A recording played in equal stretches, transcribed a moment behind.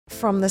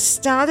from the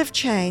start of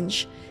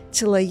change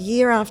till a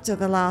year after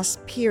the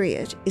last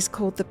period is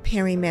called the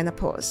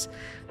perimenopause.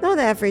 On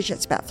average,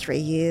 it's about 3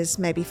 years,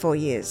 maybe 4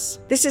 years.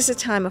 This is a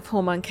time of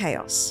hormone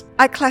chaos.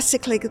 I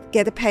classically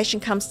get a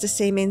patient comes to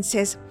see me and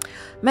says,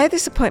 made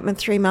this appointment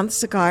 3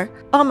 months ago.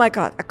 Oh my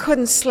God, I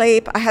couldn't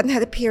sleep. I hadn't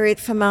had a period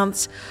for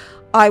months.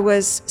 I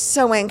was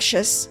so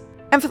anxious.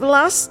 And for the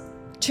last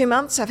 2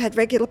 months, I've had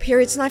regular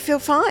periods and I feel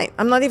fine.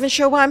 I'm not even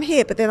sure why I'm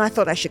here, but then I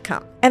thought I should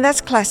come. And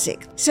that's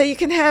classic. So you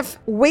can have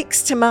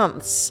weeks to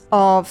months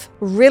of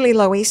really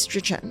low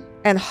estrogen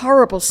and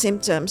horrible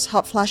symptoms,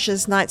 hot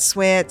flushes, night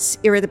sweats,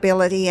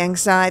 irritability,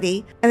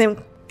 anxiety, and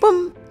then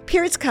boom,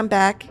 periods come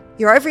back,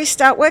 your ovaries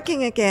start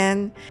working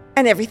again,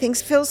 and everything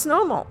feels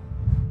normal.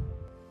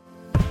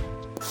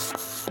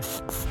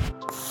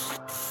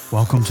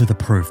 Welcome to the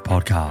Proof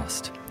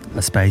Podcast,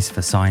 a space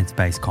for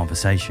science-based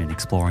conversation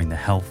exploring the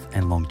health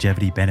and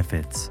longevity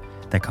benefits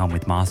that come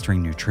with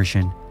mastering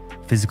nutrition,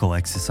 physical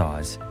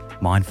exercise,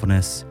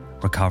 mindfulness,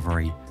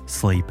 recovery,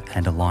 sleep,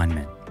 and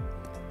alignment.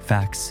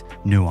 Facts,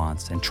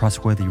 nuance, and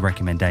trustworthy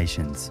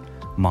recommendations,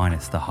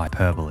 minus the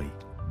hyperbole.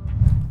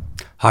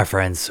 Hi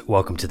friends,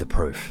 welcome to The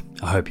Proof.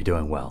 I hope you're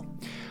doing well.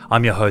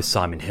 I'm your host,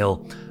 Simon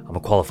Hill. I'm a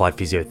qualified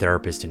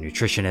physiotherapist and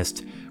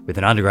nutritionist with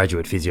an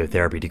undergraduate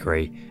physiotherapy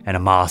degree and a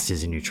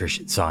master's in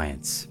nutrition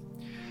science.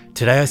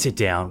 Today I sit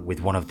down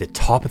with one of the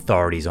top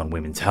authorities on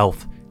women's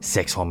health,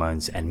 sex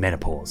hormones, and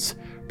menopause,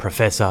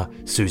 Professor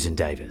Susan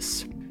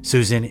Davis.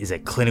 Susan is a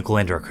clinical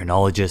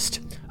endocrinologist,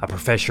 a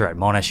professor at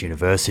Monash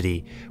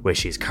University, where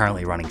she is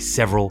currently running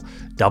several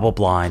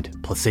double-blind,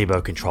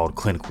 placebo-controlled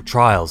clinical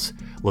trials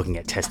looking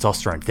at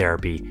testosterone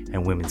therapy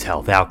and women's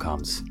health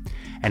outcomes,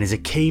 and is a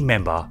key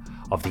member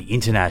of the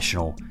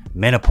International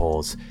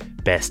Menopause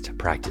Best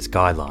Practice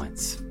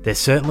Guidelines. There's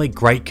certainly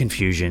great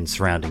confusion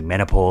surrounding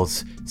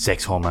menopause,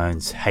 sex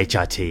hormones,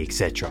 HRT,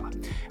 etc.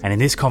 And in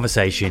this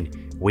conversation,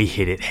 we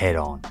hit it head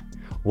on.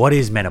 What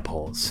is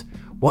menopause?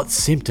 What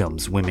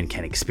symptoms women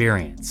can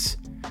experience?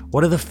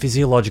 What are the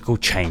physiological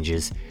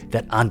changes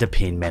that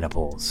underpin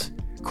menopause?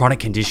 Chronic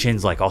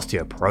conditions like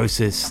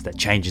osteoporosis that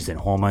changes in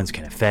hormones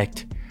can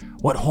affect?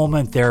 What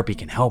hormone therapy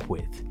can help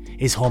with?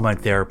 Is hormone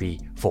therapy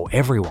for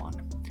everyone?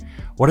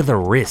 What are the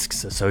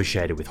risks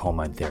associated with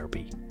hormone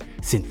therapy?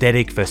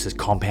 Synthetic versus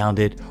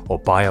compounded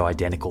or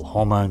bioidentical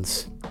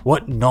hormones?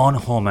 What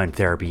non-hormone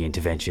therapy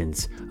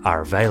interventions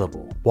are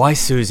available? Why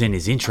Susan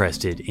is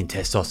interested in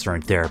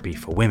testosterone therapy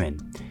for women?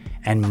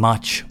 And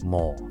much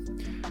more.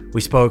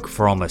 We spoke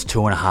for almost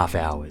 2.5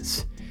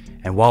 hours.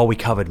 And while we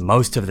covered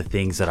most of the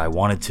things that I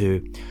wanted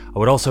to, I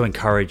would also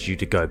encourage you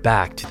to go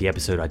back to the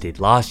episode I did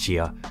last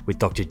year with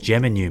Dr.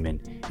 Gemma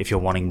Newman if you're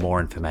wanting more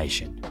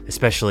information,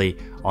 especially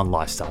on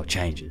lifestyle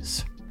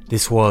changes.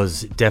 This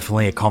was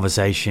definitely a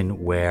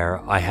conversation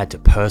where I had to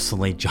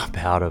personally jump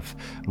out of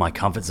my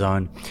comfort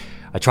zone.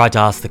 I tried to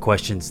ask the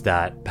questions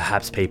that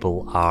perhaps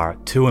people are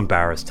too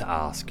embarrassed to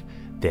ask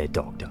their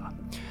doctor.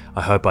 I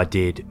hope I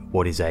did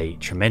what is a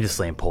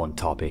tremendously important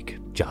topic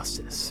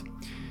justice.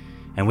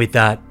 And with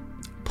that,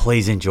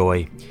 please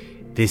enjoy.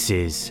 This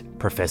is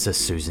Professor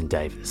Susan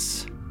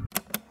Davis.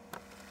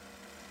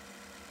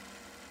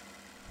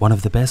 One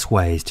of the best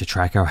ways to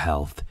track our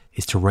health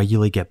is to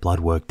regularly get blood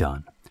work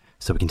done,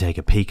 so we can take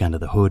a peek under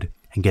the hood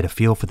and get a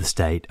feel for the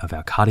state of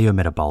our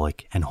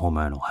cardiometabolic and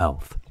hormonal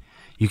health.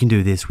 You can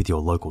do this with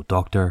your local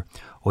doctor,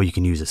 or you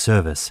can use a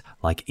service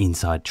like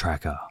Inside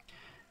Tracker.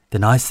 The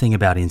nice thing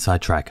about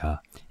Inside Tracker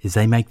is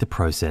they make the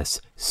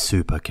process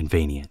super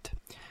convenient.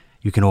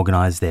 You can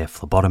organize their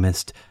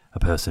phlebotomist, a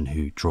person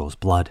who draws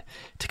blood,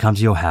 to come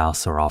to your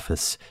house or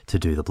office to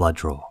do the blood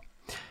draw.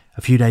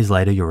 A few days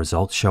later, your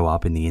results show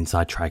up in the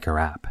Inside Tracker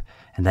app,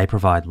 and they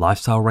provide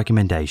lifestyle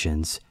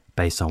recommendations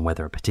based on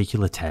whether a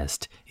particular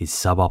test is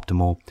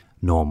suboptimal,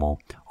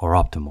 normal, or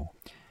optimal.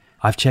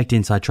 I've checked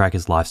Inside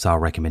Tracker's lifestyle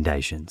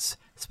recommendations,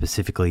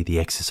 specifically the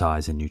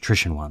exercise and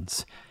nutrition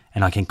ones,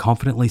 and I can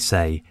confidently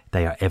say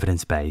they are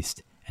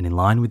evidence-based and in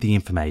line with the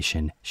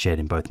information shared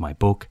in both my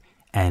book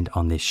and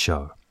on this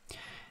show.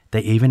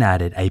 They even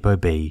added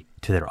ApoB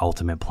to their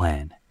ultimate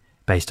plan,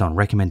 based on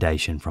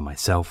recommendation from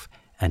myself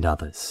and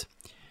others.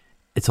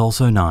 It's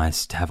also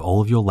nice to have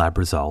all of your lab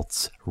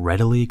results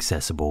readily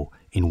accessible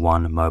in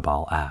one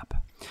mobile app,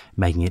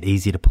 making it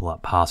easy to pull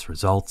up past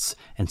results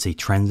and see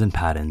trends and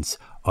patterns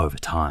over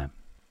time.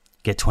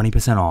 Get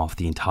 20% off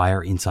the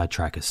entire Inside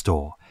Tracker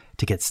store.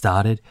 To get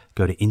started,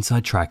 go to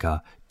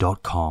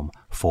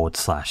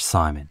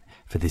insidetracker.com/Simon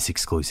for this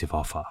exclusive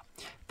offer.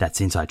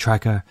 That's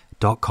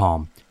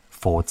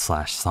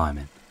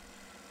insidetracker.com/Simon.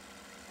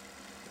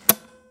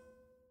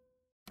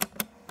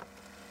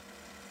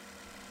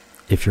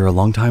 If you're a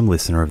long-time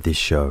listener of this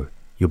show,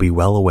 you'll be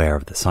well aware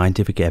of the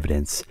scientific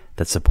evidence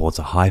that supports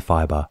a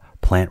high-fiber,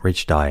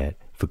 plant-rich diet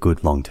for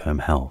good long-term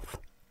health.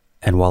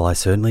 And while I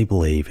certainly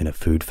believe in a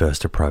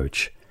food-first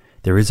approach,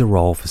 there is a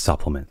role for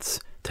supplements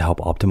to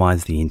help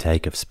optimize the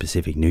intake of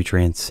specific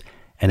nutrients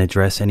and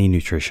address any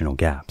nutritional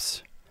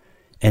gaps.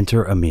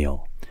 Enter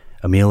Emil.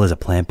 Emil is a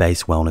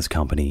plant-based wellness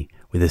company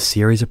with a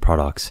series of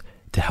products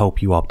to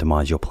help you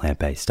optimize your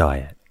plant-based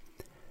diet.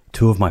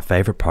 Two of my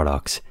favorite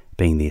products,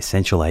 being the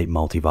Essential 8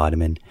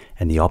 multivitamin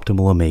and the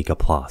Optimal Omega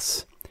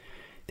Plus.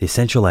 The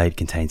Essential 8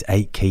 contains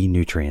 8 key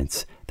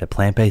nutrients that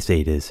plant-based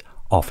eaters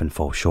often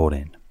fall short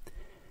in.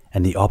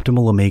 And the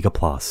Optimal Omega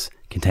Plus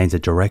contains a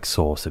direct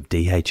source of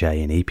DHA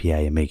and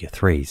EPA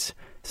omega-3s,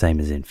 same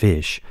as in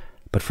fish,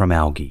 but from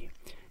algae.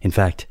 In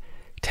fact,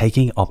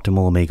 taking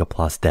Optimal Omega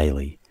Plus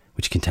daily,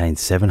 which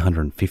contains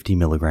 750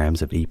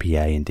 milligrams of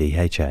EPA and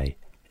DHA,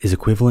 is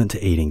equivalent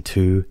to eating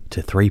 2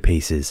 to 3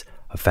 pieces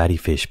of fatty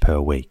fish per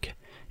week,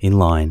 in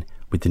line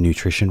with the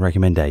nutrition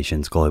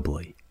recommendations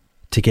globally.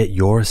 To get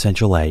your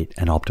Essential 8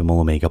 and Optimal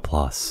Omega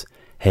Plus,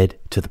 head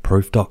to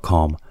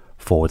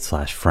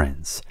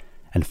theproof.com/friends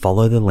and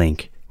follow the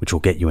link, which will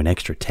get you an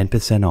extra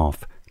 10%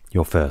 off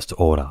your first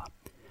order.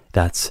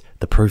 That's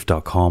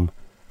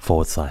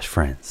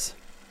theproof.com/friends.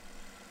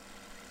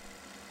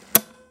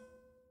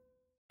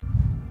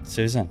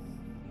 Susan,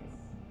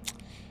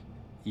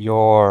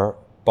 your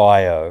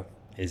bio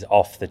is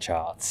off the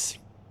charts.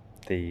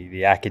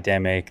 The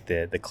academic,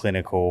 the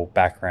clinical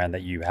background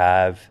that you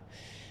have.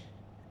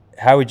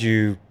 How would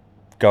you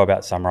go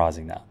about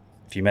summarizing that?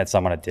 If you met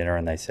someone at dinner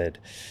and they said,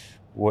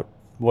 what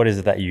is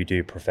it that you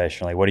do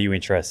professionally? What are you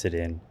interested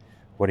in?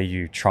 What are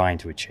you trying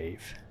to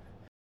achieve?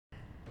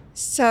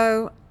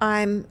 So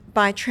I'm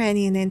by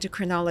training an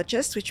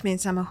endocrinologist, which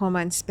means I'm a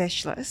hormone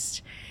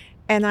specialist.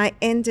 And I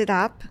ended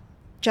up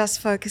just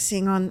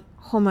focusing on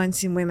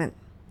hormones in women.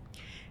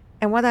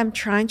 And what I'm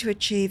trying to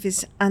achieve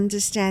is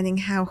understanding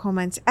how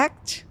hormones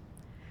act,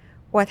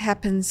 what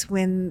happens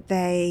when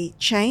they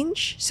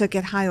change, so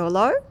get high or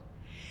low,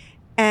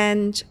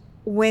 and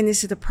when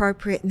is it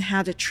appropriate and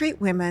how to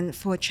treat women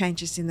for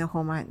changes in their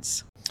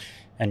hormones.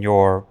 And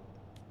you're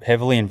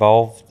heavily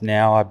involved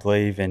now, I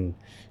believe, in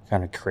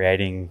kind of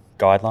creating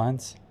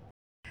guidelines?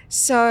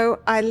 So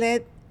I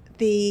led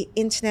the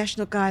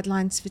international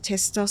guidelines for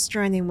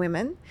testosterone in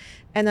women,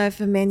 and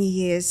over many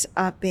years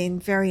I've been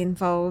very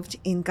involved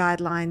in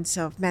guidelines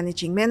of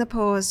managing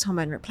menopause,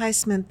 hormone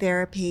replacement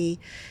therapy,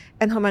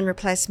 and hormone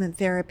replacement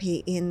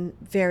therapy in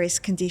various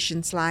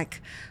conditions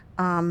like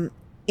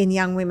in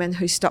young women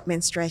who stop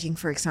menstruating,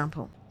 for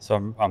example.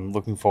 So I'm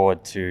looking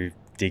forward to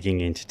digging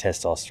into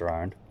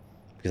testosterone,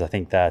 because I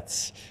think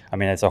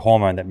it's a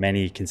hormone that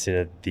many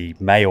consider the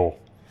male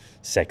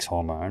sex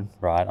hormone,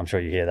 right? I'm sure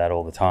you hear that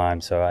all the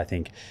time. So I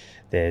think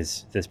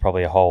there's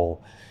probably a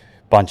whole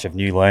bunch of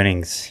new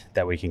learnings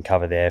that we can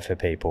cover there for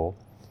people.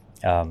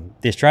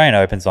 The Australian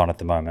Open's on at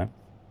the moment,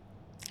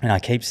 and I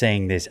keep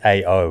seeing this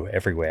AO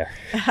everywhere.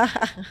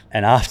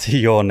 And after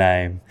your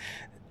name,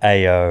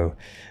 AO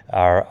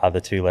are the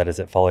two letters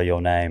that follow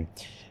your name.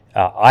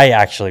 I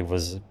actually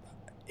was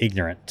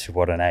ignorant to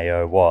what an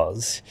AO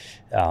was.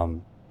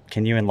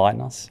 Can you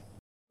enlighten us?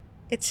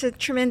 It's a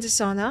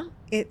tremendous honour.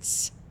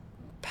 It's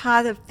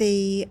part of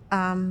the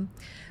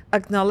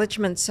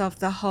acknowledgements of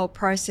the whole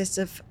process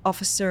of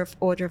Officer of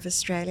Order of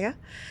Australia,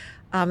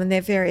 and there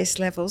are various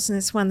levels, and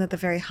it's one of the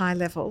very high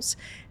levels.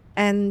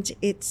 And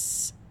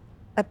it's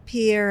a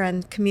peer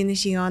and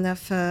community honour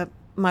for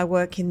my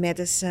work in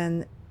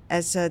medicine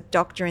as a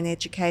doctor and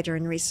educator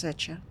and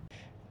researcher.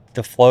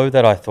 The flow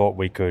that I thought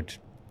we could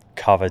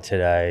cover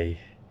today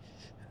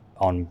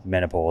on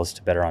menopause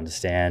to better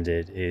understand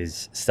it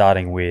is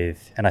starting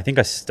with, and I think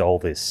I stole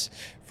this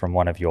from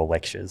one of your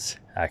lectures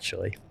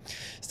actually,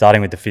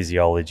 starting with the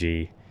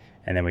physiology,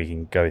 and then we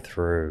can go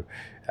through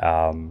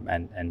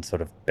and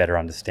sort of better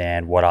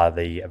understand what are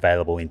the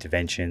available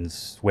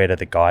interventions, where do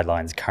the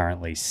guidelines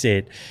currently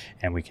sit,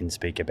 and we can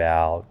speak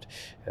about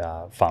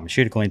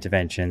pharmaceutical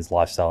interventions,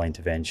 lifestyle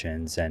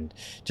interventions, and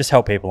just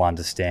help people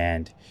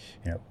understand,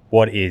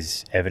 what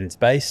is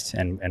evidence-based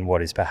and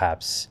what is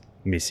perhaps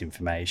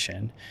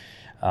misinformation.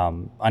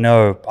 I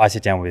know I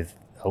sit down with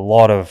a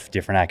lot of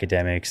different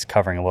academics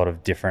covering a lot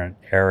of different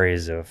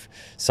areas of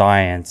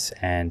science,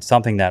 and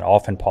something that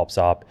often pops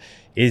up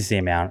is the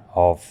amount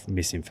of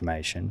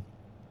misinformation.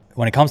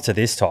 When it comes to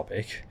this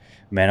topic,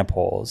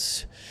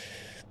 menopause,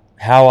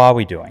 how are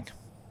we doing?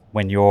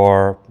 When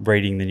you're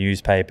reading the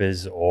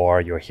newspapers or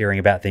you're hearing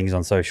about things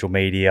on social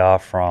media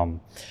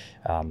from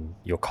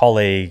your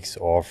colleagues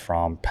or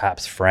from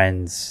perhaps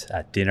friends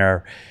at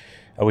dinner,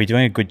 are we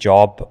doing a good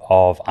job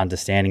of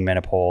understanding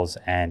menopause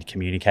and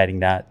communicating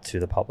that to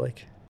the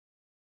public?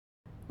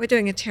 We're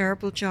doing a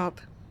terrible job.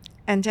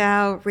 And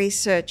our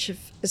research of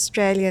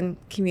Australian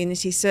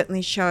community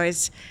certainly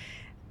shows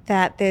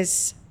that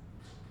there's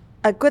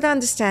a good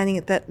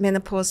understanding that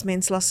menopause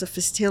means loss of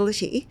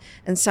fertility,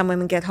 and some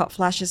women get hot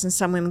flushes and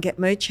some women get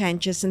mood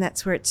changes, and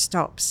that's where it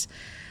stops.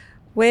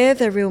 Where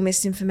the real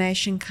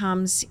misinformation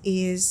comes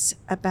is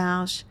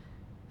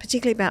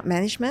particularly about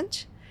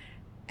management,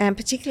 and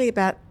particularly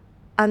about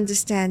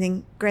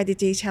understanding greater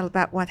detail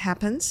about what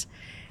happens.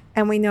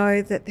 And we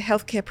know that the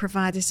healthcare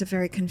providers are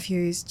very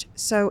confused.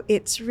 So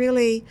it's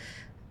really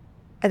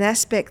an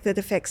aspect that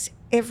affects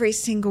every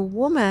single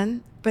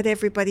woman, but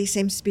everybody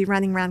seems to be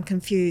running around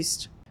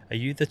confused. Are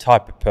you the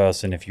type of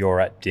person, if you're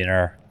at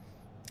dinner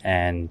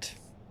and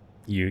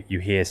you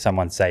hear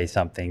someone say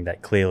something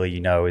that clearly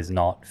is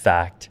not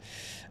fact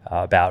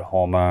about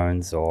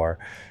hormones or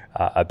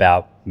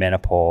about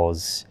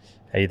menopause,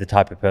 Are you the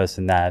type of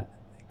person that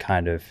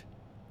kind of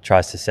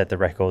tries to set the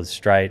record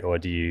straight, or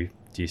do you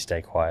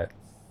stay quiet?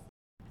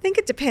 I think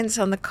it depends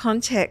on the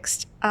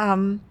context.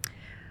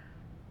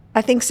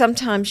 I think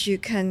sometimes you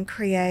can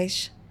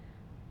create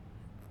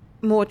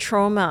more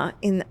trauma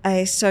in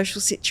a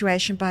social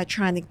situation by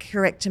trying to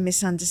correct a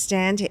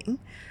misunderstanding.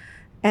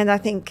 And I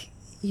think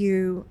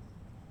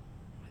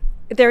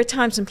there are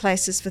times and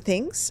places for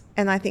things.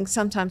 And I think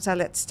sometimes I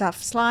let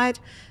stuff slide,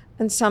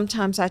 and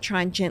sometimes I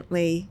try and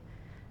gently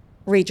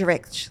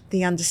redirect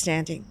the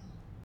understanding.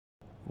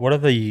 What are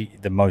the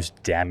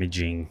most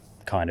damaging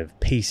kind of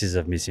pieces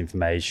of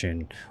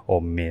misinformation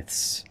or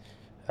myths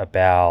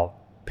about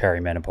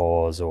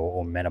perimenopause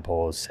or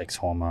menopause, sex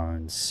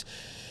hormones,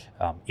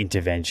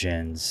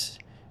 interventions?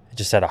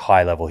 Just at a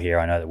high level here,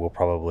 I know that we'll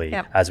probably,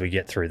 as we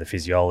get through the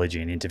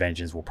physiology and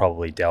interventions, we'll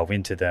probably delve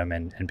into them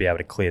and be able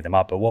to clear them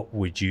up. But what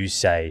would you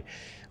say,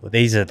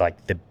 these are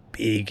like the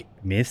big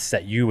myths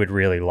that you would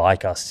really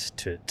like us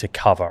to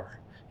cover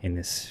in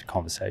this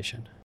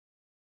conversation?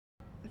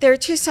 There are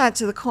two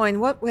sides of the coin.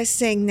 What we're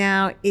seeing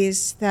now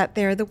is that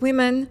there are the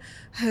women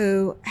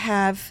who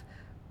have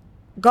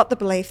got the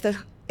belief that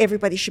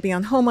everybody should be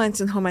on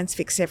hormones and hormones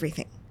fix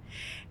everything.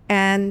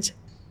 And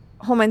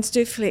hormones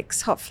do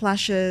fix hot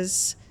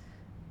flushes,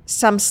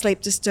 some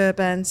sleep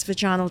disturbance,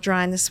 vaginal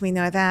dryness, we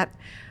know that.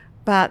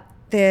 But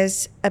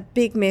there's a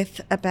big myth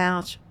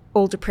about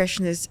all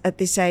depression is at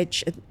this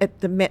age, at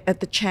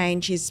the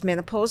change is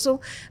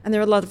menopausal. And there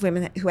are a lot of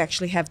women who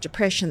actually have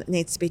depression that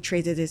needs to be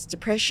treated as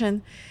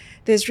depression.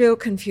 There's real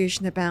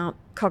confusion about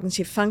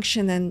cognitive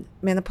function and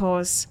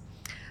menopause.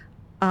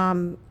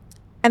 And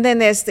then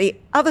there's the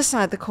other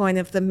side of the coin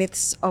of the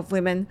myths of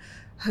women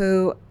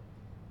who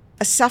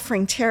are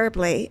suffering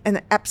terribly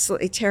and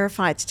absolutely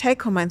terrified to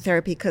take hormone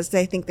therapy because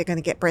they think they're going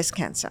to get breast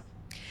cancer.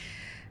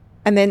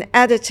 And then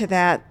added to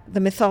that, the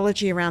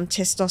mythology around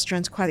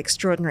testosterone is quite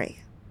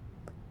extraordinary.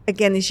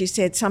 Again, as you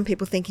said, some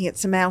people thinking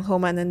it's a male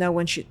hormone and no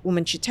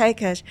woman should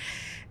take it,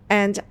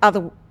 and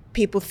other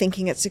people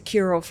thinking it's a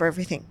cure-all for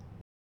everything.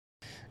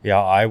 Yeah,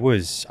 I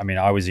was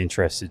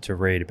interested to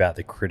read about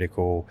the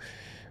critical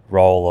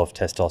role of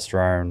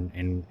testosterone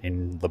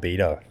in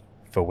libido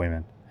for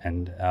women.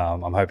 And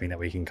I'm hoping that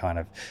we can kind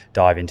of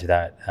dive into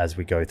that as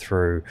we go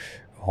through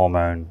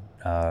hormone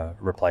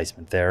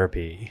replacement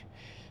therapy.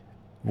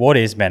 What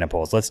is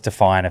menopause? Let's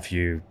define a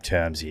few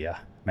terms here.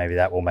 Maybe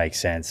that will make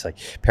sense. Like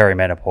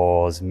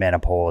perimenopause,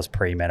 menopause,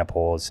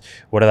 premenopause.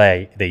 What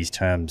do these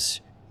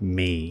terms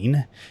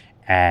mean?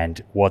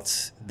 And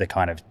what's the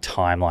kind of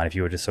timeline? If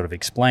you were to sort of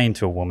explain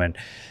to a woman,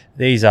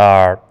 these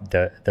are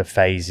the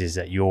phases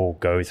that you'll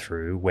go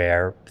through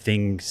where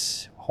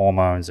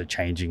hormones are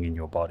changing in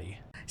your body.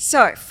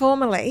 So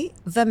formally,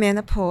 the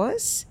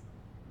menopause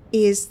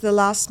is the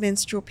last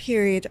menstrual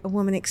period a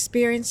woman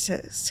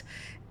experiences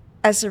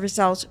as a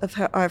result of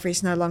her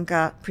ovaries no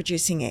longer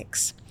producing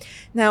eggs.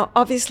 Now,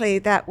 obviously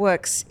that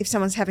works if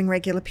someone's having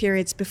regular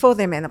periods before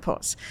their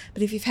menopause.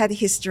 But if you've had a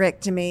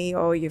hysterectomy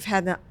or you've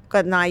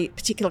got a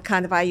particular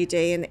kind of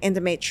IUD and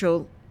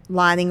endometrial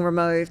lining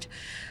removed,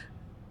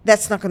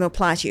 that's not going to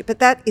apply to you. But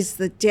that is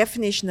the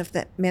definition of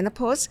the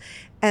menopause.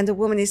 And a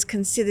woman is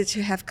considered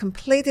to have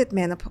completed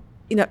menopause,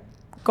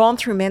 gone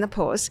through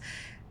menopause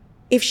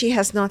if she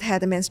has not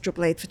had a menstrual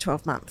bleed for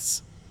 12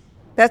 months.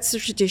 That's the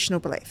traditional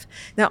belief.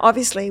 Now,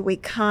 obviously, we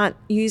can't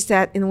use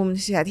that in a woman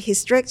who had a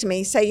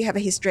hysterectomy. Say you have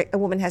a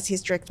woman has a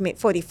hysterectomy at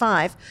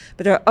 45,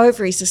 but her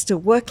ovaries are still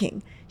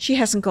working. She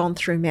hasn't gone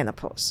through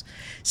menopause.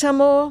 So a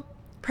more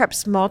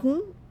perhaps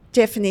modern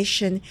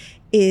definition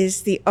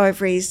is the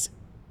ovaries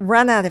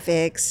run out of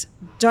eggs,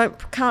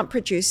 can't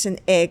produce an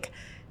egg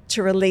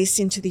to release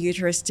into the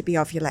uterus to be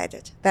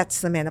ovulated. That's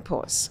the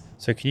menopause.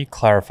 So can you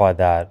clarify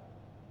that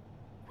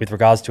with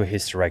regards to a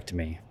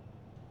hysterectomy?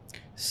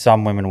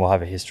 Some women will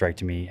have a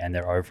hysterectomy and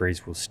their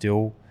ovaries will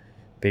still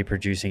be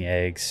producing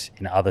eggs.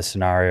 In other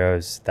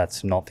scenarios,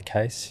 that's not the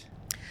case.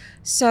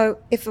 So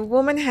if a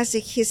woman has a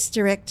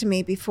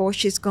hysterectomy before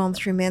she's gone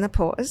through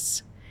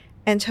menopause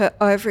and her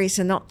ovaries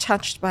are not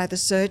touched by the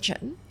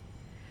surgeon,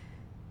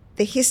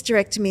 the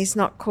hysterectomy is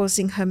not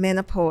causing her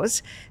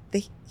menopause.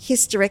 The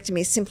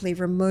hysterectomy is simply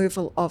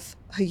removal of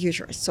her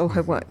uterus or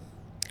her womb.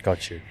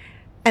 Got you.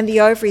 And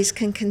the ovaries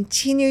can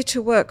continue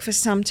to work for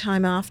some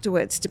time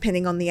afterwards,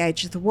 depending on the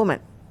age of the woman.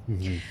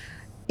 Mm-hmm.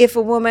 If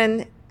a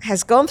woman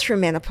has gone through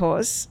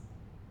menopause,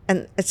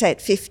 and let's say at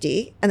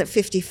 50, and at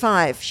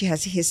 55 she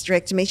has a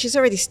hysterectomy, she's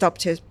already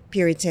stopped her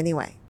periods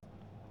anyway.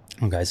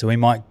 Okay, so we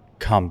might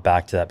come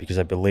back to that because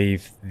I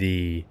believe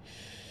the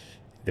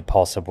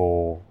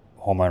possible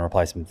hormone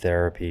replacement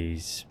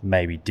therapies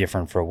may be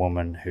different for a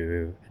woman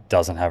who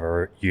doesn't have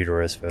a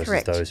uterus versus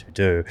Correct. Those who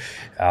do.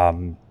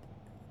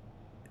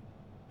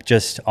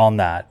 Just on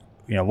that,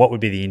 what would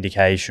be the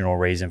indication or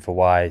reason for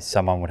why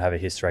someone would have a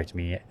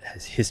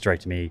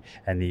hysterectomy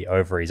and the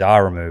ovaries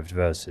are removed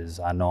versus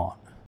are not?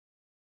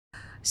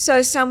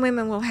 So some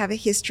women will have a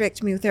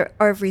hysterectomy with their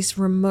ovaries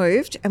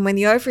removed, and when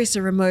the ovaries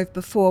are removed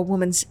before a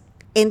woman's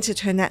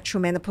entered her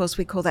natural menopause,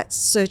 we call that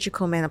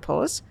surgical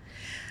menopause.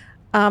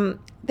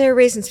 There are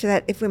reasons for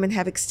that if women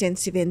have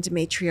extensive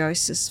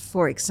endometriosis,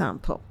 for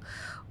example,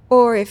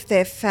 or if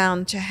they're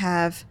found to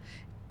have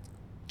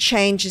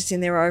changes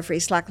in their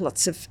ovaries, like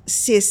lots of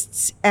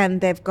cysts,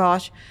 and they've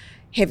got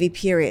heavy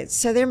periods.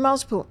 So there are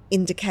multiple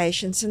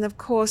indications, and of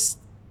course,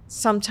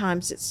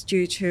 sometimes it's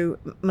due to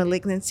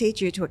malignancy,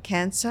 due to a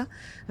cancer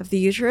of the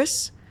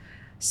uterus.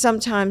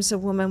 Sometimes a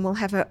woman will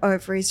have her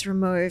ovaries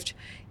removed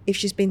if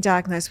she's been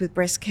diagnosed with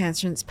breast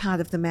cancer and it's part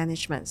of the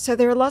management. So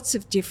there are lots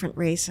of different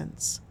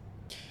reasons.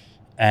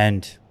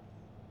 And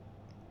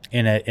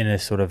in a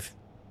sort of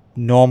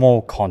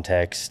normal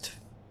context,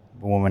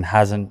 a woman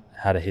hasn't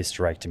had a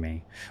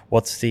hysterectomy.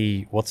 What's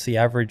the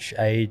average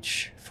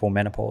age for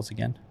menopause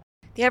again?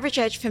 The average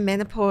age for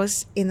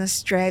menopause in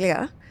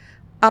Australia,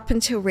 up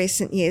until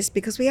recent years,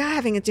 because we are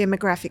having a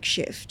demographic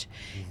shift,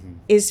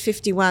 is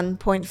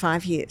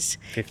 51.5 years.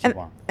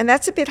 51. And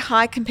that's a bit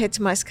high compared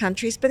to most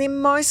countries, but in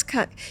most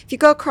if you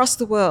go across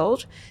the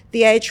world,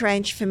 the age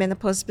range for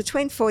menopause is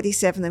between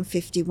 47 and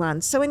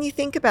 51. So when you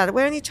think about it,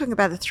 we're only talking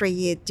about a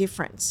 3-year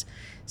difference.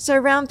 So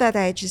around that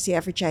age is the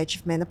average age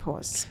of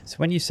menopause. So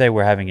when you say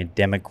we're having a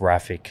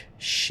demographic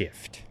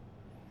shift,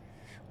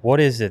 what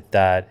is it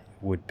that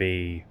would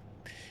be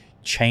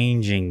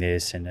changing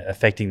this and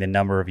affecting the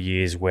number of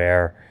years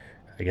where,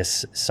 I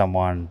guess,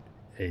 someone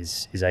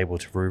is able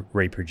to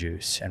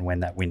reproduce and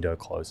when that window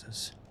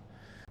closes?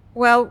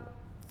 Well,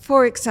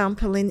 for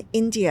example, in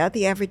India,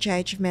 the average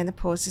age of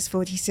menopause is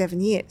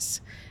 47 years.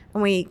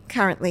 And we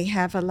currently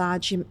have a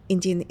large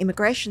Indian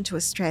immigration to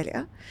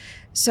Australia.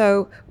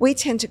 So we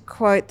tend to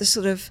quote the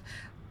sort of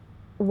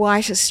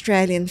white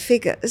Australian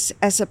figures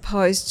as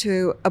opposed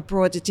to a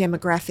broader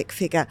demographic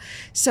figure.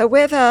 So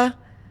whether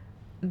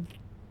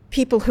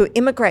people who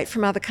immigrate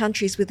from other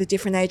countries with a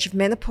different age of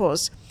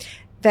menopause,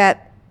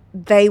 that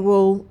they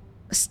will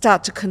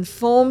start to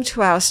conform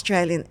to our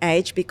Australian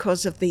age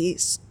because of the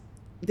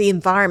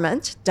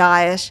environment,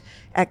 diet,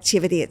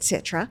 activity,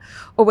 etc.,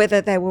 or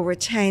whether they will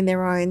retain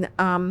their own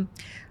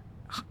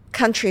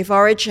country of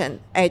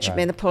origin age of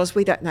menopause,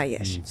 we don't know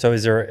yet. So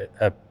is there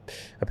a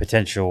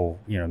potential,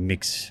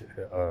 mix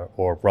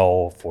or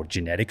role for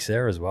genetics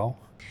there as well?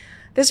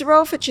 There's a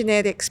role for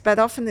genetics, but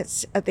often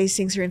these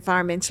things are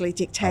environmentally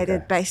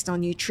dictated based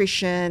on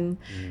nutrition,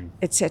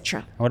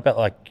 etc. What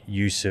about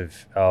use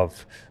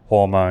of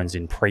hormones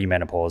in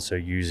premenopause? So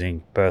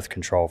using birth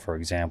control, for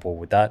example,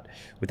 would that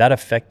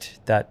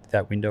affect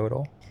that window at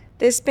all?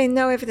 There's been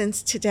no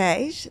evidence to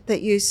date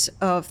that use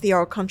of the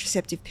oral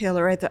contraceptive pill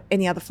or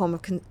any other form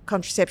of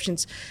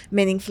contraceptions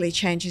meaningfully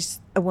changes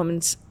a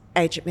woman's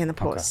age at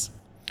menopause. Okay.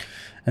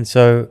 And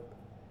so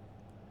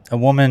a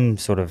woman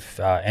sort of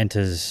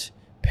enters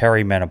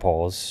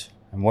perimenopause,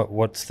 and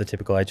what's the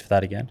typical age for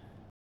that again?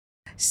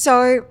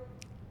 So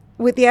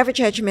with the average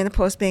age of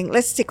menopause being,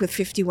 let's stick with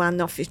 51,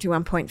 not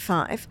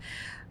 51.5,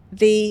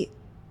 the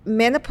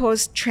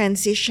menopause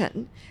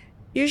transition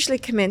usually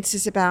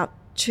commences about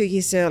 2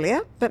 years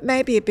earlier, but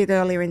maybe a bit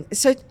earlier.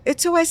 So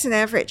it's always an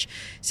average.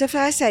 So if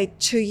I say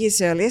 2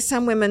 years earlier,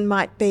 some women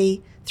might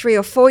be 3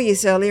 or 4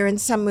 years earlier,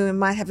 and some women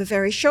might have a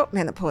very short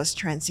menopause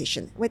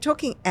transition. We're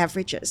talking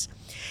averages.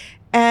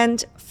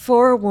 And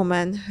for a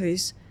woman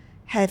who's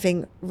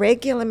having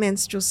regular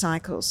menstrual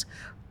cycles,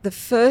 the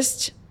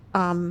first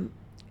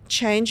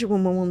change a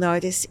woman will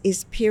notice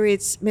is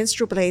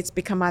menstrual bleeds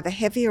become either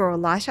heavier or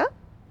lighter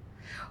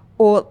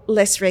or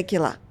less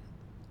regular.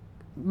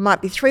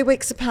 Might be 3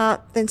 weeks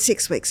apart, then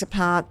 6 weeks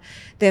apart,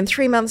 then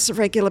 3 months of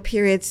regular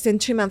periods, then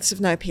 2 months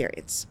of no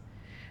periods.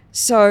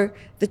 So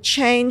the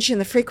change in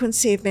the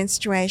frequency of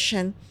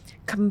menstruation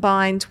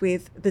combined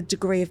with the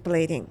degree of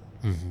bleeding.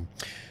 Mm-hmm.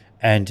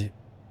 And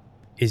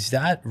is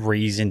that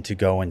reason to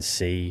go and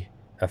see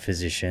a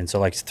physician?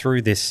 So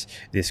through this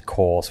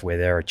course where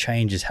there are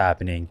changes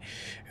happening,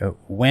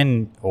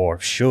 when or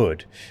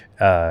should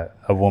a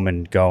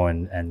woman go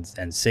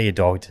and see a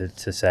doctor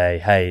to say,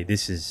 hey,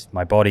 this is,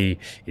 my body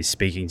is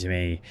speaking to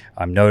me,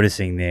 I'm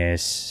noticing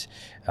this,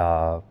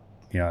 am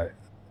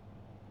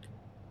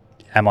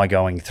I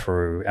going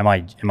through, am I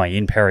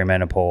in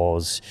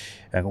perimenopause?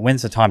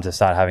 When's the time to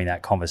start having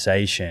that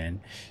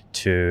conversation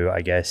to,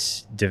 I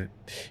guess,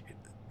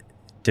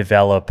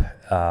 develop,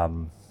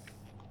 not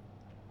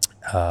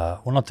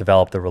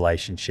develop the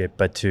relationship,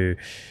 but to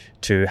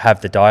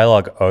have the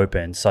dialogue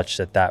open such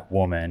that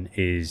woman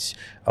is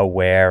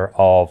aware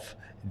of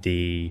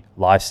the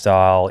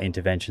lifestyle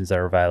interventions that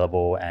are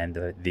available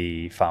and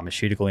the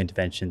pharmaceutical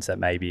interventions that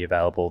may be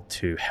available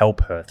to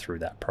help her through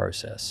that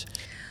process?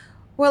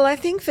 Well, I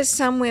think for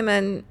some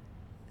women,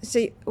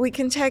 we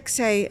can take,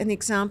 say, an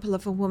example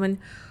of a woman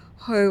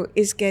who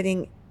is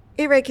getting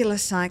irregular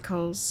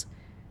cycles.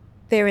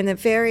 They're in a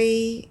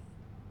very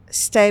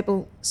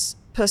stable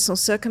personal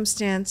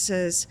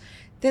circumstances.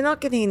 They're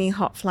not getting any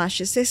hot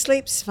flashes. Their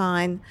sleep's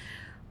fine.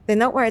 They're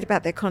not worried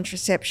about their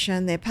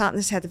contraception. Their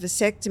partner's had a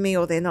vasectomy,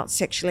 or they're not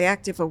sexually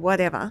active or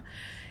whatever.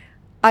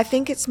 I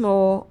think it's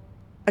more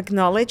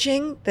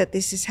acknowledging that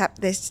this is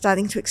they're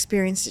starting to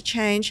experience a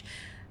change.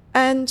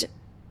 And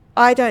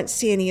I don't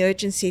see any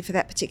urgency for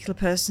that particular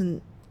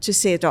person to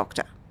see a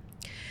doctor.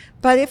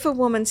 But if a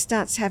woman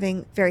starts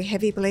having very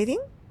heavy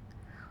bleeding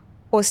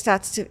or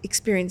starts to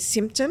experience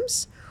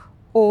symptoms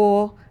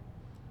or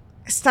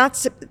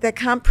they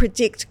can't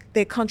predict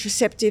their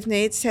contraceptive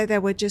needs, say they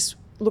were just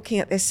looking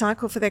at their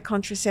cycle for their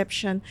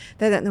contraception,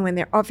 they don't know when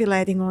they're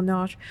ovulating or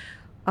not,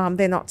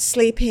 they're not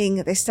sleeping,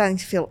 they're starting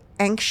to feel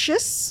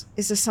anxious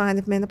is a sign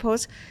of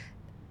menopause.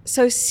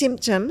 So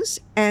symptoms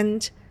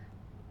and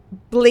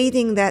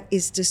bleeding that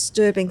is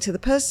disturbing to the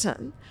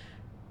person,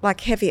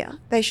 like heavier,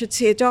 they should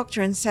see a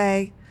doctor and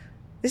say,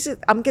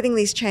 I'm getting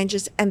these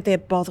changes and they're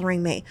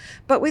bothering me.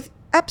 But with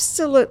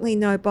absolutely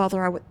no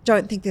bother, I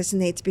don't think there's a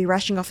need to be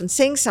rushing off and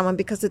seeing someone,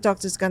 because the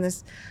doctor's going to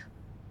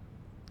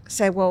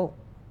say, well,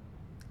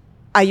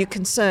 are you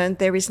concerned?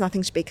 There is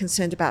nothing to be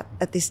concerned about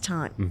at this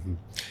time. Mm-hmm.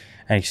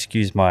 And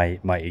excuse my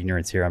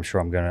ignorance here. I'm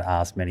sure I'm going to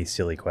ask many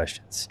silly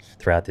questions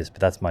throughout this,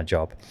 but that's my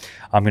job.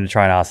 I'm going to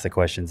try and ask the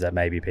questions that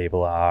maybe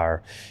people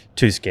are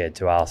too scared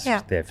to ask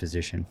their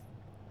physician.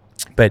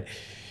 But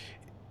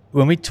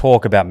when we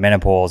talk about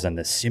menopause and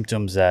the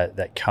symptoms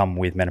that come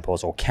with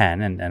menopause, or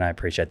can, and I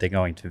appreciate they're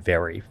going to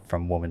vary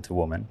from woman to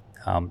woman.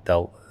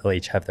 They'll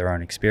each have their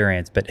own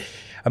experience, but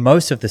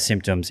most of the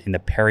symptoms in the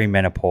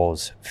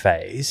perimenopause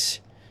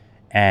phase,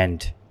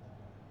 and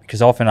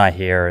because often I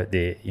hear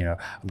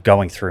I'm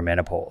going through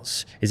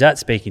menopause. Is that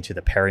speaking to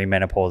the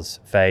perimenopause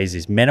phase?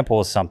 Is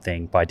menopause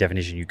something by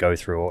definition you go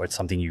through, or it's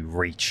something you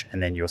reach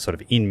and then you're sort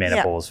of in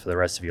menopause for the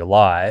rest of your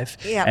life?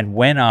 Yeah. And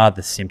when are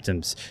the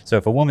symptoms? So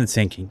if a woman's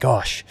thinking,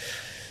 gosh,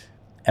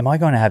 am I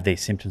going to have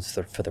these symptoms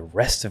for the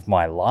rest of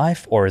my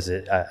life? Or is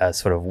it a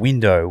sort of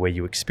window where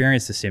you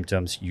experience the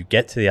symptoms, you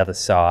get to the other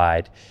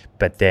side,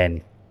 but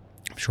then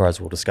I'm sure, as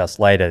we'll discuss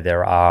later,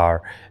 there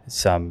are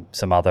some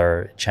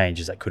other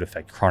changes that could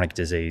affect chronic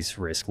disease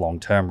risk,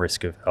 long-term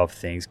risk of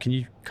things. Can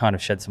you kind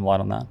of shed some light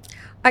on that?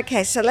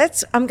 Okay, so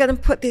I'm going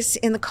to put this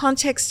in the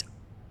context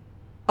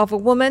of a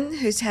woman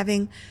who's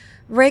having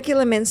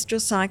regular menstrual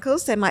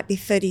cycles. There might be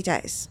 30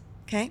 days,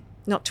 okay?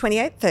 Not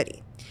 28,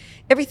 30.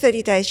 Every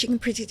 30 days, she can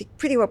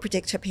pretty well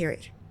predict her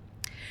period.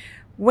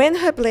 When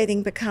her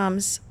bleeding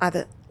becomes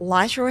either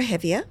lighter or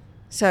heavier,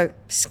 so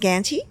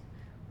scanty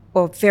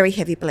or very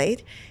heavy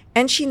bleed,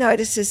 and she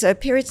notices her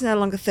period's no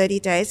longer 30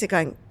 days, they're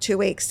going 2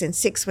 weeks, then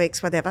 6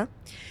 weeks, whatever,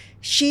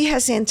 she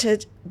has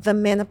entered the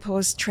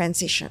menopause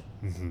transition.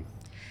 Mm-hmm.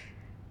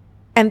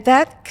 And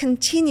that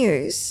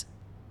continues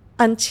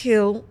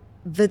until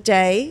the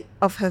day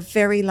of her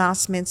very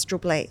last menstrual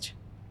bleed.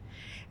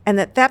 And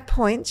at that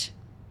point,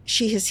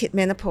 she has hit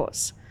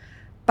menopause.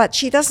 But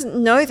she doesn't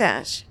know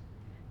that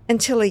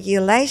until a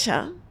year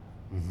later.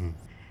 Mm-hmm.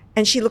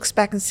 And she looks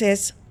back and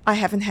says, I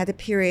haven't had a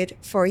period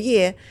for a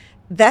year.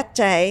 That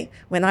day,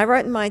 when I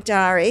wrote in my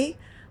diary,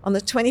 on the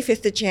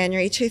 25th of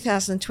January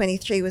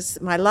 2023 was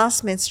my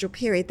last menstrual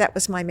period, that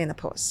was my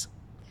menopause.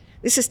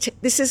 This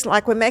is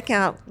like we're making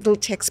our little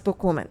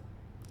textbook woman.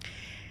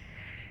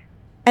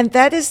 And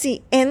that is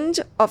the end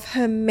of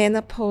her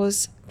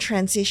menopause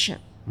transition.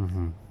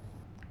 Mm-hmm.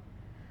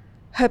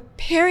 Her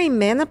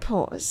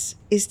perimenopause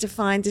is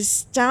defined as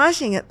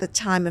starting at the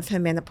time of her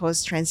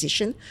menopause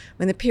transition,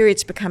 when the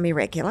periods become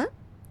irregular,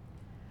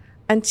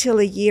 until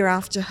a year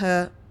after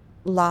her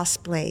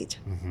last bleed.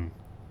 Mm-hmm.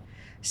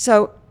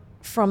 So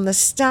from the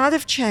start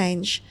of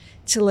change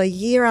till a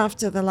year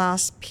after the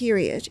last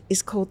period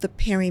is called the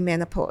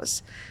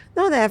perimenopause.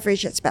 Now, on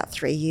average, it's about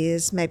 3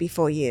 years, maybe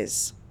 4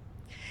 years.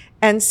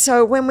 And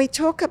so when we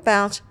talk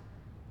about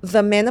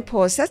the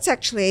menopause, that's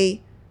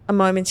actually a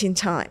moment in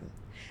time.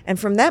 And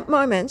from that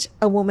moment,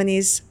 a woman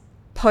is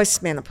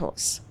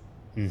post-menopause.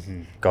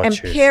 Mm-hmm. Got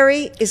and you.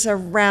 peri is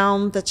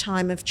around the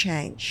time of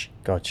change.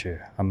 Got you.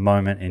 A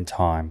moment in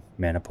time,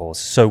 menopause.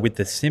 So with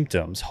the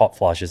symptoms, hot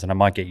flushes, and I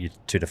might get you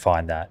to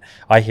define that.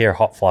 I hear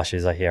hot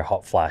flushes, I hear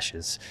hot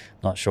flashes.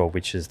 Not sure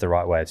which is the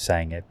right way of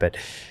saying it, but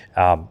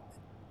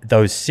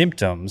those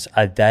symptoms,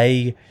 are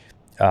they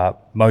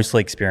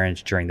mostly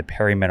experienced during the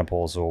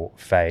perimenopausal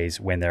phase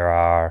when there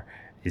are,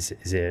 is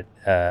it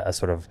a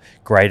sort of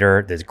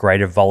there's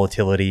greater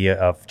volatility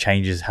of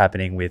changes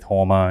happening with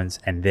hormones,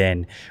 and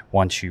then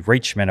once you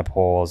reach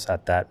menopause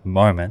at that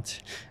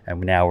moment,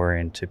 and now we're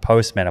into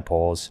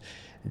post-menopause,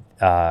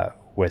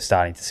 we're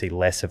starting to see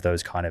less of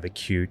those kind of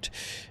acute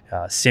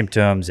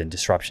symptoms and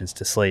disruptions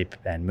to sleep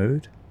and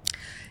mood?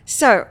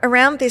 So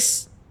around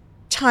this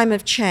time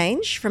of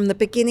change, from the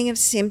beginning of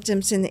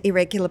symptoms and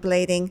irregular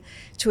bleeding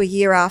to a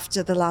year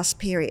after the last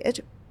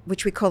period,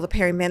 which we call the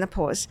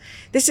perimenopause,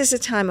 this is a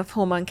time of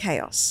hormone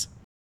chaos.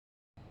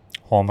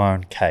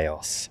 Hormone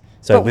chaos.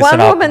 So but one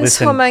woman's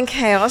hormone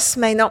chaos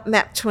may not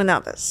map to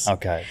another's.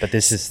 Okay, but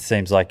this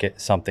seems like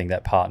it's something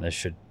that partners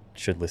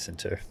should listen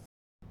to.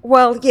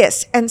 Well,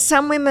 yes, and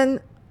some women,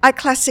 I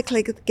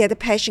classically get a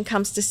patient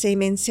comes to see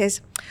me and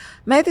says,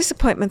 made this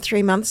appointment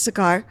 3 months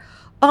ago.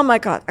 Oh my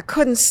God, I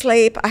couldn't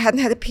sleep. I hadn't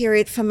had a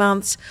period for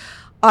months.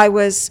 I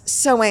was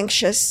so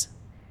anxious.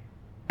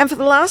 And for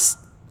the last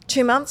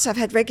 2 months, I've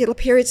had regular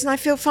periods and I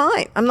feel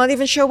fine. I'm not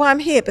even sure why I'm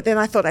here, but then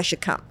I thought I should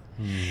come.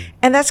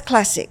 And that's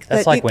classic.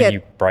 That's like when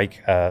you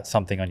break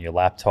something on your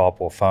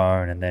laptop or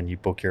phone, and then you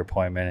book your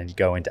appointment and you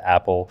go into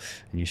Apple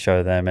and you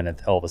show them,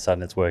 and all of a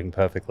sudden it's working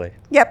perfectly.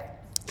 Yep.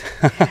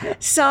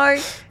 So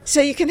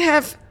you can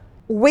have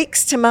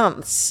weeks to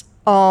months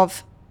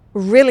of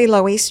really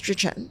low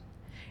estrogen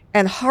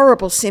and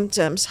horrible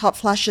symptoms, hot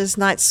flushes,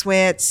 night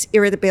sweats,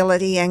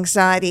 irritability,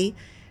 anxiety,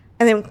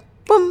 and then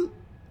boom,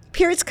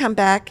 periods come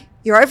back,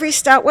 your ovaries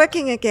start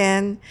working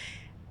again,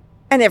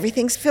 and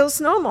everything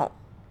feels normal.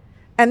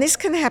 And this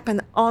can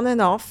happen on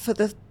and off for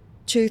the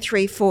 2,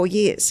 3, 4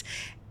 years.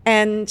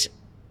 And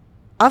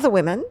other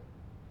women,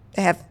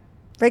 they have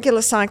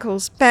regular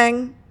cycles,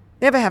 bang,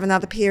 never have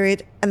another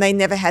period, and they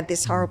never had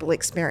this horrible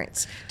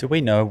experience. Do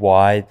we know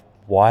why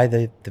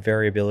the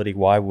variability?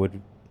 Why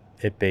would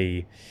it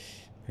be,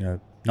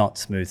 not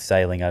smooth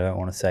sailing? I don't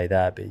want to say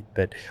that,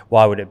 but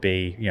why would it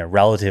be,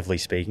 relatively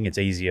speaking, it's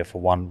easier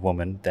for one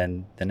woman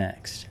than the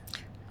next?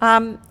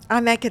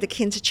 I make it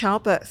akin to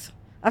childbirth.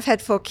 I've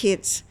had 4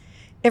 kids.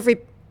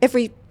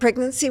 Every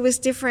pregnancy was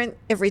different.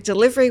 Every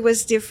delivery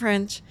was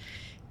different.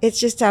 It's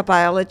just our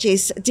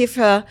biologies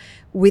differ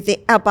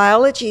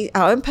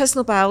our own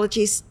personal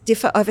biologies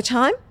differ over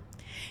time.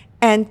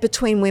 And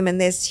between women,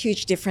 there's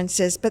huge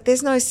differences, but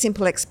there's no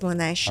simple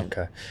explanation.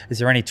 Okay. Is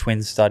there any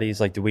twin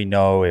studies? Like, do we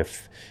know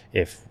if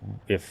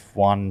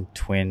one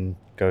twin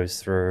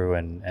goes through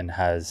and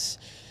has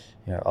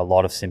a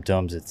lot of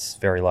symptoms, it's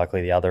very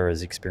likely the other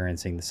is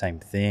experiencing the same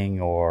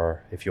thing?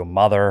 Or if your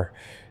mother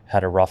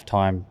had a rough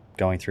time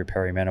going through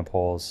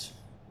perimenopause?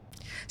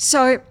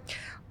 So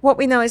what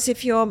we know is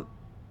if your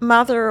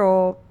mother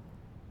or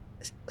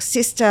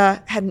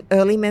sister had an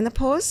early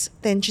menopause,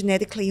 then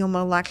genetically you're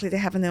more likely to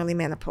have an early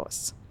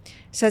menopause.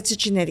 So it's a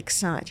genetic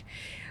side.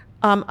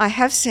 I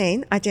have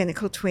seen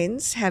identical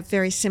twins have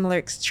very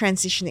similar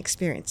transition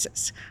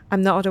experiences.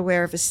 I'm not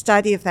aware of a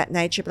study of that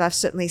nature, but I've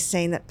certainly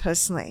seen it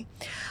personally.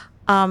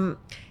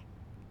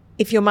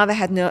 If your mother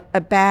had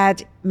a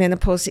bad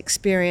menopause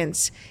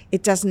experience,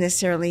 it doesn't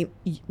necessarily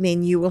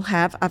mean you will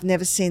have. I've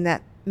never seen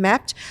that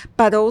mapped,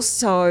 but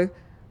also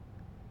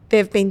there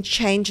have been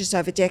changes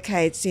over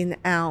decades in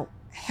our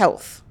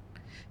health.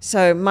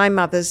 So my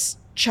mother's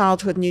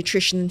childhood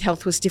nutrition and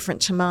health was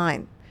different to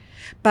mine.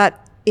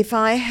 But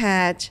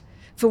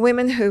for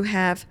women who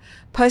have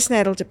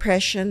postnatal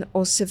depression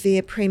or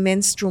severe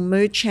premenstrual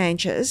mood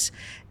changes,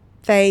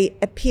 they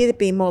appear to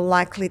be more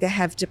likely to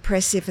have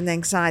depressive and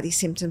anxiety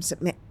symptoms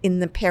in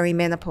the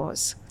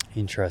perimenopause.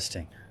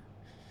 Interesting.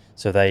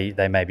 So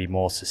they may be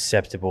more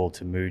susceptible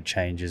to mood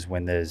changes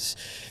when there's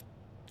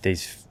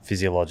these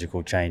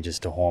physiological changes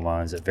to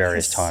hormones at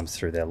various times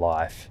through their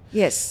life.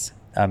 Yes.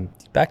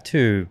 Back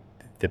to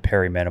the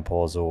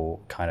perimenopausal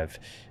kind of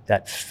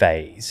that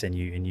phase, and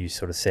you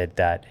sort of said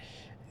that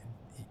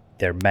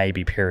there may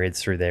be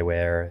periods through there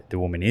where the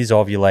woman is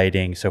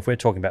ovulating. So if we're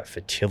talking about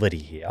fertility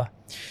here,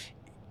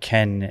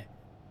 can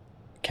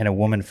a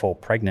woman fall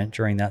pregnant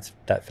during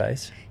that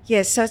phase?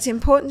 Yes, so it's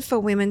important for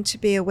women to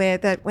be aware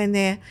that when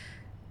they're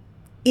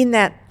in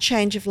that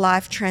change of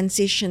life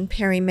transition,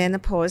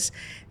 perimenopause,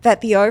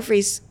 that the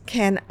ovaries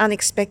can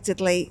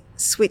unexpectedly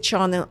switch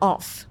on and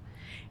off.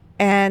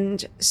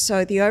 And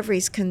so the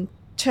ovaries can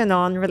turn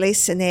on,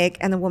 release an egg,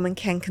 and a woman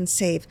can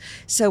conceive.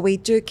 So we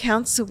do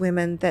counsel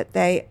women that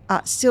they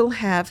still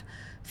have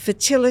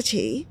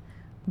fertility,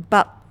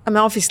 but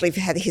obviously if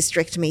you had a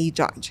hysterectomy, you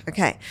don't,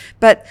 okay?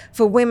 But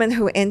for women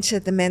who enter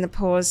the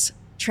menopause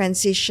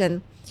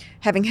transition,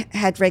 having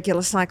had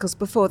regular cycles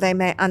before, they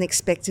may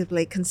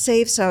unexpectedly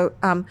conceive. So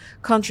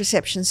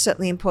contraception is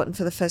certainly important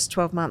for the first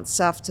 12 months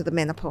after the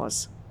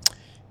menopause.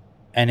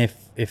 And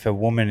if a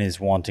woman is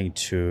wanting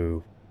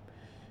to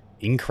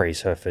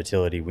increase her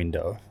fertility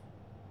window,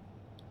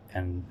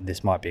 and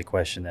this might be a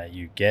question that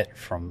you get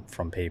from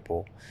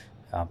people,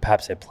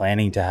 perhaps they're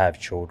planning to have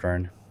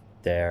children,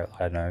 they're,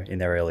 I don't know, in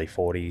their early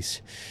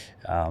 40s,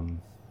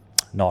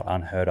 not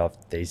unheard of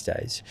these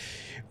days.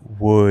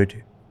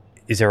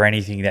 Is there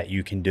anything that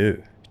you can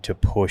do to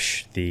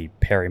push the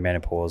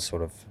perimenopause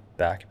sort of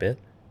back a bit?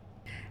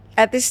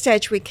 At this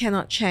stage, we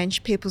cannot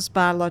change people's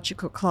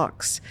biological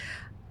clocks.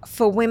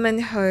 For women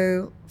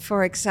who,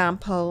 for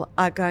example,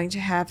 are going to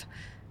have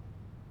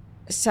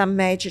some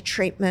major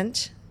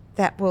treatment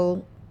that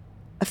will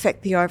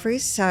affect the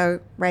ovaries, so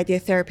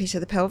radiotherapy to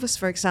the pelvis,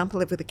 for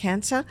example, if with a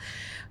cancer,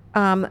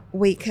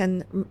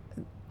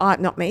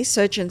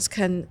 surgeons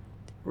can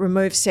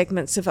remove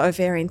segments of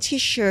ovarian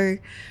tissue,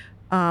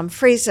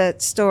 freeze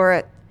it, store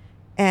it,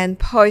 and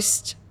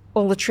post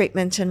all the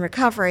treatment and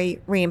recovery,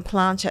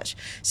 reimplant it.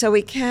 So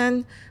we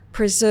can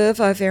preserve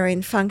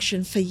ovarian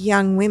function for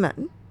young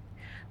women,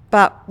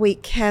 but we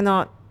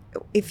cannot,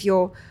 if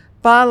your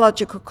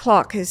biological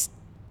clock is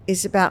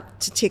about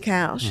to tick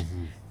out,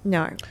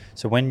 no.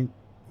 So when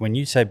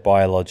you say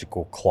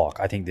biological clock,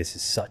 I think this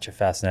is such a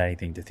fascinating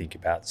thing to think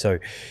about. So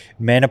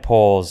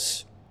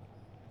menopause,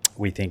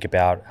 we think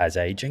about as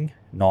aging,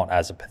 not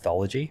as a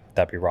pathology. Would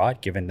that be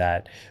right? Given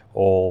that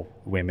all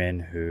women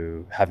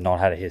who have not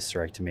had a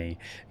hysterectomy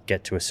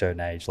get to a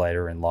certain age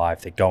later in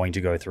life, they're going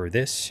to go through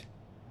this?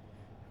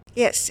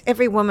 Yes,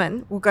 every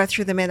woman will go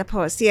through the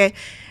menopause. Yeah,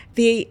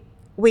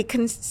 we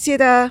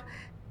consider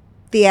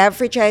the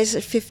average age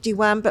at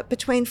 51, but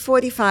between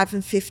 45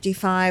 and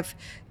 55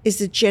 is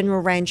the general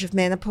range of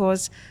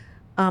menopause.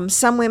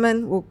 Some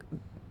women will,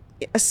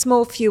 a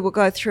small few will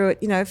go through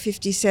it,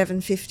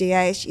 57,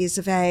 58 years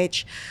of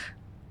age.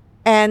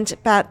 And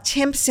about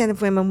 10%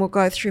 of women will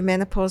go through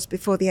menopause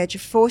before the age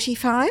of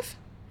 45.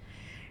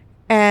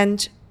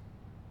 And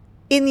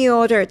in the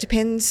order, it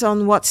depends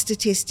on what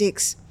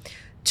statistics,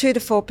 2 to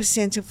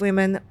 4% of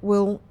women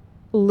will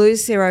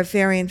lose their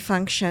ovarian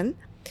function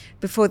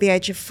before the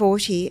age of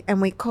 40,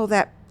 and we call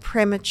that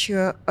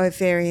premature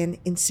ovarian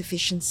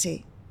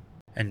insufficiency.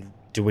 And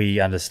do we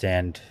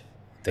understand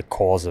the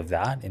cause of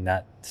that in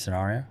that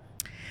scenario?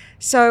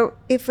 So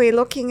if we're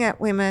looking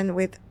at women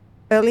with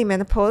early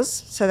menopause,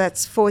 so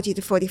that's 40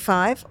 to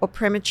 45, or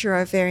premature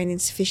ovarian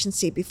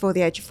insufficiency before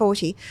the age of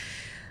 40,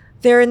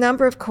 there are a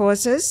number of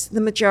causes.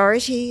 The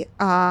majority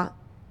are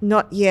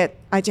not yet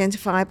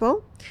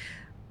identifiable,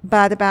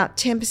 but about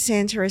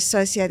 10% are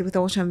associated with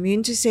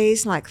autoimmune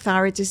disease like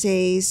thyroid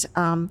disease,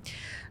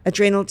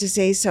 adrenal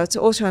disease, so it's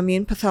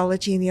autoimmune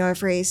pathology in the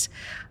ovaries.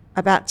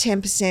 About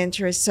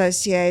 10% are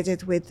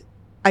associated with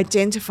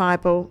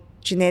identifiable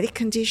genetic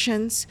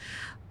conditions.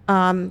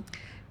 And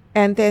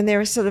then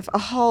there is sort of a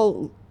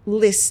whole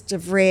list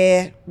of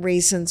rare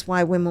reasons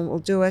why women will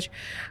do it.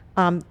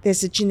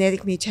 There's a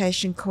genetic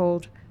mutation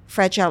called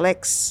Fragile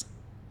X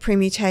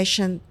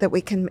premutation that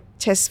we can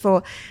test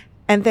for.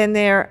 And then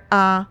there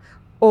are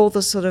all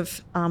the sort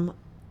of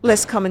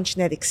less common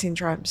genetic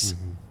syndromes.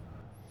 Mm-hmm.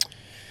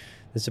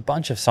 There's a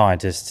bunch of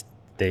scientists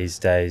these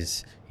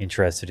days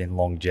interested in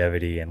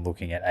longevity and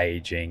looking at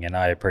aging, and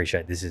I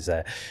appreciate this is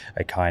a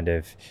kind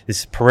of, this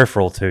is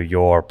peripheral to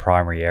your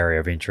primary area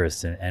of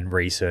interest and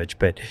research.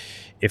 But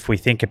if we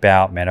think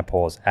about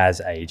menopause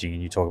as aging,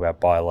 and you talk about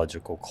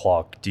biological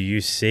clock, do you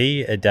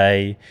see a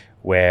day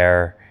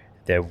where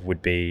there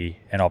would be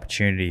an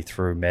opportunity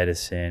through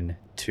medicine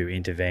to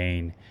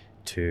intervene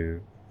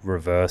to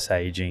reverse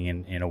aging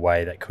in a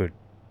way that could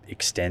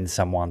extend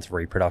someone's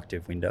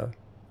reproductive window?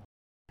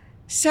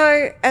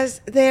 So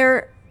as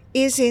there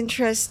is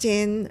interest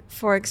in,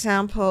 for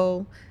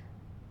example,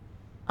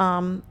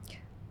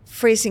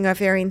 freezing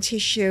ovarian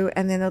tissue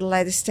and then at a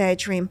later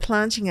stage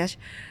reimplanting it,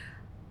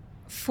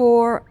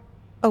 for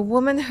a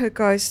woman who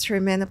goes through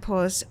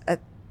menopause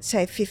at,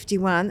 say,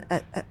 51,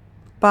 at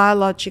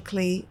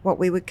biologically what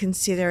we would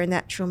consider a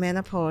natural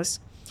menopause,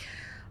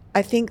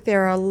 I think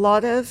there are a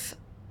lot of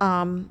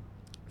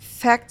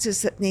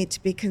factors that need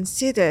to be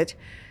considered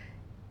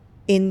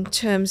in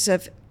terms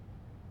of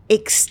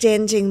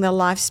extending the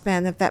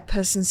lifespan of that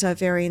person's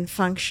ovarian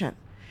function.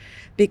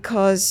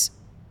 Because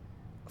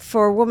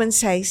for a woman,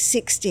 say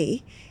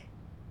 60,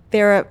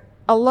 there are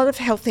a lot of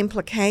health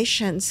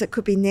implications that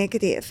could be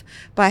negative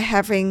by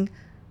having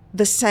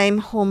the same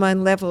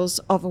hormone levels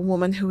of a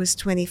woman who is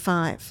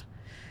 25.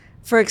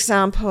 For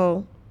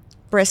example,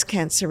 breast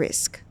cancer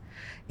risk.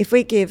 If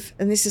we give,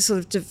 and this is sort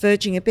of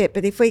diverging a bit,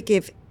 but if we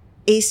give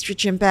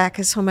estrogen back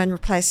as hormone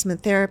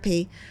replacement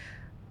therapy,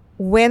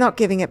 we're not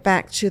giving it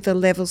back to the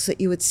levels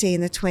that you would see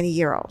in a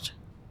 20-year-old.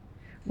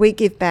 We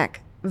give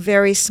back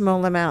very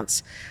small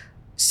amounts.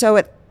 So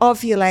at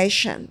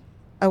ovulation,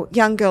 a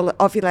young girl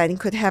ovulating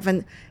could have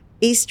an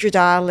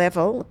estradiol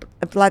level,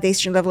 a blood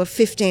estrogen level of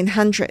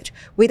 1500.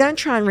 We don't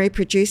try and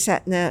reproduce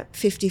that in a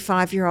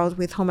 55-year-old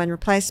with hormone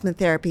replacement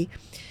therapy.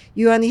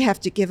 You only have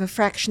to give a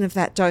fraction of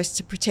that dose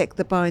to protect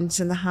the bones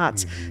and the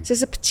hearts. Mm-hmm. So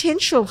there's a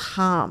potential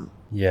harm.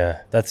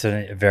 Yeah, that's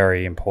a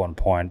very important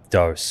point,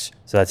 dose.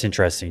 So that's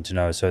interesting to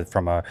know. So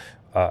from a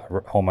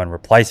hormone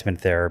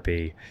replacement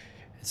therapy,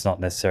 it's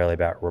not necessarily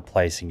about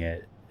replacing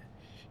it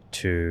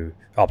to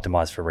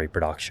optimize for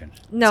reproduction.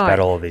 No. It's about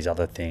all of these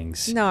other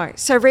things. No.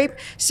 So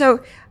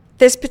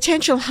there's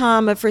potential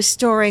harm of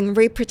restoring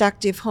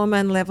reproductive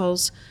hormone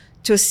levels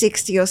to a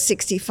 60 or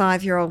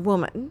 65-year-old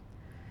woman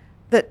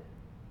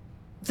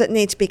that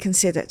need to be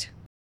considered.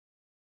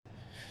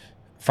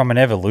 From an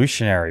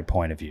evolutionary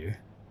point of view,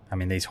 I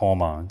mean, these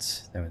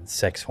hormones,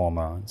 sex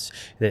hormones,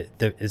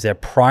 is their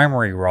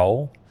primary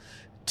role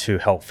to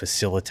help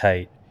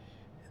facilitate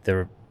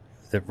the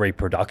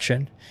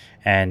reproduction.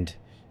 And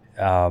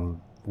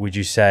would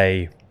you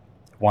say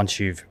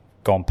once you've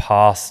gone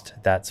past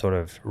that sort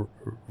of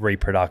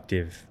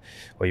reproductive,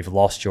 or you've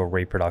lost your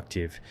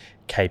reproductive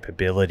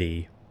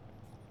capability,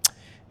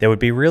 there would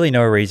be really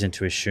no reason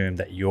to assume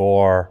that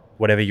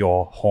whatever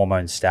your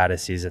hormone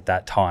status is at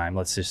that time,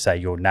 let's just say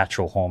your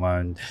natural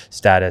hormone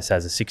status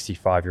as a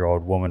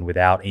 65-year-old woman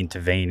without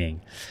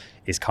intervening,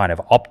 is kind of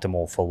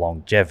optimal for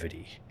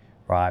longevity,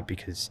 right?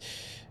 Because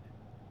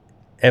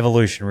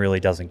evolution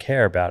really doesn't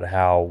care about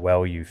how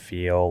well you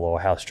feel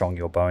or how strong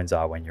your bones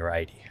are when you're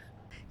 80.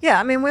 Yeah,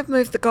 I mean, we've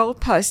moved the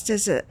goalpost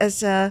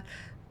as a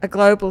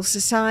global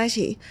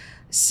society.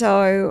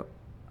 So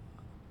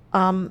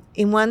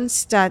in one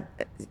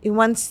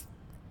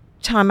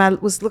time I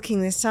was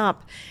looking this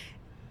up,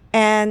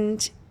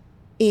 and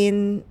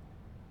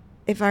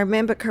if I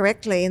remember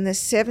correctly, in the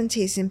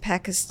 70s in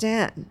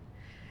Pakistan,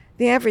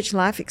 the average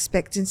life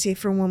expectancy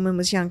for a woman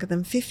was younger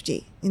than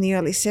 50 in the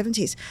early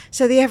 70s.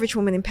 So the average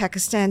woman in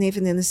Pakistan,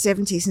 even in the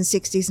 70s and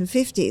 60s and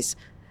 50s,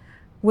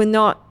 were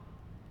not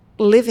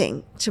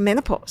living to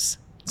menopause.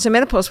 So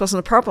menopause wasn't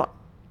a problem.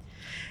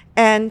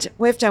 And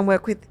we've done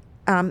work with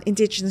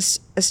Indigenous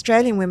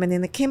Australian women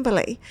in the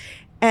Kimberley,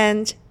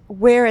 and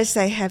whereas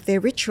they have their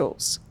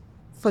rituals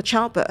for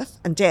childbirth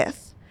and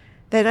death,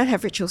 they don't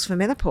have rituals for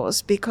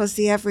menopause because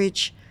the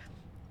average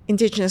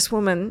Indigenous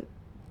woman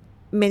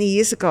many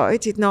years ago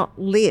did not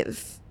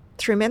live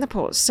through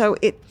menopause. So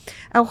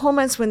our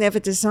hormones were never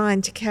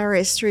designed to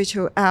carry us through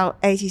to our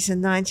 80s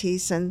and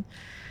 90s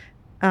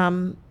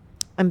and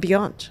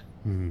beyond.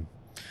 Mm.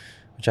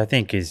 Which I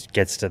think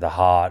gets to the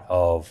heart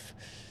of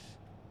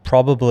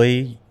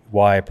probably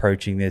why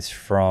approaching this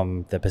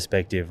from the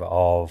perspective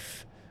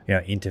of,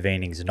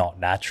 intervening is not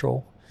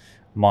natural,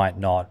 might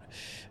not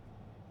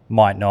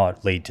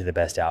lead to the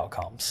best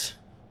outcomes.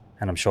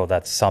 And I'm sure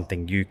that's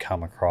something you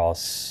come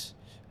across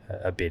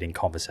a bit in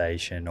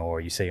conversation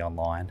or you see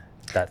online.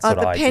 That sort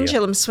of idea. The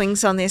pendulum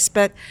swings on this,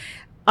 but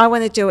I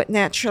want to do it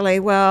naturally.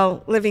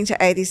 Well, living to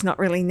 80 is not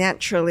really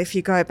natural if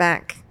you go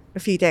back a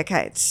few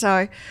decades.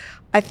 So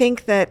I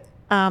think that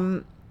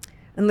and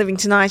living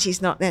to 90 is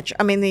not natural.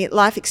 I mean, the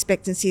life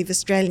expectancy of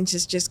Australians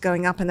is just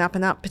going up and up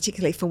and up,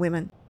 particularly for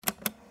women.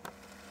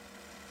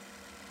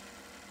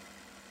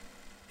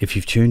 If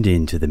you've tuned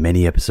in to the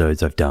many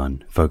episodes I've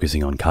done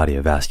focusing on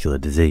cardiovascular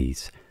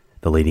disease,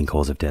 the leading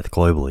cause of death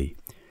globally,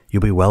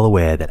 you'll be well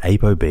aware that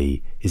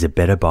ApoB is a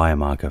better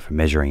biomarker for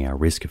measuring our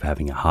risk of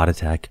having a heart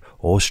attack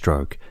or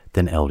stroke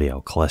than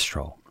LDL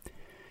cholesterol.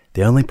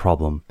 The only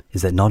problem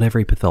is that not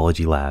every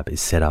pathology lab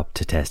is set up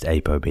to test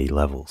ApoB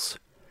levels.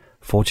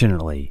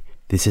 Fortunately,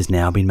 this has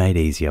now been made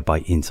easier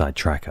by Inside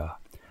Tracker,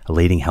 a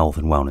leading health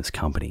and wellness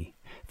company,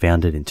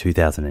 founded in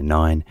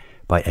 2009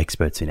 by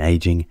experts in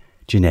aging,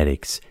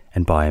 genetics,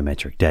 and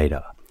biometric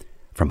data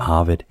from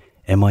Harvard,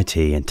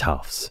 MIT, and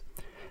Tufts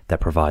that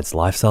provides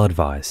lifestyle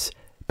advice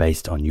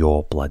based on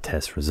your blood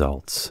test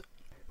results.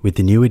 With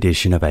the new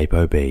edition of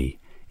ApoB,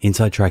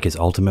 Inside Tracker's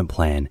ultimate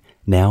plan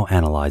now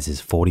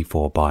analyzes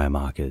 44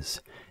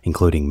 biomarkers,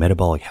 including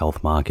metabolic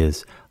health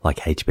markers like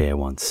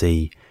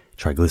HbA1c,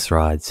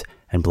 triglycerides,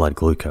 and blood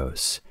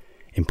glucose,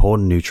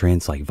 important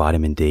nutrients like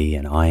vitamin D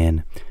and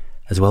iron,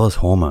 as well as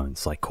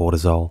hormones like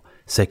cortisol,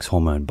 sex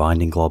hormone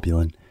binding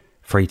globulin,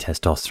 free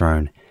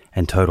testosterone,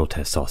 and total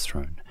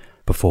testosterone,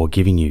 before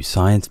giving you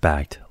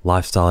science-backed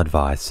lifestyle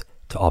advice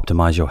to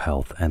optimize your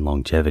health and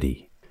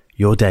longevity.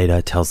 Your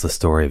data tells the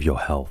story of your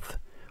health.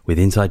 With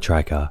Inside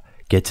Tracker,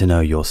 get to know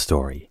your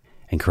story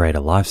and create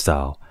a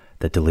lifestyle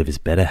that delivers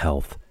better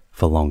health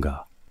for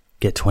longer.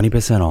 Get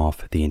 20%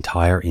 off the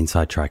entire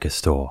Inside Tracker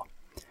store.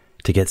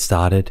 To get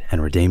started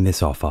and redeem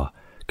this offer,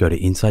 go to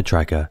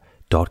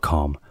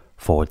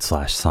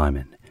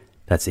insidetracker.com/Simon.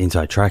 That's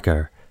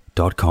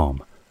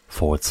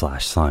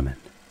insidetracker.com/Simon.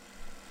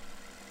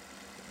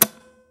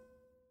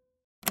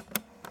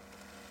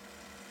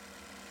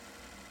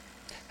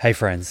 Hey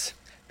friends,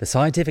 the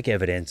scientific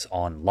evidence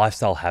on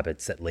lifestyle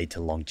habits that lead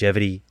to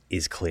longevity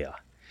is clear.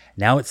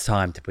 Now it's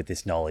time to put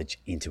this knowledge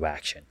into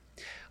action.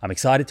 I'm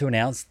excited to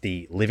announce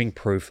the Living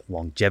Proof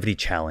Longevity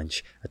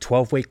Challenge, a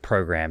 12-week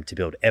program to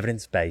build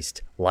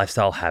evidence-based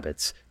lifestyle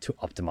habits to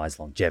optimize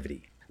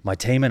longevity. My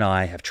team and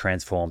I have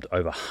transformed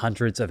over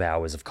hundreds of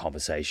hours of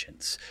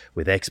conversations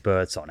with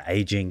experts on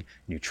aging,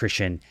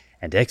 nutrition,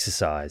 and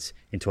exercise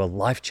into a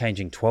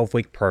life-changing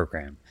 12-week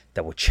program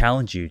that will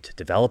challenge you to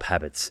develop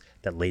habits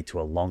that lead to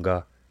a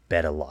longer,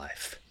 better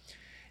life.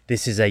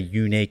 This is a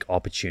unique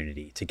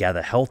opportunity to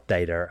gather health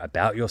data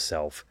about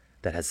yourself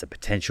that has the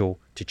potential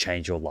to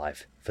change your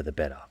life for the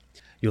better.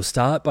 You'll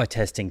start by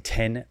testing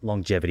 10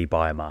 longevity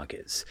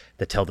biomarkers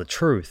that tell the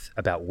truth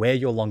about where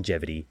your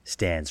longevity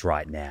stands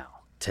right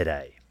now,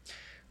 today.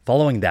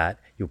 Following that,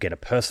 you'll get a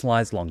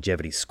personalized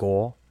longevity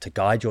score to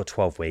guide your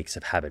 12 weeks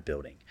of habit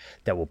building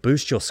that will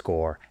boost your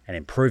score and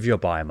improve your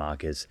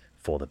biomarkers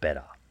for the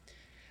better.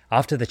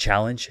 After the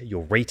challenge,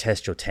 you'll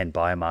retest your 10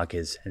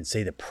 biomarkers and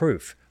see the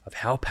proof of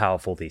how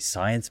powerful these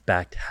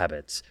science-backed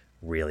habits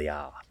really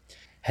are.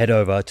 Head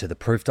over to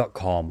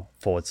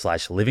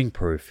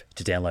theproof.com/livingproof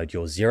to download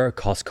your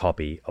zero-cost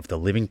copy of the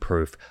Living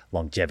Proof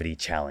Longevity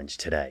Challenge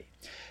today.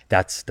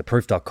 That's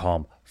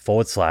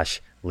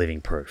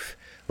theproof.com/livingproof.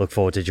 Look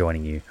forward to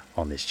joining you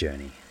on this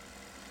journey.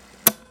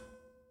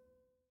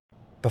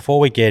 Before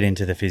we get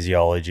into the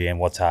physiology and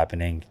what's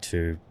happening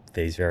to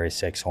these various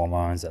sex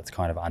hormones that's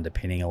kind of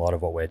underpinning a lot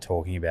of what we're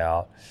talking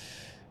about,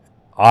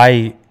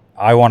 I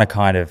want to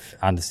kind of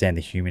understand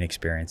the human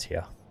experience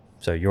here.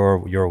 So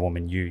you're a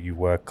woman, you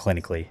work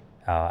clinically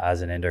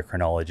as an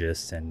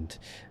endocrinologist, and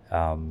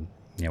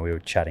we were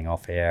chatting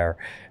off air.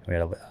 We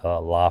had a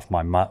laugh.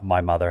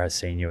 My mother has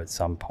seen you at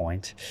some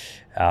point,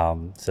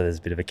 so there's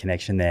a bit of a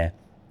connection there.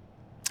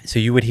 So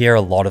you would hear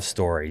a lot of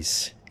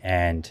stories,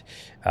 and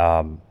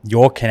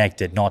you're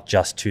connected not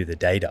just to the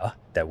data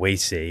that we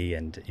see,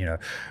 and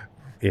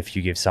if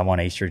you give someone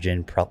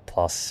estrogen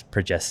plus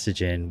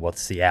progestogen,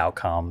 what's the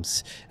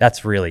outcomes?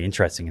 That's really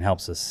interesting and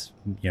helps us,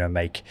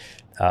 make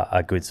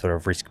a good sort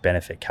of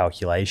risk-benefit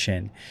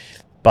calculation.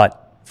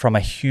 But from a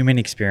human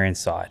experience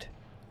side,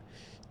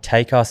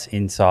 take us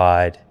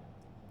inside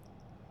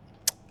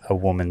a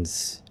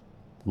woman's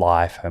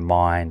life, her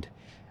mind,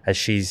 as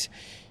she's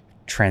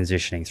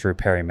transitioning through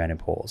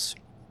perimenopause.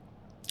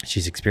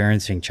 She's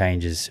experiencing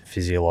changes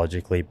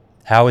physiologically.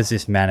 How is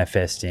this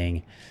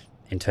manifesting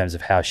in terms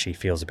of how she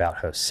feels about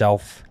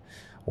herself,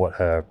 what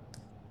her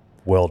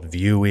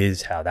worldview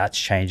is, how that's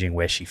changing,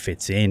 where she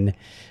fits in,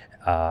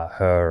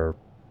 her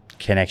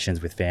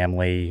connections with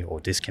family or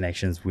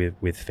disconnections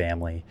with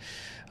family?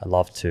 I'd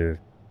love to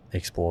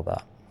explore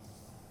that.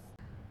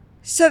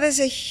 So there's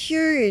a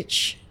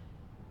huge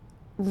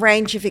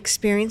range of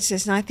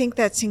experiences, and I think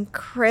that's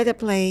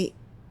incredibly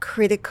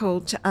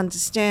critical to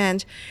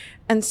understand.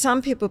 And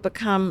some people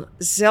become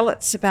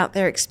zealots about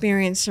their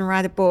experience and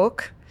write a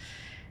book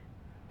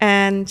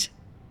and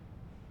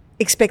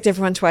expect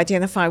everyone to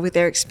identify with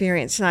their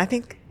experience. And I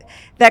think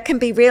that can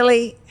be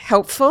really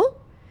helpful,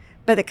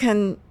 but it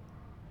can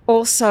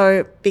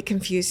also be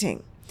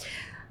confusing.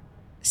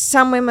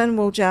 Some women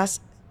will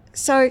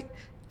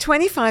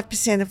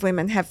 25% of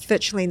women have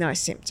virtually no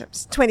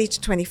symptoms, 20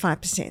 to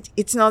 25%.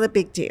 It's not a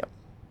big deal.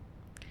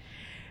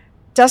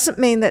 Doesn't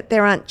mean that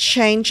there aren't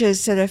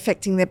changes that are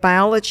affecting their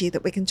biology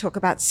that we can talk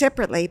about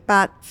separately,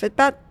 but for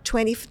about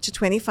 20 to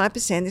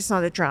 25%, it's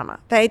not a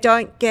drama. They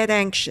don't get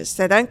anxious.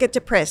 They don't get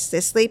depressed.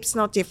 Their sleep's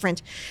not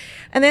different.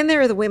 And then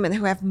there are the women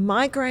who have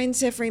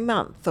migraines every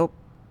month,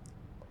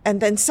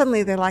 and then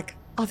suddenly they're like,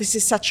 oh, this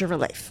is such a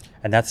relief.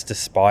 And that's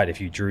despite, if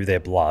you drew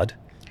their blood,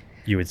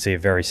 you would see a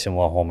very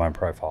similar hormone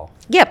profile.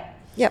 Yep.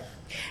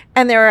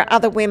 And there are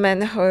other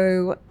women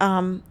who,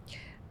 the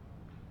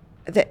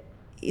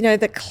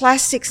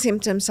classic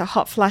symptoms are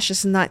hot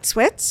flushes and night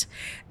sweats.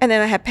 And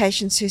then I have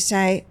patients who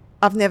say,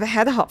 I've never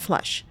had a hot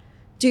flush.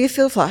 Do you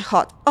feel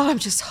hot? Oh, I'm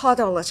just hot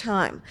all the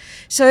time.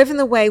 So even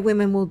the way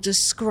women will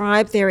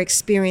describe their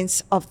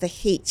experience of the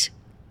heat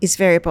is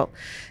variable.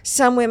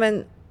 Some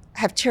women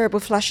have terrible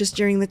flushes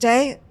during the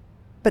day,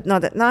 but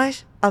not at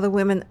night. Other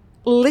women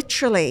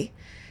literally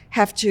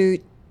have to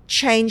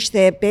change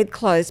their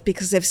bedclothes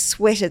because they've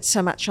sweated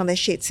so much on their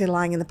sheets they're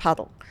lying in a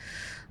puddle.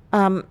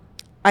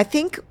 I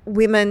think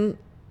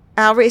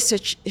our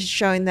research has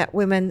shown that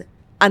women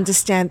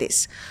understand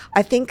this.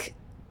 I think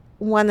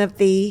one of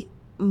the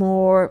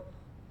more,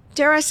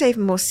 dare I say,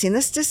 even more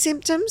sinister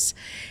symptoms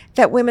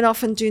that women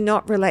often do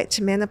not relate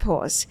to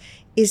menopause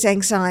is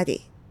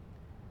anxiety.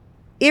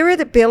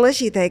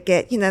 Irritability they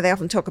get, they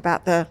often talk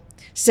about the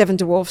seven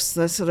dwarfs,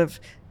 the sort of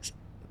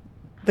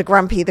the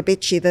grumpy, the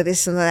bitchy, the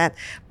this and that.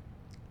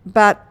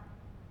 But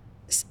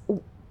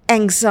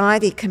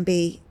anxiety can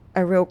be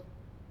a real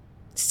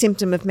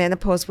symptom of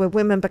menopause, where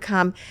women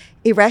become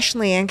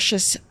irrationally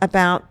anxious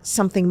about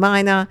something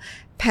minor,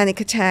 panic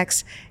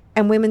attacks,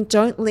 and women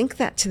don't link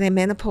that to their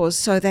menopause,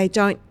 so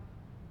the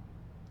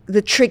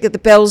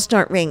bells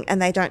don't ring,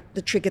 and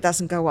the trigger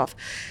doesn't go off.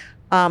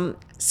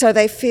 So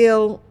they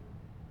feel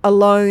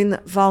alone,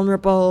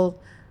 vulnerable,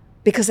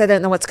 because they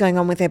don't know what's going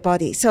on with their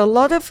body. So a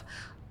lot of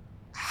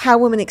how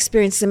women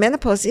experience the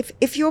menopause,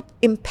 if you're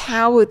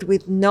empowered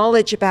with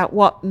knowledge about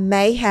what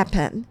may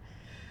happen,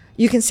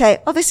 you can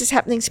say, oh, this is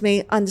happening to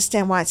me,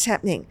 understand why it's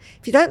happening.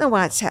 If you don't know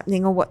why it's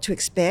happening or what to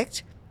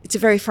expect, it's a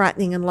very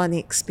frightening and lonely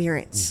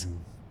experience. Mm-hmm.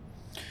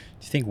 Do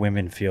you think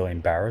women feel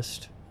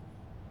embarrassed?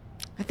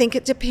 I think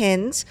it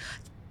depends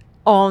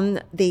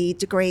on the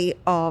degree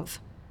of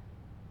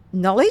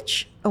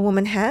knowledge a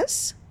woman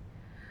has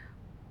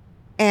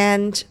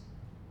and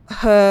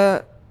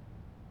her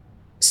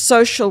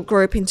social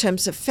group in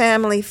terms of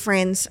family,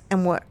 friends,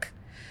 and work.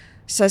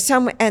 So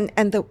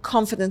and the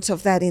confidence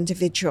of that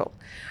individual.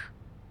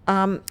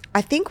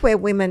 I think where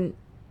women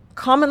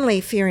commonly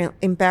feel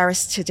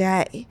embarrassed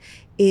today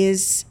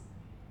is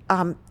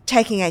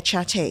taking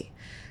HRT.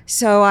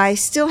 So I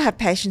still have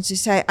patients who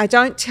say, I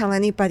don't tell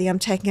anybody I'm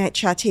taking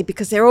HRT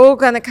because they're all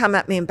going to come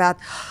at me about,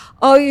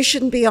 oh, you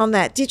shouldn't be on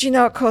that. Did you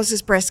know it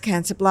causes breast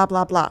cancer? Blah,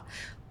 blah, blah.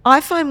 I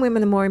find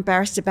women are more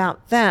embarrassed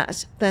about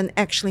that than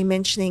actually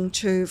mentioning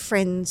to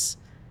friends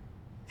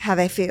how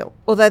they feel,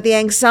 although the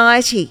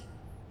anxiety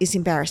is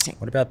embarrassing.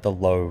 What about the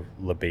low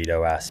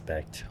libido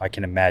aspect? I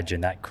can imagine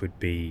that could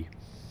be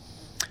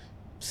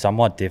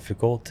somewhat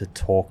difficult to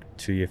talk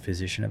to your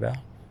physician about.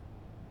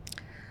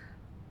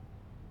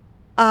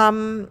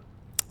 Low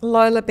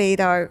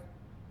libido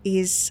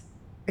is,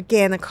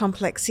 again, a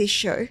complex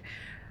issue.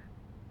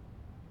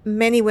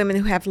 Many women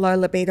who have low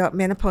libido at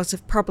menopause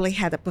have probably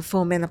had it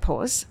before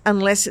menopause,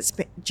 unless it's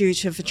due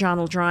to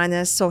vaginal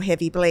dryness or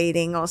heavy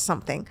bleeding or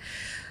something.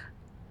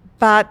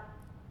 But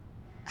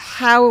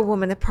how a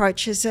woman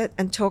approaches it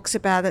and talks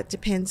about it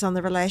depends on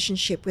the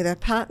relationship with her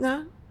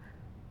partner,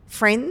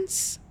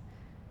 friends,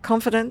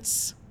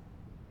 confidence,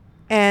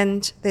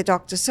 and their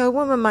doctor. So a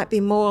woman might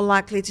be more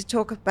likely to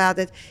talk about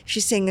it if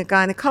she's seeing a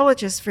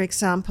gynecologist, for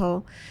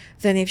example,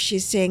 than if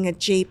she's seeing a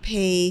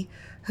GP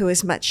who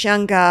is much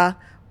younger,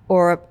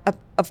 or a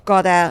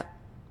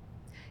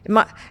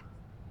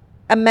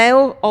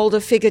male older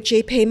figure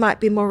GP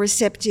might be more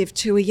receptive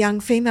to a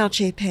young female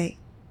GP.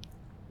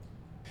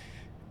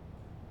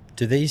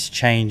 do these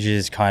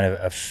changes kind of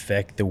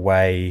affect the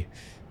way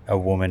a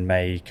woman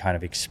may kind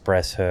of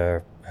express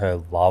her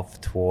love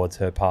towards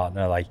her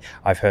partner? Like,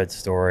 I've heard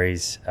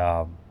stories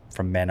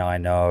from men I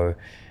know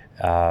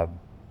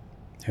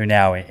who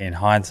now in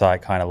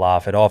hindsight kind of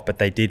laugh it off, but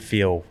they did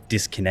feel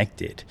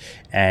disconnected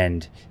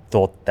and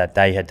thought that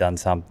they had done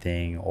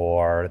something,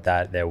 or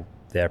that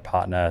their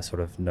partner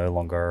sort of no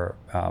longer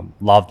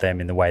loved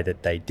them in the way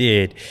that they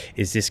did.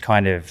 Is this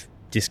kind of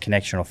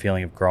disconnection or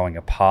feeling of growing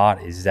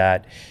apart, is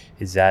that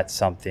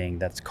something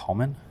that's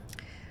common?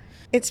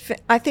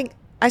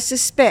 I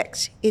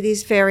suspect it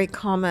is very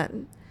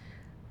common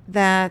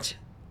that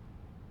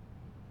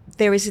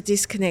there is a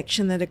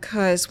disconnection that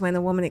occurs when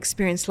a woman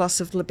experiences loss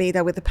of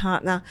libido with a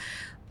partner.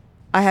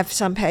 I have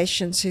some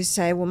patients who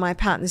say, well, my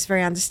partner's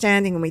very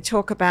understanding and we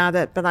talk about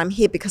it, but I'm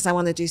here because I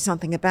want to do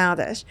something about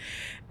it.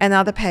 And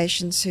other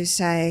patients who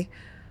say,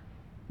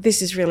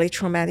 this is really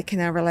traumatic in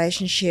our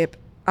relationship.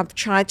 I've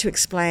tried to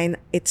explain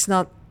it's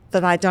not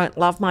that I don't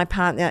love my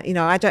partner.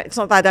 It's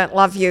not that I don't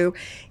love you.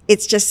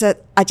 It's just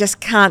that I just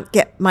can't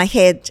get my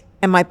head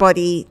and my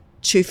body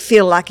to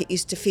feel like it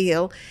used to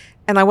feel.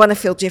 And I want to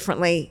feel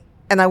differently.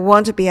 And I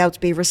want to be able to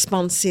be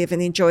responsive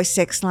and enjoy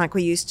sex like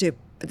we used to,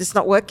 but it's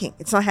not working.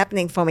 It's not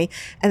happening for me.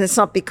 And it's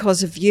not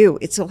because of you.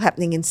 It's all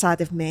happening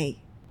inside of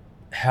me.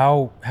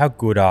 How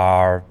good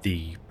are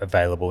the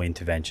available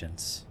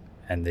interventions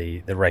and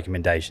the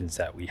recommendations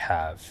that we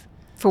have?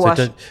 For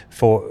what?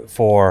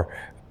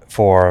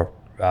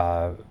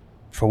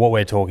 For what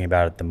we're talking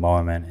about at the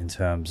moment, in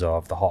terms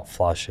of the hot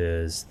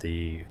flushes,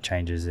 the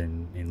changes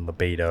in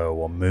libido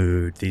or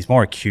mood, these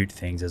more acute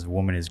things as a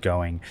woman is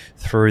going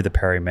through the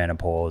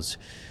perimenopause,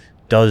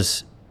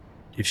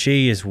 if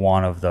she is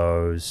one of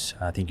those,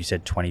 I think you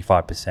said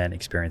 25%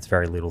 experience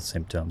very little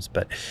symptoms,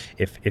 but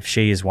if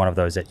she is one of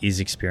those that is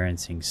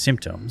experiencing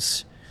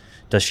symptoms,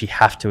 does she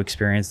have to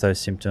experience those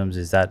symptoms?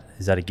 Is that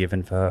a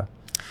given for her?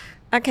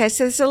 Okay,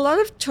 so there's a lot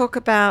of talk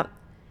about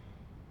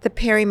the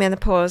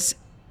perimenopause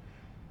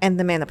and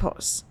the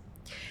menopause.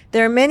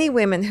 There are many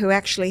women who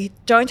actually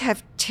don't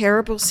have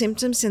terrible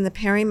symptoms in the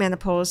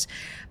perimenopause,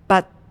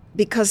 but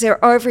because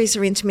their ovaries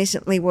are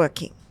intermittently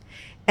working.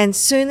 And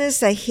soon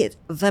as they hit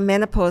the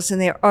menopause and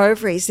their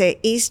ovaries, their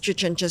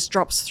estrogen just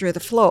drops through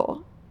the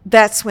floor,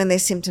 that's when their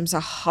symptoms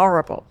are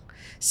horrible.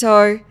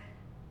 So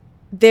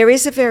there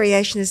is a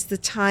variation as the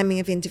timing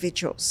of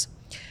individuals.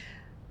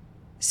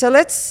 So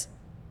let's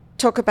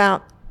talk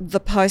about the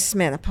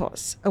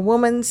postmenopause. A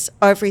woman's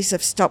ovaries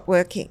have stopped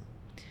working.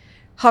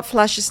 Hot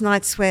flushes,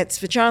 night sweats,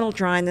 vaginal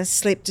dryness,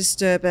 sleep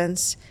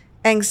disturbance,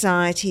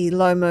 anxiety,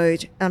 low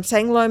mood. I'm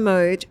saying low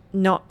mood,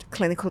 not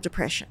clinical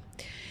depression.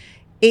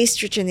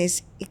 Estrogen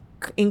is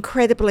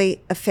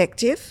incredibly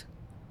effective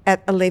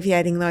at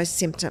alleviating those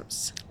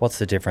symptoms. What's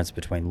the difference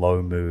between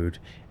low mood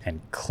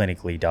and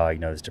clinically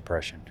diagnosed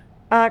depression?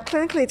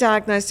 Clinically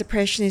diagnosed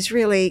depression is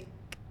really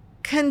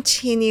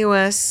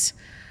continuous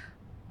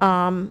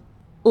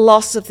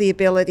loss of the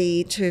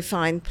ability to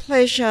find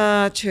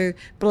pleasure, to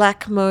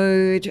black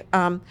mood.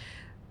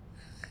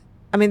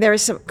 There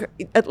is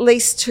at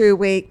least 2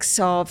 weeks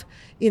of,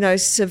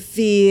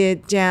 severe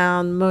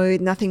down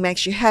mood. Nothing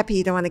makes you happy.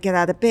 You don't want to get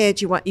out of bed.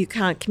 You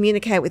can't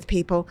communicate with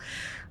people.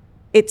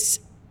 It's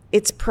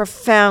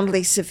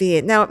profoundly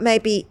severe. Now, it may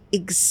be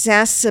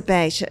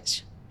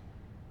exacerbated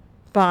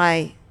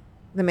by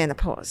the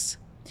menopause,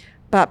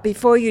 but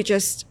before you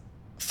just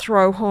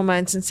throw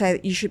hormones and say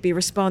that you should be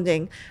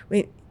responding,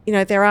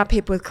 there are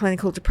people with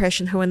clinical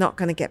depression who are not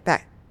going to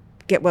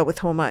get well with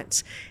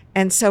hormones.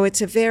 And so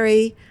it's a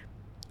very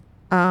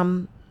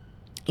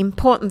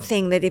important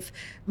thing that if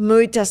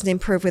mood doesn't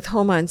improve with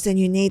hormones, then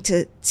you need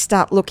to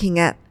start looking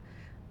at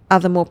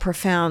other more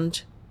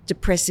profound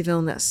depressive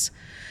illness.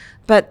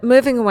 But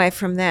moving away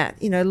from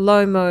that,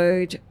 low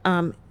mood,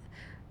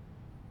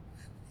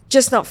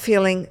 just not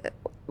feeling,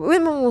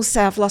 women will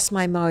say, I've lost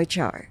my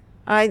mojo.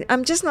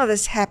 I'm just not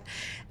as happy.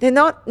 They're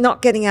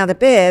not getting out of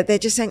bed. They're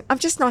just saying, I'm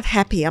just not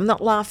happy. I'm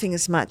not laughing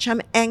as much.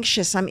 I'm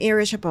anxious. I'm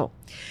irritable.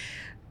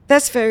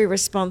 That's very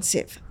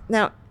responsive.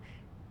 Now,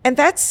 and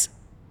that's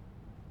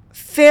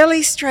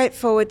fairly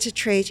straightforward to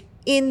treat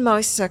in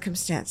most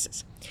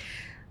circumstances.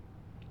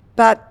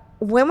 But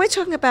when we're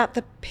talking about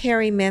the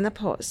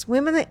perimenopause,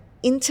 women are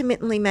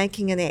intermittently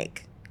making an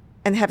egg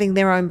and having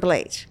their own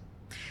bleed.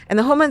 And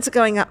the hormones are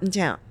going up and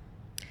down.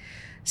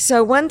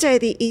 So one day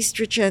the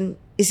estrogen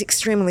is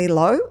extremely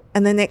low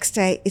and the next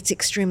day it's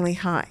extremely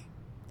high.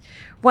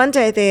 One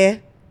day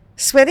they're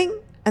sweating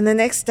and the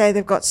next day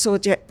they've got sore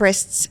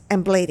breasts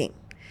and bleeding.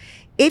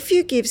 If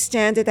you give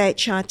standard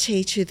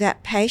HRT to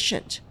that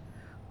patient,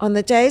 on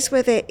the days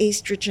where their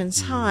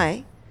estrogen's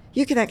high,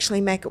 you can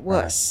actually make it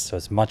worse. Right. So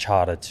it's much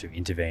harder to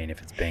intervene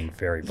if it's being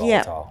very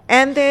volatile.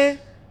 Yeah, and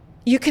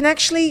you can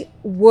actually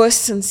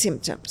worsen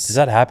symptoms. Does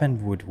that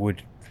happen?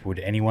 Would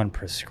anyone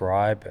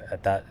prescribe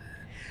at that?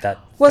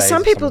 Well,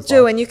 some people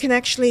do, and you can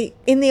actually,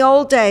 in the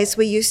old days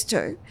we used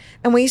to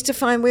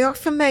find we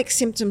often make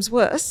symptoms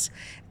worse.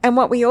 And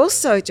what we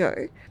also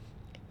do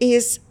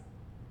is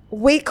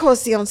we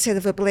cause the onset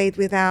of a bleed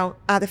with our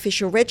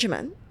artificial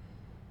regimen,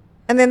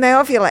 And then they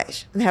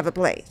ovulate and have a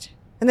bleed.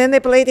 And then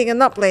they're bleeding and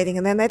not bleeding,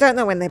 and then they don't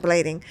know when they're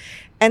bleeding.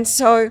 And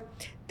so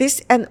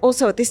and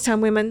also at this time,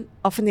 women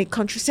often need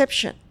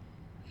contraception.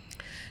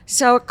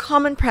 So a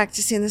common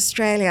practice in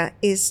Australia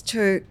is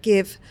to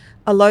give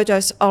a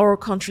low-dose oral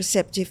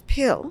contraceptive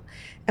pill.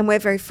 And we're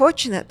very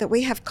fortunate that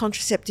we have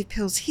contraceptive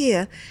pills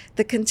here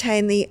that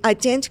contain the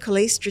identical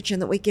estrogen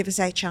that we give as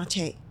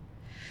HRT.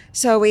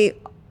 So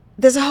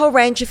there's a whole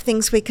range of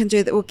things we can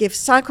do that will give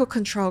cycle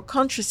control,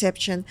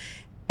 contraception,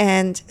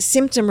 and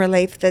symptom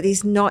relief that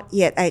is not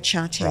yet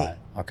HRT. Right,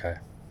 okay.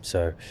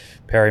 So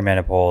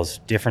perimenopause,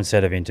 different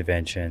set of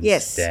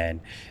interventions than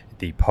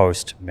the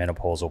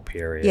post-menopausal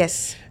period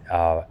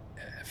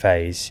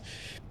phase.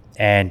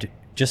 And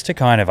just to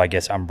kind of, I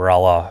guess,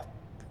 umbrella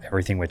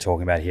everything we're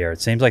talking about here,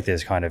 it seems like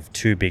there's kind of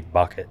two big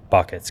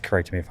buckets.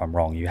 Correct me if I'm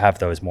wrong. You have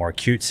those more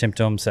acute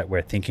symptoms that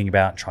we're thinking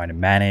about, trying to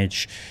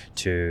manage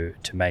to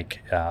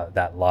make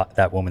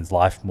that woman's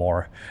life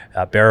more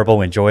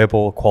bearable,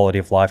 enjoyable, quality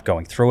of life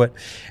going through it.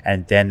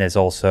 And then there's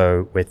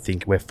also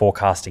we're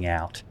forecasting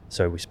out.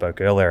 So we spoke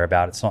earlier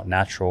about it's not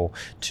natural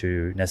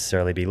to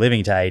necessarily be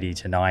living to 80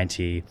 to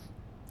 90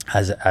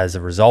 as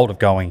a result of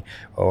going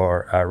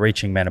or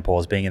reaching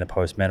menopause, being in the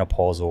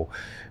postmenopausal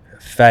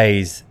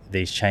phase.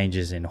 These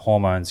changes in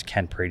hormones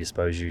can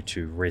predispose you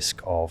to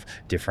risk of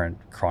different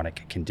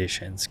chronic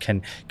conditions.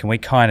 Can we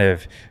kind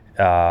of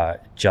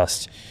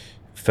just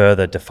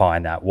further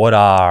define that? What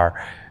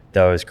are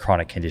those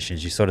chronic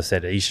conditions? You sort of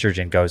said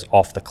estrogen goes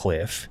off the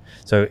cliff.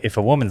 So if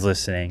a woman's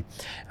listening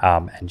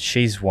and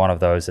she's one of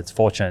those that's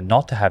fortunate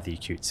not to have the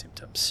acute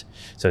symptoms,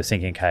 so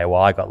thinking, okay,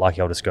 well, I got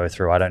lucky, I'll just go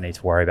through, I don't need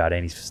to worry about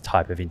any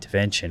type of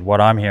intervention.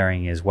 What I'm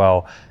hearing is,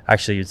 well,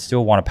 actually you'd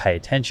still want to pay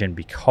attention,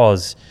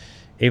 because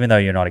even though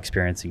you're not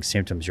experiencing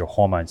symptoms, your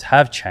hormones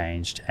have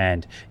changed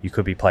and you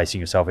could be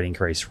placing yourself at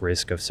increased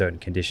risk of certain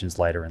conditions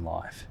later in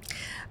life.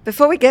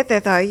 Before we get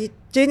there, though, you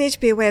do need to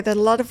be aware that a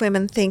lot of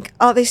women think,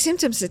 oh, these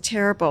symptoms are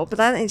terrible,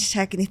 but I don't need to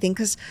take anything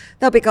because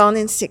they'll be gone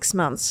in 6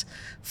 months.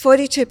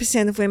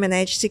 42% of women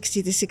aged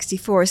 60 to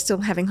 64 are still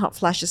having hot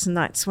flashes and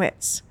night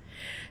sweats.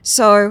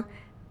 So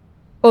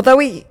although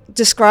we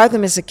describe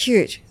them as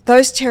acute,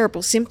 those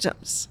terrible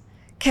symptoms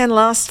can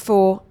last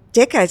for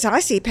decades. I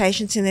see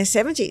patients in their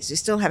 70s who are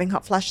still having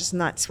hot flashes and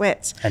night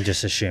sweats. And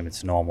just assume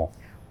it's normal.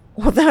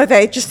 Although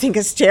they just think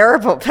it's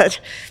terrible, but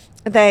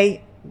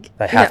they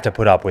have to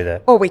put up with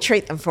it. Or we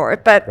treat them for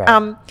it. But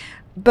right.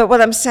 But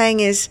what I'm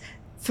saying is,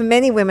 for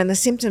many women, the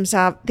symptoms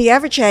are, the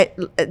average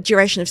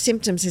duration of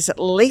symptoms is at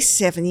least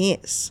 7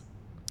 years.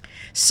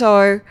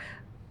 So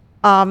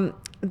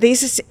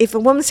if a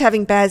woman's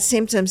having bad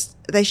symptoms,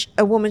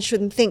 a woman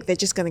shouldn't think they're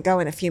just going to go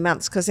in a few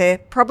months, because they're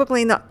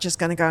probably not just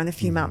going to go in a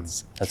few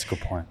months. That's a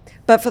good point.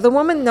 But for the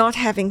woman not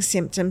having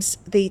symptoms,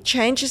 the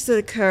changes that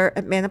occur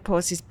at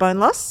menopause is bone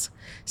loss.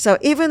 So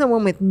even a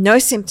woman with no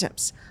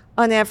symptoms,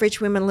 on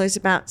average, women lose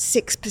about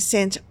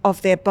 6%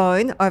 of their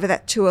bone over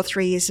that 2 or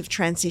 3 years of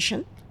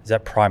transition. Is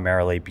that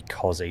primarily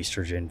because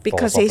estrogen falls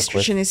Because off estrogen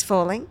the cliff? is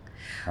falling.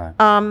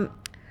 Right.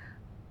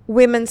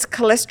 Women's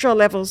cholesterol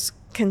levels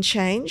can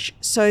change,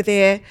 so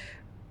their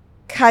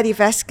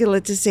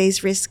cardiovascular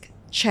disease risk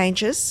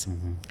changes.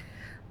 Mm-hmm.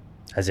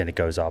 As in it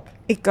goes up.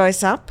 It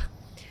goes up.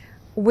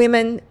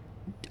 Women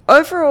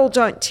overall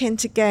don't tend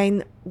to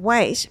gain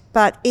weight,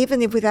 but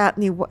even if without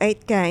any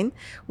weight gain,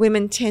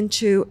 women tend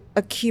to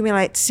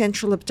accumulate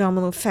central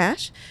abdominal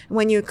fat. And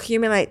when you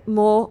accumulate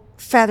more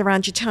fat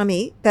around your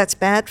tummy, that's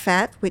bad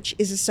fat, which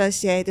is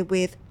associated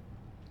with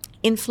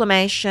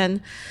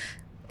inflammation,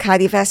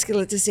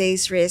 cardiovascular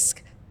disease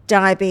risk,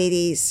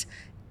 diabetes,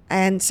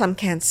 and some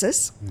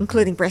cancers,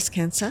 including breast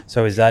cancer.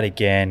 So is that,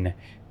 again,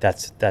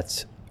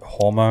 that's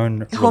hormone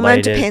related?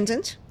 Hormone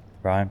dependent.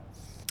 Right.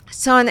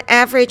 So on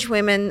average,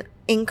 women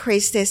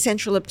increase their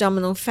central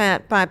abdominal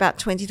fat by about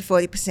 20 to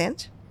 40%.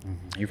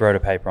 Mm-hmm. You wrote a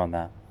paper on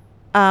that,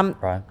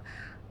 right?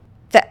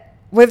 That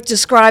we've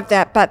described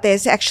that, but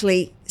there's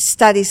actually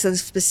studies that have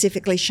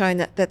specifically shown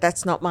that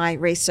that's not my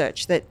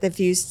research, that they've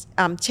used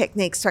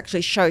techniques to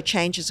actually show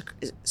changes,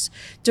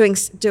 doing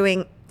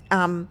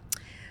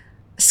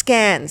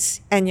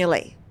scans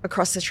annually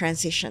across the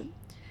transition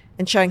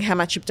and showing how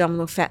much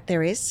abdominal fat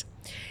there is.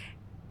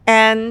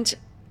 And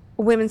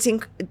women's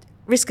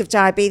risk of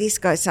diabetes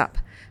goes up.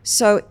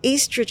 So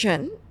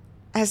estrogen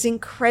has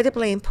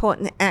incredibly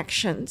important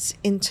actions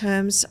in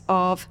terms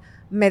of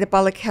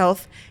metabolic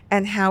health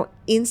and how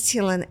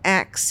insulin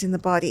acts in the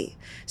body.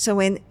 So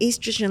when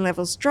estrogen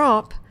levels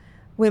drop,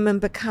 women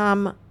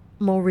become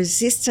more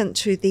resistant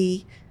to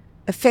the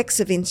effects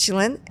of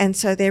insulin, and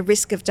so their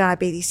risk of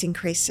diabetes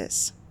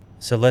increases.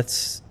 So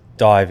let's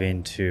dive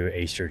into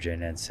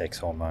estrogen and sex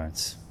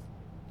hormones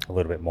a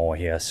little bit more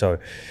here. So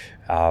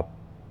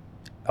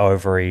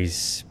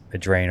ovaries,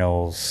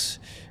 adrenals,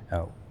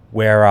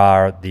 where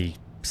are the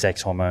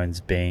sex hormones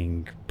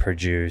being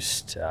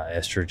produced?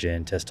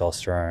 Estrogen,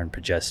 testosterone,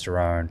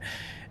 progesterone,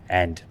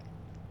 and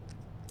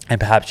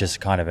perhaps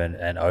just kind of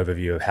an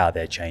overview of how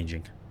they're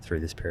changing through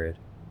this period.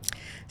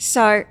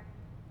 So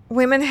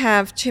women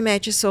have two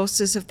major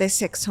sources of their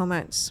sex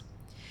hormones.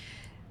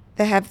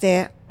 They have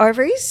their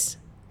ovaries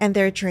and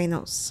their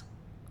adrenals.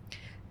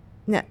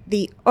 Now,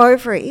 the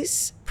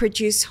ovaries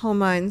produce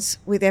hormones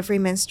with every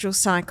menstrual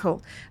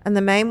cycle, and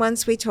the main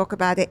ones we talk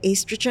about are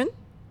estrogen,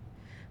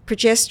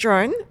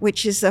 progesterone,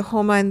 which is the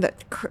hormone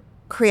that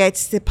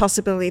creates the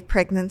possibility of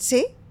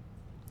pregnancy,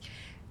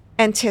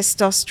 and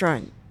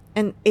testosterone.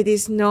 And it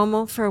is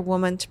normal for a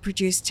woman to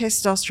produce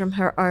testosterone from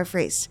her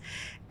ovaries.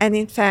 And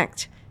in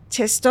fact,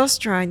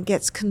 testosterone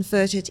gets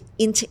converted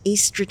into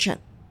estrogen.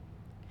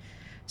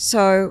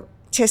 So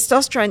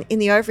testosterone in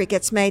the ovary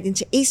gets made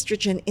into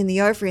estrogen in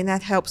the ovary, and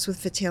that helps with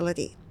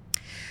fertility.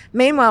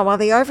 Meanwhile, while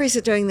the ovaries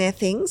are doing their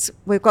things,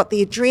 we've got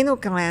the adrenal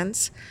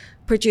glands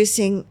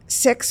producing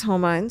sex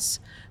hormones,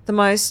 the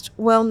most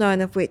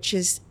well-known of which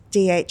is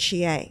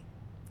DHEA.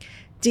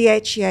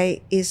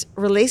 DHEA is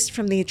released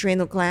from the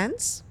adrenal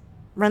glands,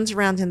 runs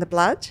around in the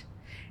blood,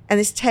 and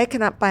is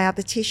taken up by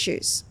other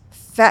tissues,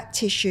 fat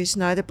tissues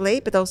notably,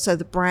 but also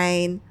the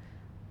brain,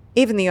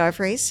 even the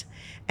ovaries.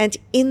 And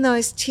in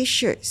those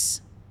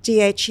tissues,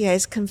 DHEA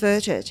is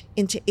converted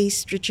into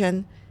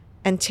estrogen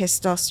and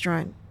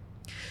testosterone.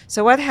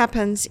 So what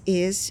happens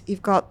is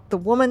you've got the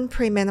woman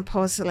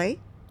premenopausally,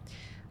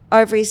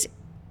 ovaries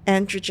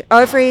and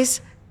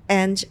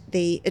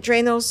the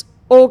adrenals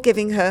all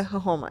giving her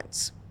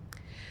hormones.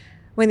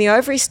 When the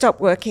ovaries stop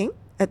working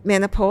at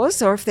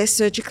menopause, or if they're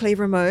surgically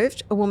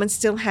removed, a woman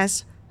still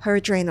has her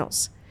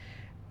adrenals.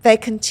 They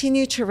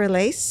continue to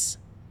release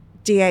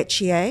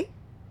DHEA,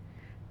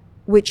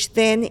 which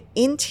then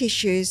in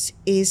tissues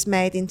is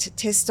made into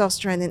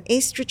testosterone and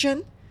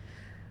estrogen,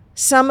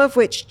 some of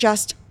which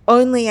just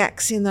only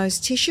acts in those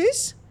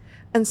tissues,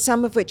 and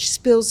some of which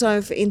spills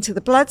over into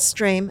the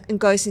bloodstream and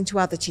goes into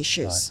other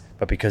tissues. Right.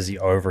 But because the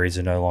ovaries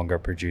are no longer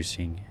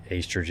producing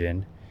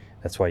estrogen,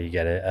 that's why you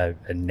get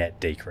a net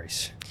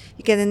decrease.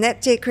 You get a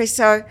net decrease,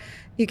 so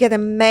you get a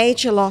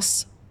major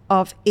loss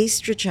of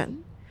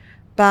estrogen,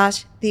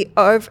 but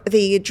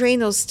the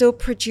adrenals still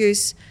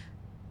produce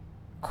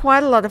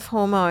quite a lot of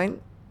hormone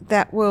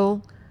that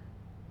will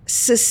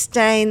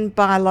sustain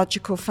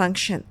biological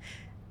function.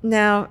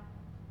 Now,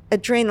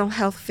 adrenal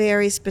health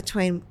varies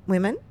between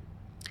women.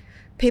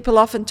 People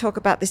often talk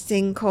about this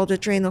thing called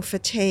adrenal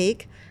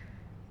fatigue.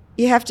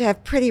 You have to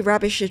have pretty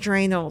rubbish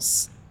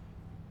adrenals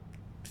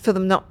for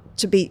them not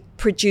to be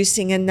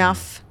producing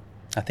enough.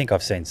 I think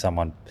I've seen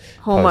someone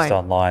hormone post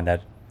online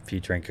that if you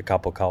drink a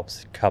couple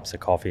cups of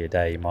coffee a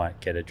day, you might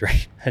get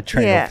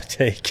adrenal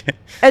fatigue.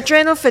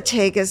 Adrenal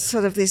fatigue is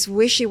sort of this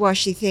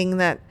wishy-washy thing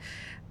that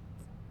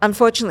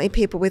unfortunately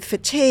people with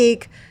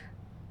fatigue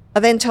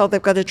are then told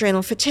they've got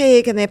adrenal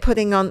fatigue, and they're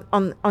putting on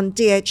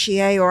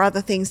DHEA or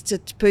other things to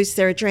boost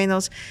their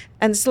adrenals,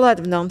 and it's a lot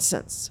of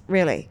nonsense,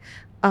 really.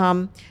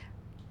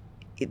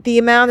 The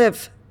amount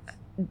of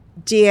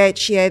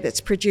DHEA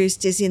that's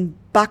produced is in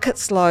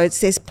buckets loads.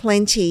 There's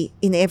plenty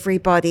in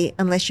everybody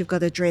unless you've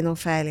got adrenal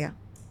failure.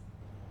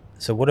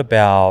 So what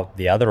about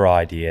the other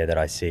idea that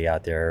I see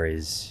out there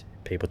is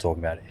people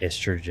talking about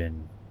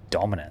estrogen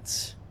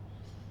dominance?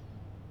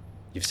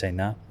 You've seen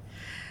that?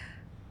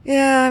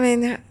 Yeah, I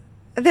mean,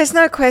 there's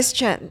no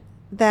question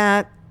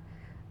that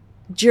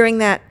during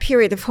that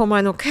period of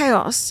hormonal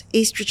chaos,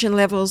 estrogen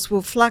levels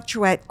will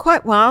fluctuate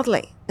quite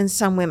wildly in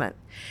some women.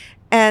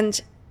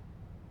 And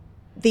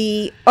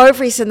the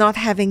ovaries are not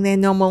having their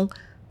normal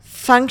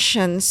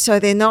function, so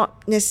they're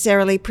not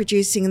necessarily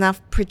producing enough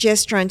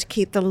progesterone to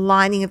keep the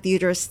lining of the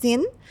uterus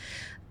thin,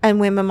 and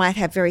women might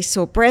have very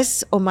sore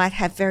breasts or might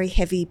have very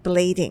heavy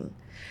bleeding.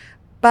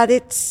 But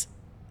it's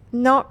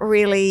not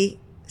really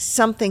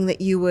something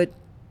that you would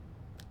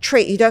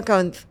treat. You don't go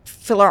and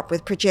fill her up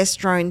with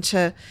progesterone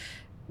to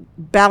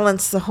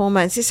balance the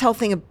hormones. This whole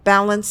thing of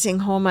balancing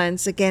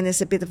hormones, again,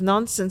 is a bit of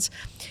nonsense.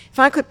 If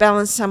I could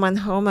balance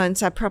someone's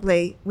hormones, I'd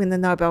probably win the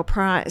Nobel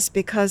Prize,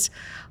 because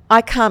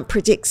I can't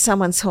predict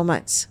someone's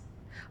hormones.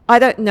 I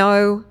don't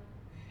know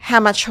how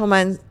much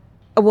hormone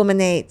a woman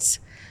needs.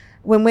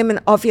 When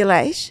women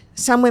ovulate,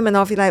 some women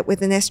ovulate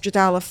with an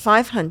estradiol of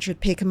 500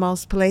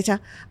 picomoles per litre,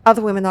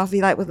 other women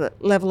ovulate with a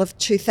level of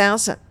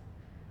 2,000.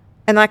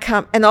 And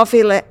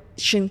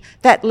ovulation,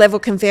 that level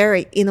can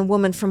vary in a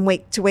woman from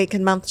week to week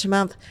and month to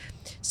month.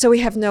 So we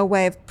have no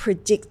way of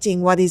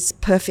predicting what is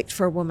perfect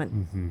for a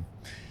woman. Mm-hmm.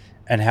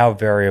 And how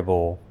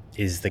variable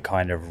is the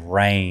kind of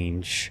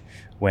range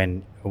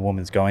when a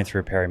woman's going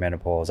through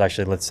perimenopause?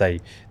 Actually, let's say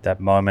that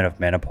moment of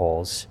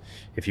menopause,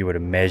 if you were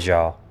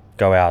to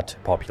go out to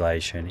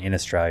population in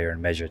Australia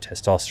and measure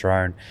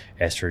testosterone,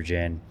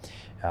 estrogen,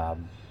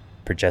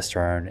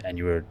 progesterone, and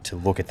you were to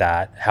look at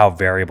that, how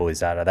variable is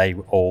that? Are they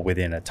all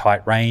within a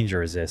tight range,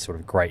 or is there sort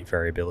of great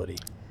variability?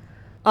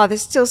 Oh,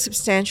 there's still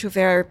substantial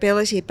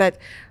variability, but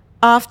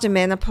after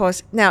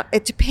menopause, now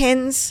it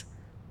depends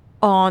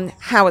on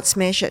how it's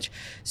measured.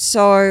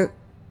 So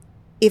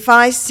if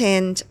I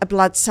send a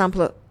blood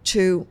sample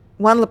to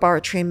one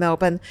laboratory in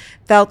Melbourne,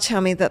 they'll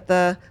tell me that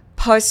the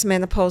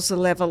postmenopausal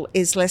level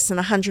is less than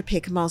 100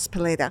 picomoles per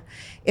litre.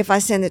 If I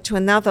send it to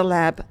another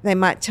lab, they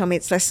might tell me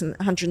it's less than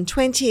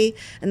 120,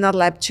 another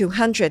lab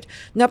 200.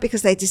 Not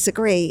because they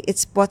disagree,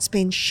 it's what's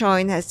been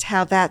shown as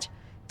how that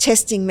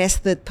testing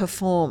method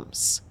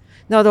performs.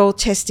 not all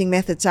testing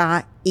methods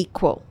are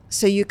equal.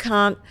 So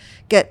a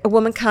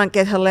woman can't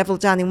get her level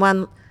done in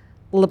one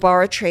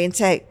laboratory and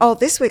say, oh,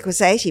 this week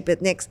was 80,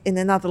 but next in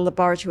another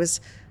laboratory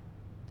was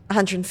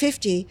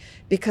 150,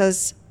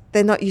 because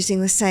they're not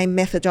using the same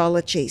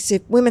methodology. So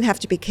women have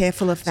to be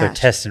careful of that.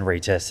 So test and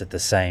retest at the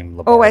same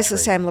laboratory. Always the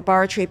same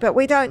laboratory, but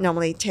we don't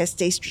normally test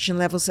estrogen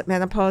levels at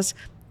menopause.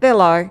 They're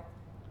low.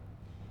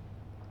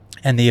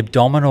 And the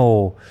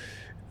abdominal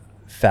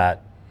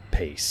fat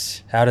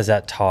piece, how does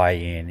that tie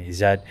in? Is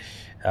that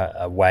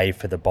a way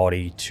for the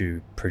body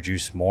to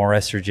produce more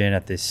estrogen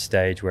at this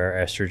stage where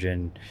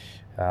estrogen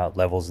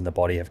levels in the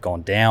body have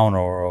gone down,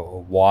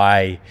 or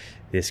why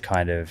this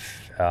kind of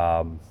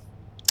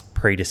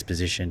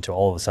predisposition to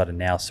all of a sudden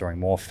now storing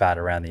more fat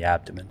around the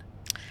abdomen?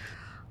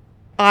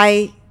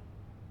 I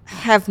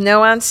have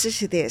no answer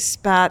to this,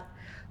 but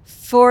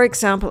for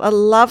example, a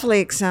lovely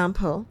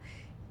example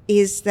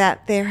is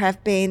that there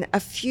have been a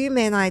few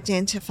men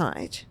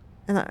identified,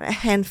 a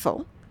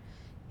handful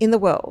in the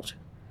world,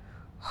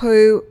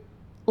 who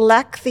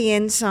lack the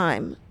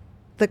enzyme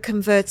that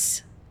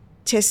converts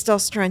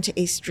testosterone to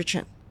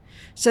estrogen.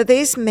 So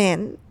these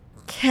men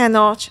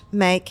cannot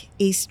make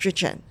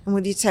estrogen. And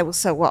when you'd say, well,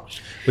 so what?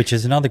 Which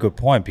is another good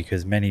point,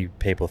 because many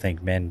people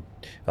think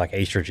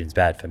estrogen's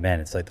bad for men.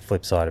 It's like the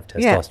flip side of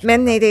testosterone. Yeah,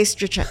 men need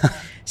estrogen.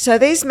 So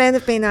these men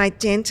have been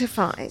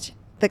identified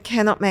that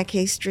cannot make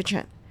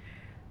estrogen.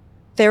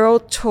 They're all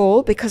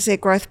tall because their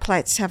growth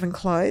plates haven't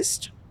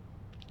closed.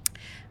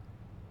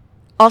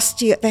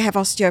 They have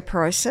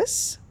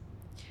osteoporosis.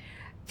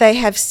 They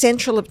have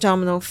central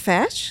abdominal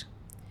fat.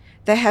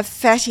 They have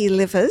fatty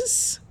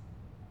livers.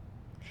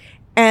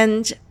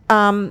 And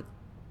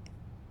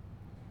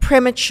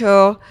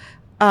premature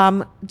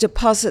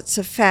deposits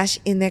of fat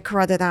in their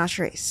carotid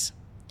arteries.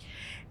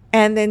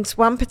 And then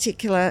one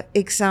particular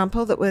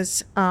example that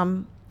was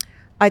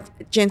a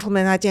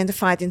gentleman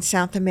identified in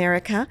South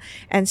America,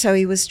 and so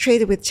he was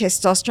treated with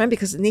testosterone,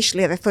 because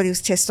initially they thought he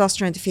was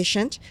testosterone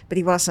deficient, but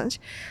he wasn't.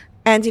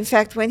 And in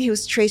fact, when he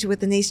was treated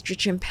with an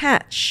estrogen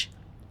patch,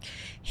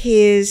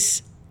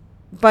 his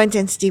bone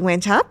density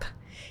went up,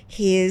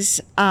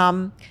 his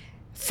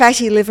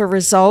fatty liver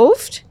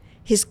resolved,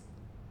 his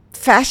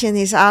fat in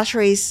his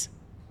arteries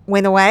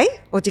went away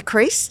or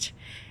decreased,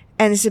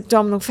 and his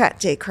abdominal fat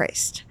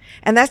decreased.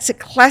 And that's a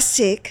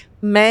classic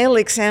male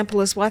example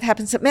of what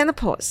happens at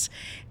menopause.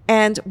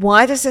 And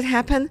why does it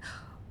happen?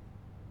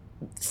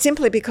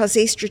 Simply because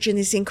estrogen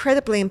is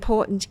incredibly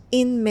important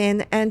in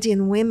men and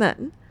in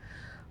women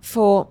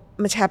for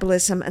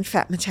metabolism and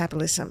fat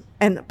metabolism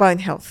and bone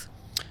health.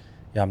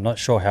 Yeah, I'm not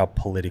sure how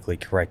politically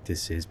correct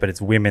this is, but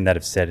it's women that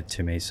have said it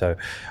to me, so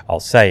I'll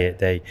say it.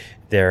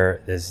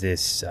 There's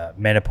this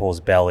menopause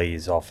belly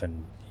is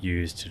often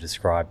used to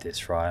describe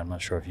this, right? I'm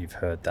not sure if you've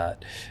heard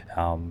that.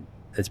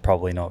 It's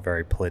probably not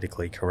very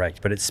politically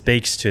correct, but it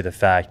speaks to the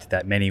fact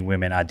that many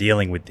women are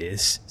dealing with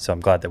this. So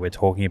I'm glad that we're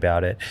talking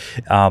about it.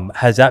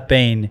 Has that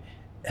been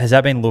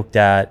looked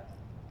at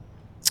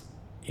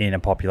in a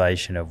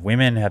population of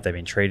women? Have they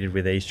been treated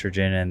with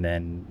estrogen, and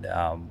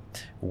then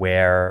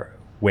where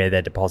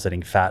they're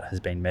depositing fat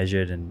has been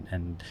measured,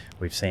 and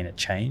we've seen it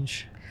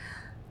change?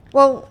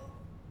 Well,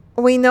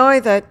 we know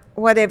that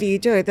whatever you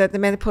do, that the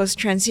menopause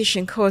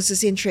transition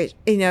causes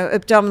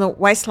abdominal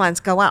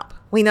waistlines go up.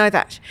 We know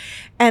that.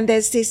 And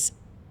there's this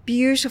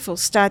beautiful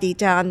study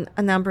done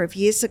a number of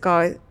years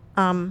ago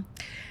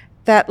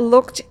that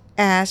looked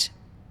at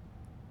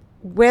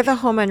whether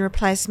hormone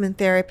replacement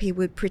therapy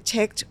would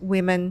protect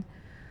women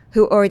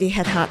who already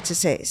had heart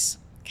disease.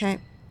 Okay.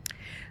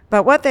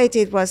 But what they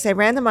did was they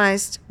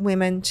randomized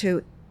women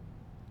to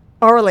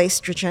oral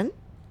estrogen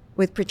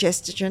with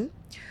progestogen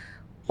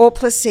or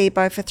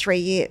placebo for 3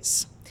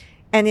 years.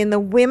 And in the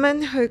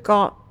women who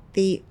got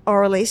the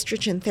oral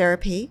estrogen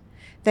therapy,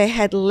 they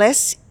had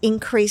less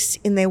increase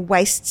in their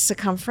waist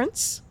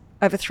circumference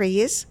over 3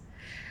 years,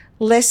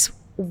 less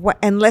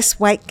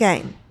weight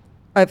gain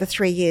over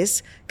 3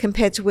 years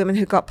compared to women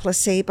who got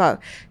placebo,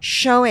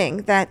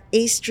 showing that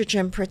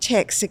estrogen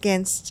protects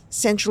against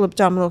central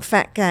abdominal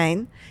fat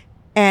gain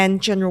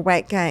and general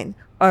weight gain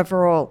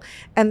overall.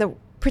 And the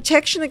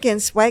protection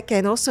against weight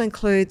gain also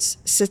includes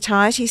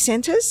satiety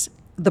centers,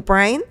 the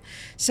brain.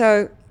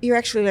 So you're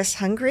actually less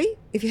hungry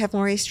if you have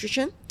more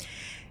estrogen.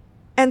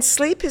 And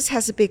sleep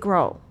has a big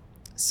role.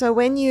 So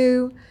when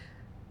you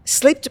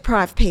sleep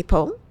deprive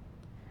people,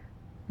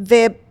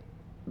 their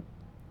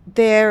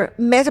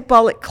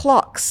metabolic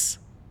clocks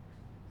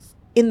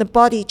in the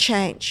body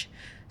change.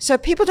 So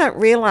people don't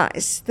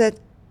realize that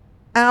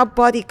our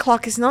body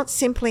clock is not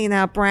simply in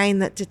our brain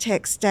that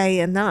detects day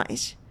and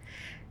night.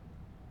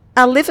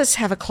 Our livers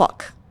have a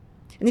clock.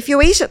 And if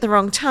you eat at the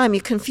wrong time,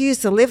 you confuse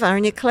the liver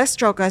and your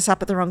cholesterol goes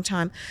up at the wrong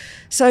time.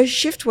 So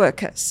shift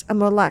workers are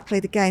more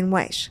likely to gain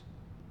weight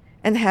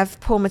and have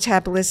poor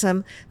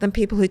metabolism than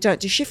people who don't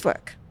do shift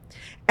work.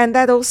 And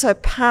that also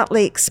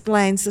partly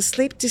explains the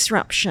sleep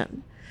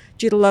disruption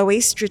due to low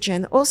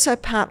estrogen, also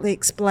partly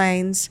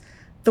explains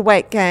the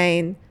weight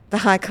gain, the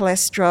high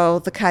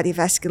cholesterol, the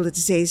cardiovascular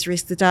disease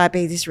risk, the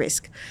diabetes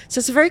risk. So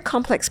it's a very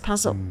complex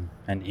puzzle.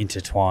 And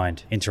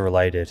intertwined,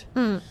 interrelated.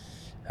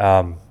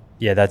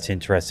 Yeah, that's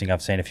interesting.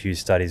 I've seen a few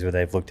studies where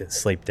they've looked at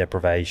sleep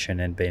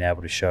deprivation and been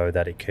able to show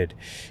that it could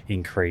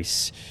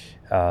increase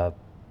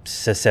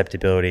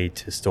susceptibility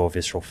to store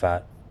visceral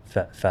fat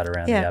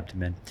around the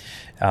abdomen.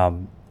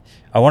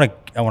 I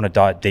want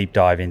to deep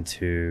dive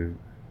into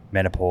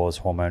menopause,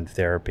 hormone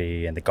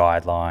therapy, and the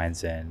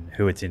guidelines, and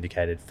who it's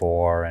indicated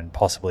for, and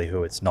possibly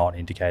who it's not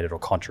indicated or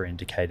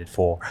contraindicated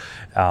for.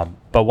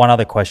 But one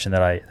other question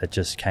that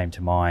just came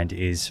to mind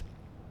is,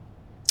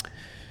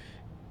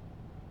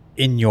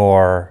 in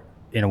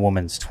a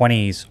woman's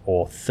 20s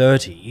or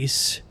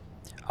 30s,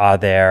 are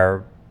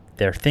there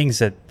things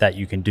that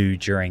you can do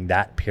during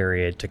that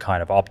period to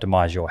kind of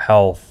optimize your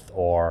health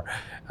or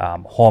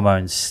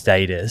hormone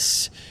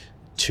status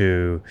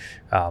to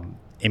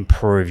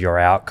improve your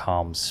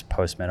outcomes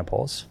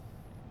post-menopause?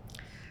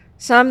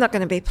 So I'm not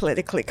going to be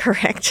politically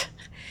correct.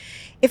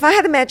 If I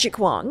had a magic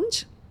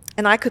wand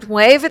and I could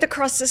wave it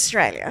across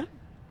Australia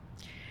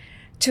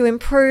to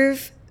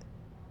improve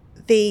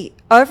the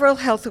overall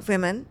health of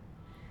women,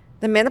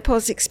 the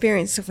menopause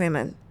experience of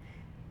women,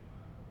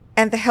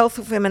 and the health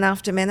of women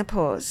after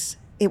menopause,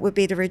 it would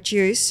be to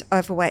reduce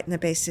overweight and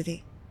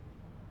obesity.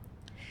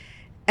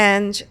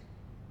 And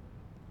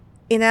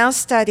in our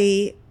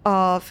study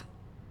of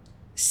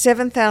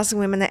 7,000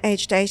 women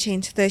aged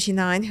 18 to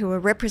 39 who are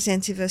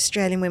representative of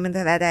Australian women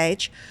at that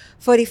age,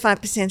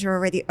 45% are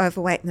already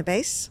overweight and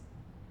obese.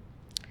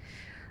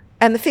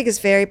 And the figures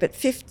vary, but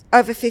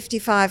over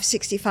 55,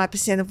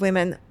 65% of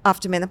women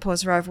after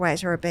menopause are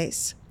overweight or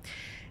obese.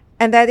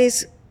 And that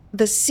is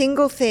the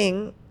single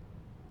thing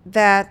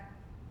that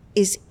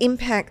is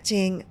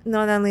impacting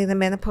not only the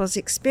menopause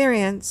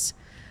experience,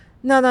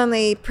 not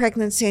only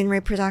pregnancy and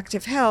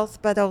reproductive health,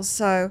 but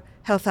also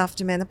health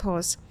after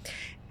menopause.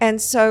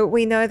 And so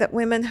we know that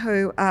women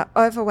who are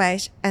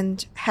overweight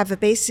and have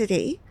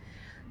obesity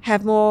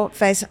have more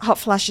hot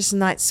flushes and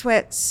night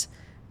sweats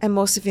and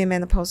more severe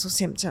menopausal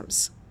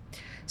symptoms.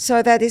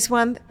 So that is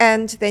one.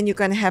 And then you're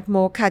going to have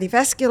more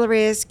cardiovascular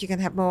risk, you're going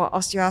to have more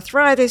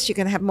osteoarthritis, you're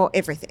going to have more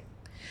everything.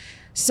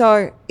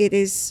 So it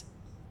is,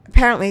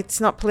 apparently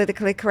it's not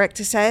politically correct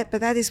to say it,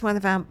 but that is one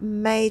of our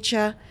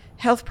major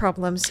health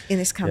problems in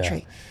this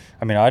country. Yeah.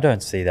 I mean, I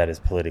don't see that as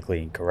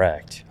politically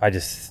incorrect. I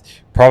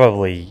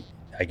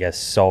guess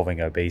solving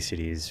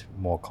obesity is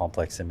more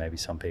complex than maybe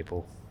some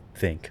people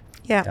think.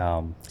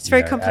 Yeah, it's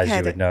very complicated. As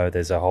you would know,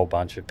 there's a whole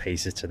bunch of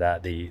pieces to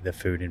that, the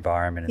food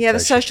environment. And the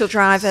social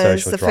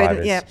drivers, the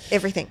food,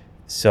 everything.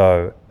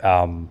 So,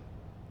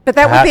 but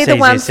that would be the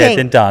one said thing.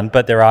 than done,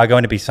 but there are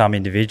going to be some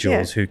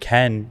individuals who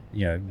can,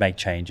 make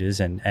changes,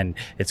 and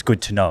it's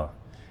good to know.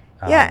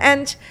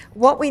 And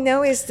what we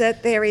know is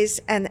that there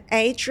is an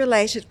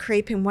age-related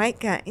creep in weight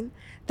gain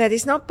that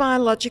is not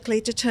biologically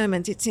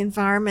determined, it's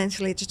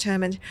environmentally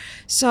determined.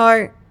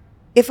 So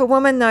if a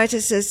woman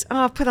notices,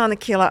 I've put on a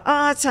kilo,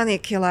 it's only a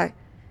kilo,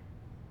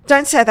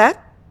 don't say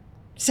that.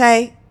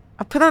 Say,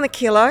 I've put on a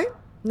kilo,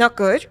 not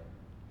good.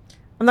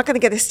 I'm not going to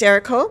get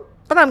hysterical,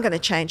 but I'm going to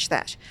change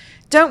that.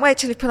 Don't wait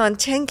till you put on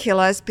 10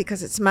 kilos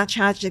because it's much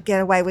harder to get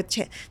away with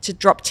to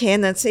drop 10,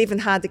 and it's even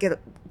hard to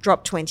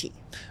drop 20.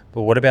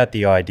 But what about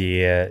the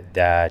idea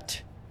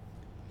that,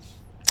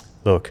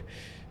 look,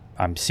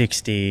 I'm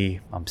 60,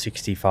 I'm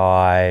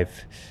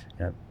 65,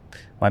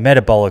 my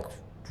metabolic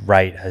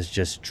rate has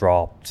just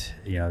dropped,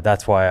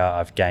 that's why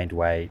I've gained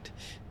weight.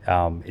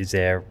 Is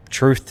there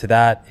truth to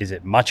that? Is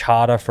it much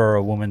harder for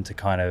a woman to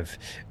kind of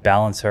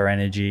balance her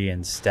energy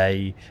and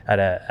stay at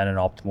an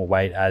optimal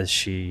weight as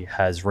she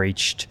has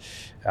reached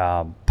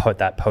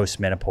that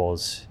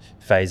post-menopause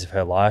phase of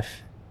her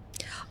life?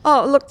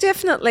 Oh, look,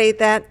 definitely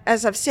that,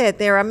 as I've said,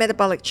 there are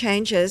metabolic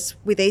changes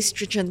with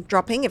estrogen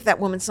dropping. If that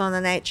woman's on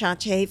an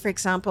HRT, for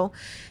example,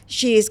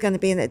 she is going to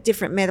be in a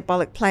different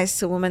metabolic place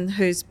to a woman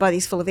whose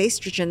body's full of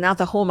estrogen and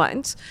other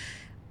hormones.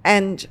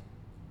 And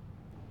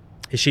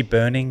is she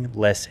burning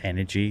less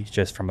energy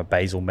just from a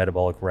basal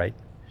metabolic rate?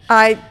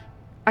 I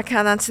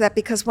can't answer that,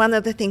 because one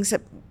of the things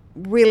that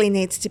really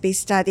needs to be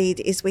studied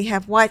is we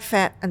have white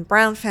fat and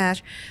brown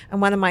fat, and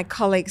one of my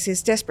colleagues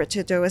is desperate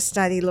to do a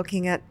study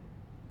looking at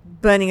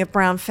burning of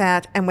brown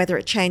fat and whether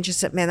it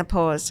changes at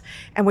menopause,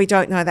 and we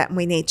don't know that, and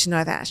we need to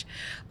know that.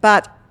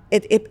 But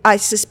I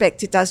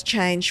suspect it does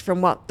change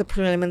from what the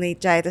preliminary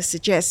data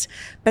suggests.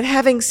 But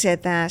having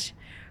said that,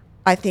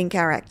 I think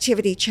our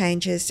activity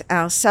changes,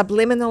 our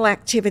subliminal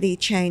activity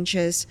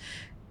changes,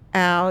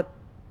 our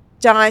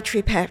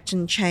dietary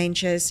pattern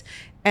changes,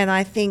 and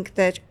I think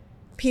that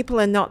people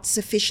are not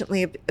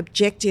sufficiently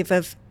objective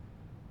of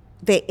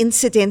their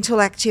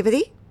incidental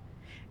activity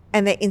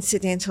and their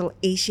incidental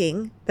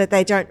eating, that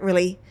they don't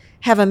really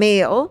have a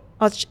meal.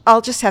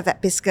 I'll just have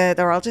that biscuit,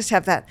 or I'll just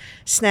have that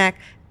snack,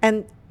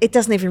 and it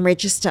doesn't even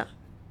register.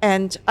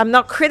 And I'm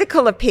not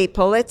critical of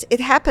people. It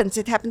happens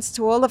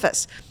to all of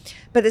us.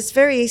 But it's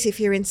very easy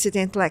for your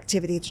incidental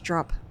activity to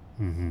drop.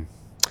 Mm-hmm.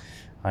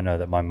 I know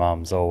that my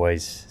mum's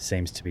always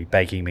seems to be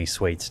baking me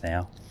sweets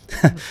now.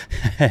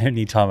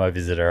 Anytime I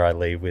visit her, I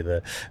leave with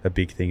a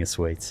big thing of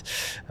sweets.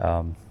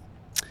 Not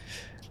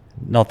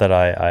that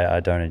I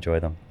don't enjoy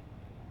them.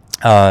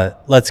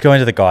 Let's go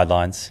into the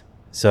guidelines.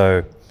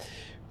 So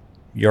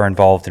you're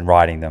involved in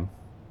writing them.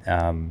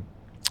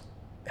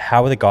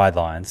 How are the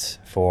guidelines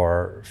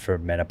for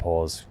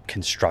menopause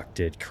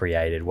constructed,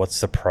 created?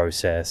 What's the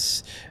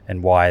process,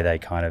 and why are they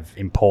kind of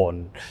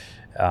important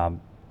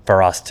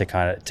for us to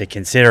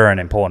consider, and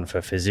important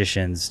for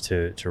physicians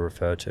to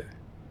refer to?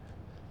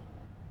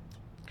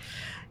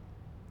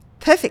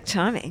 Perfect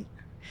timing.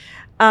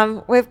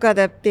 We've got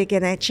a big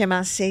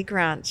NHMRC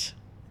grant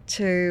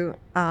to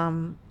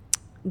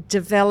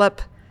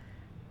develop,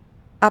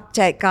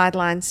 update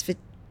guidelines for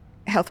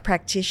health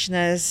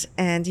practitioners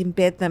and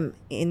embed them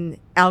in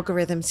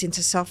algorithms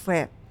into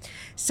software.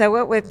 So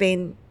what we've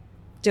been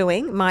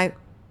doing, my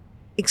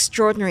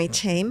extraordinary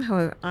team,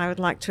 who I would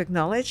like to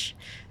acknowledge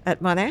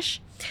at Monash,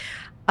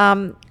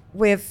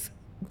 we've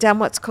done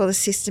what's called a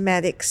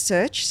systematic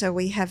search. So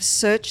we have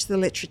searched the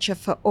literature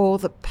for all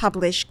the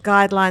published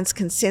guidelines,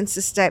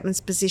 consensus statements,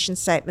 position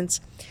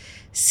statements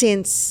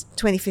since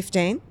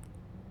 2015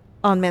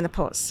 on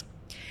menopause.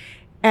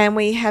 And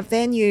we have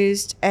then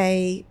used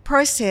a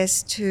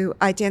process to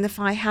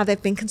identify how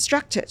they've been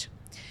constructed.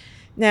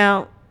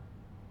 Now,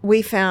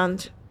 we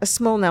found a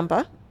small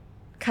number,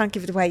 can't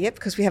give it away yet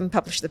because we haven't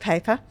published the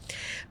paper,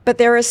 but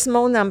there are a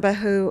small number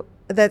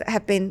that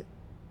have been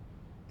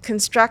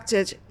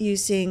constructed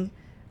using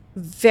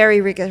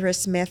very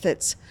rigorous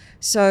methods.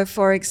 So,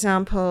 for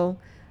example,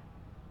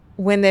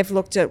 when they've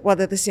looked at what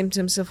are the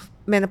symptoms of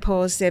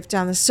menopause, they've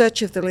done a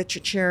search of the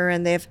literature,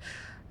 and they've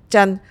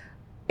done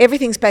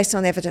everything's based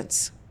on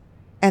evidence,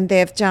 and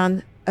they've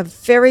done a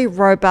very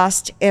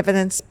robust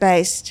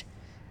evidence-based,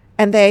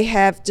 and they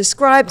have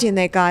described in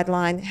their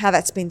guideline how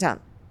that's been done.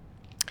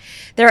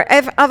 There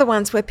are other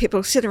ones where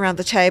people sit around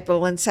the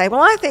table and say,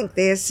 well, I think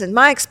this, and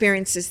my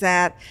experience is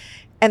that,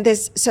 and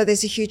there's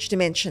a huge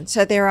dimension.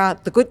 So there are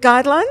the good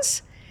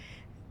guidelines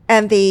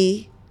and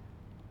the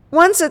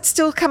ones that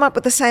still come up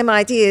with the same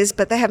ideas,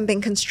 but they haven't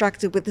been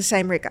constructed with the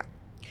same rigor.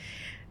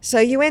 So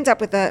you end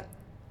up with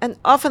and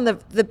often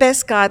the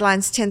best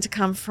guidelines tend to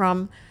come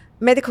from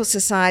medical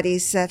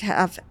societies that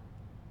have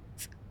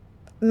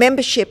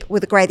membership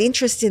with a great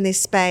interest in this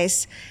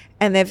space,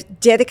 and they've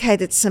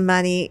dedicated some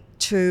money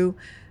to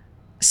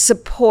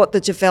support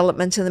the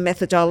development of the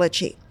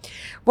methodology.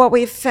 What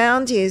we've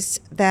found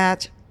is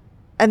that,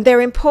 and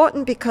they're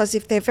important because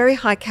if they're very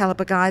high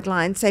caliber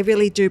guidelines, they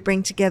really do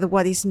bring together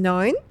what is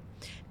known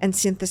and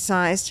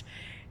synthesized,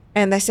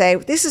 and they say,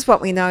 this is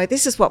what we know,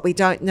 this is what we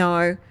don't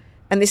know,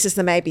 and this is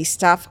the maybe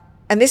stuff,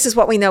 and this is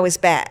what we know is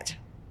bad.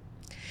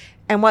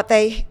 And what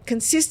they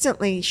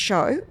consistently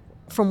show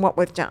from what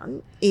we've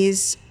done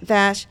is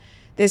that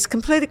there's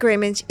complete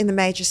agreement in the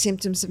major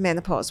symptoms of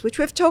menopause, which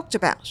we've talked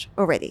about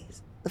already: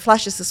 the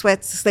flushes, the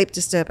sweats, the sleep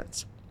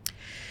disturbance.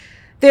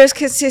 There's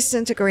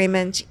consistent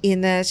agreement in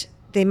that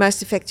the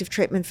most effective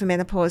treatment for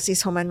menopause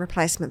is hormone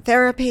replacement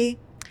therapy.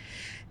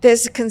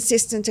 There's a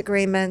consistent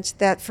agreement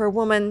that for a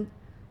woman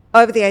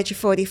over the age of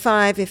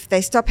 45, if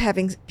they stop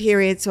having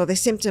periods or their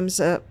symptoms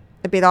are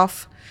a bit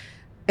off,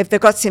 if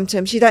they've got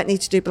symptoms, you don't need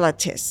to do blood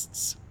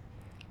tests.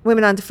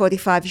 Women under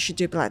 45, you should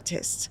do blood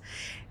tests.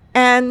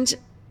 And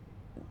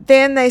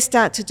then they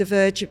start to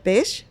diverge a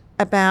bit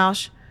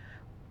about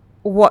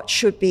what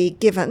should be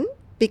given,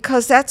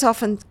 because that's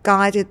often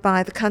guided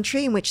by the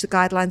country in which the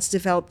guidelines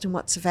developed and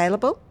what's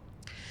available.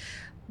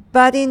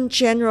 But in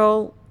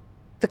general,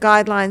 the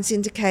guidelines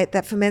indicate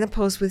that for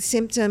menopause with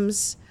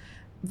symptoms,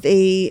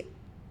 the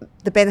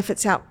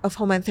benefits of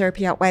hormone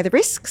therapy outweigh the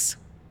risks.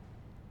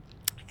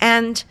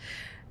 And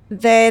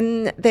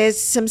then there's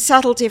some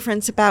subtle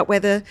difference about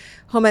whether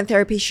hormone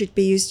therapy should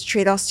be used to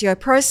treat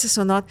osteoporosis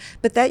or not,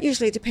 but that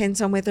usually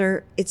depends on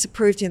whether it's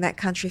approved in that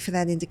country for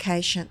that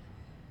indication.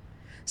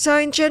 So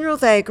in general,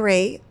 they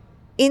agree.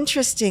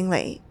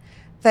 Interestingly,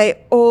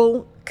 they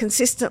all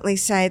consistently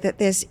say that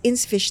there's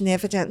insufficient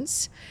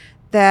evidence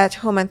that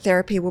hormone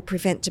therapy will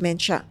prevent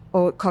dementia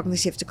or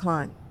cognitive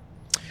decline.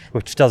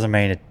 Which doesn't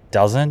mean it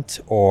doesn't,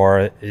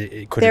 or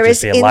it could there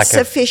just be a lack of...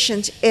 There is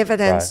insufficient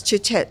evidence to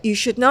tell. You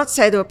should not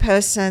say to a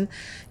person,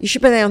 you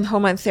should be on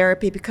hormone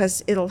therapy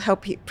because it'll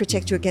help you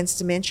protect you against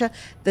dementia.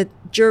 The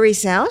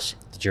jury's out.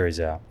 The jury's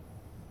out.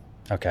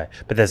 Okay.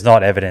 But there's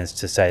not evidence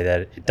to say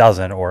that it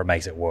doesn't or it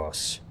makes it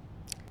worse.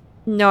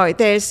 No,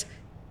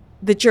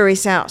 the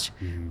jury's out.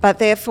 But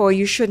therefore,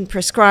 you shouldn't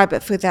prescribe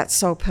it for that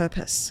sole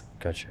purpose.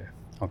 Gotcha.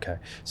 Okay.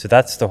 So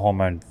that's the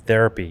hormone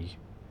therapy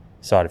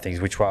side of things,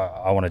 which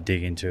I want to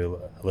dig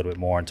into a little bit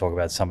more and talk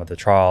about some of the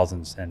trials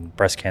and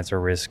breast cancer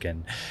risk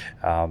and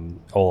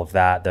all of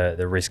that,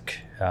 the risk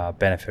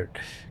benefit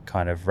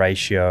kind of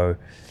ratio.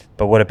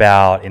 But what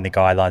about in the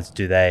guidelines?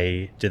 Do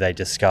they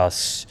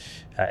discuss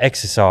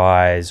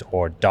exercise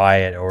or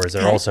diet, or is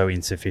there also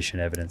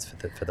insufficient evidence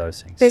for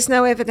those things? There's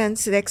no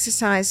evidence that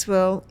exercise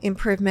will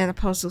improve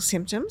menopausal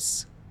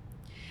symptoms.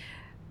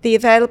 The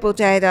available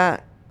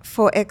data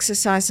for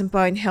exercise and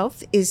bone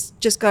health is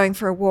just going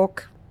for a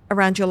walk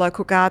around your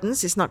local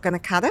gardens is not going to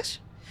cut it.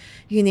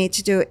 You need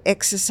to do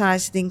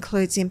exercise that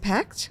includes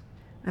impact.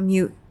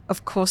 You,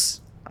 of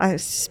course, I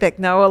suspect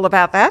know all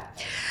about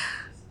that.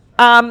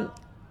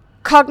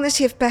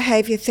 Cognitive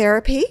behaviour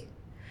therapy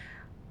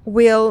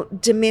will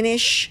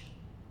diminish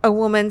a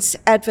woman's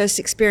adverse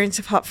experience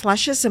of hot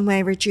flushes and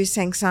may reduce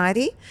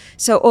anxiety.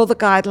 So all the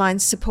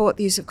guidelines support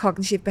the use of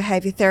cognitive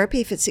behavior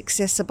therapy if it's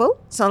accessible.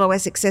 It's not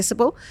always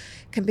accessible.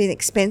 It can be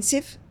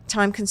expensive,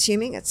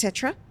 time-consuming,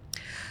 etc.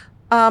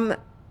 The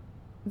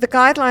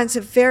guidelines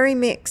are very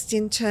mixed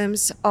in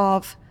terms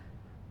of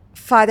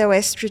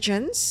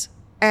phytoestrogens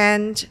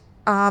and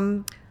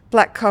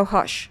black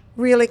cohosh,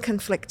 really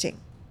conflicting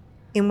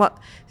in what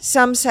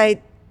some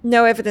say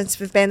no evidence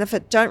for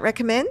benefit, don't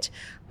recommend.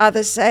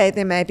 Others say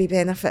there may be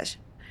benefit.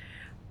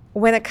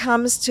 When it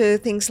comes to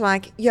things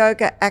like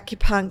yoga,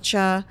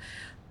 acupuncture,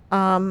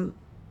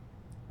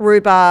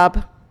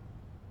 rhubarb,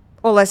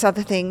 all those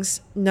other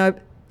things, no,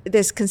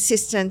 there's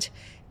consistent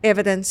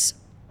evidence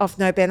of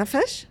no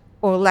benefit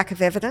or lack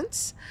of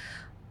evidence.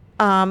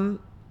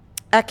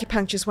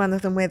 Acupuncture is one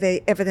of them where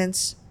the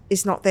evidence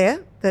is not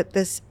there, that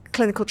there's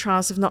clinical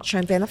trials have not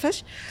shown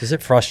benefit. Does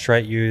it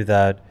frustrate you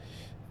that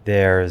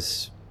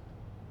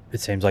it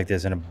seems like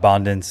there's an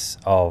abundance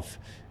of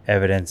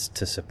evidence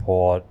to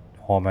support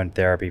hormone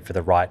therapy for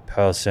the right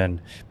person,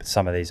 but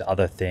some of these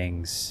other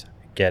things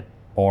get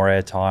more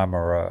airtime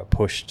or are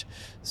pushed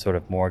sort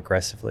of more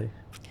aggressively?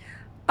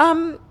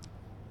 Yeah,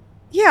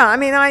 I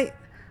mean,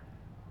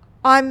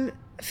 I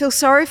feel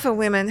sorry for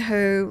women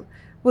who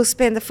will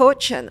spend a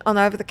fortune on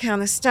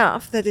over-the-counter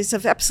stuff that is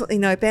of absolutely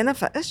no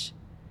benefit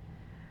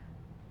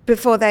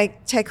before they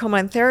take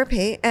hormone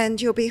therapy, and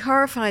you'll be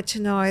horrified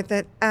to know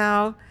that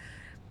our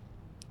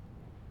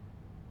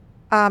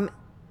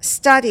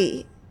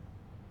study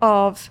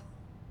of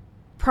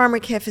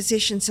primary care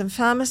physicians and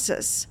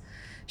pharmacists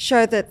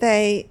show that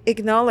they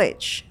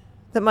acknowledge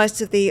that most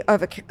of the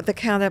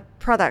over-the-counter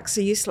products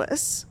are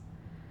useless,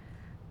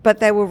 but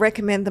they will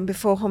recommend them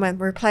before hormone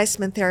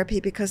replacement therapy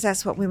because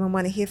that's what women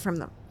want to hear from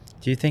them.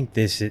 Do you think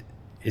this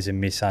is a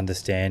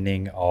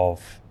misunderstanding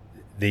of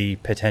the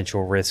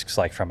potential risks,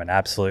 like from an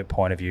absolute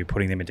point of view,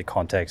 putting them into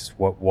context,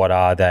 what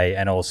are they,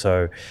 and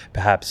also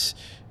perhaps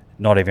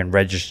not even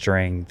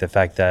registering the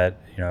fact that,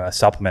 you know, a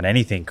supplement,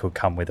 anything could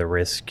come with a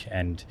risk,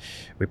 and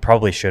we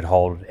probably should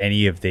hold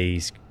any of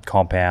these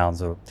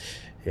compounds or,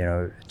 you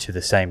know, to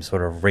the same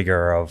sort of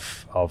rigor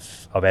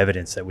of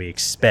evidence that we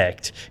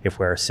expect if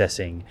we're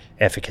assessing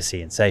efficacy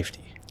and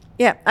safety?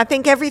 Yeah, I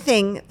think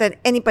everything that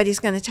anybody's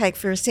going to take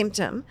for a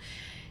symptom,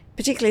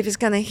 particularly if it's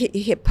going to hit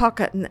your hip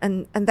pocket,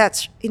 and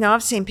that's, you know,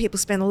 I've seen people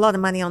spend a lot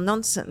of money on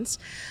nonsense.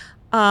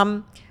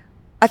 I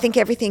think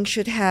everything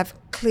should have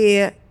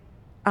clear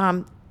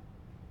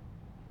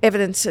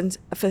evidence and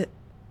for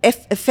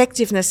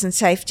effectiveness and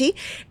safety,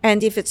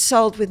 and if it's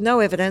sold with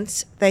no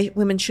evidence,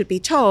 women should be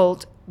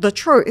told the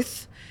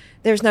truth.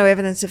 There's no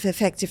evidence of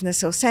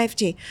effectiveness or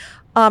safety.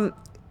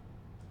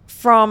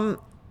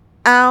 From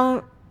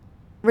our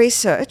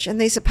research,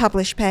 and these are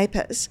published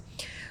papers,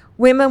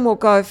 women will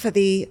go for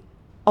the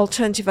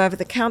alternative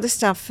over-the-counter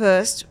stuff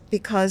first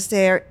because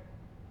their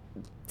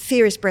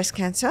fear is breast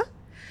cancer,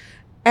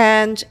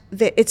 and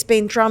it's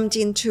been drummed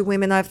into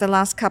women over the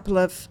last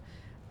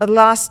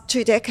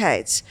 2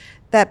 decades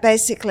that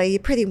basically you're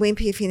pretty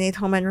wimpy if you need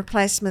hormone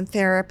replacement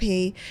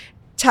therapy,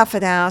 tough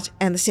it out,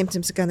 and the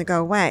symptoms are going to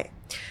go away.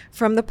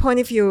 From the point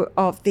of view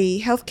of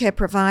the healthcare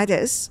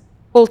providers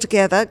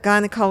altogether,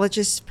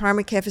 gynecologists,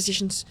 primary care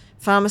physicians,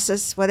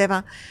 pharmacists,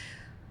 whatever,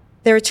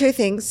 there are two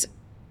things.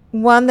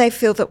 One, they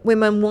feel that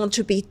women want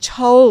to be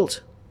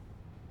told,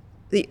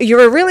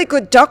 you're a really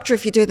good doctor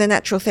if you do the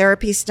natural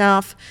therapy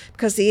stuff,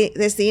 because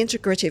there's the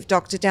integrative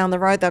doctor down the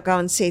road, they'll go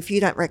and see if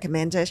you don't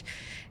recommend it,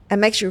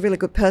 and makes you a really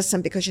good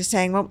person because you're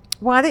saying, well,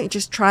 why don't you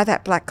just try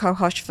that black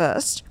cohosh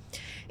first,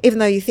 even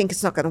though you think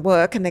it's not going to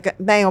work, and they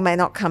may or may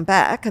not come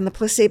back, and the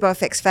placebo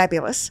effect's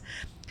fabulous.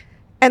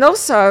 And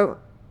also,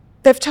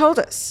 they've told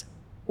us,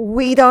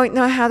 we don't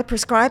know how to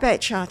prescribe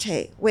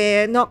HRT.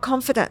 We're not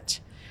confident.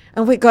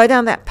 And we go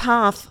down that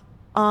path,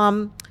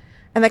 and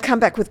they come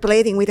back with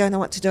bleeding, we don't know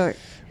what to do.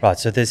 Right,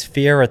 so there's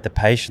fear at the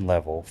patient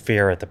level,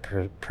 fear at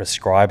the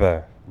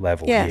prescriber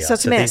level here. Yeah, so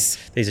it's a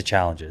mess. These are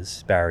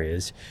challenges,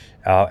 barriers.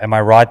 Am I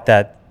right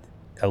that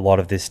a lot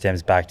of this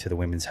stems back to the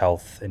Women's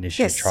Health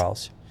Initiative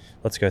trials?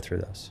 Let's go through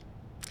those.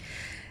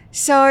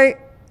 So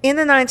in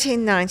the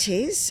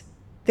 1990s,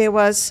 there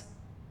was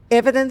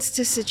evidence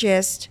to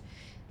suggest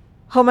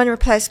hormone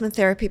replacement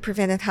therapy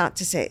prevented heart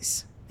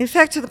disease. In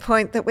fact, to the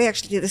point that we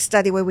actually did a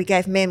study where we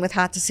gave men with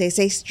heart disease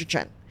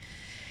estrogen.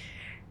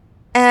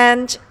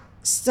 And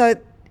so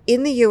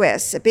in the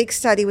US, a big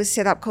study was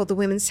set up called the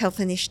Women's Health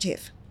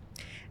Initiative.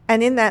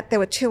 And in that, there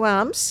were two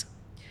arms,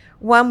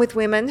 one with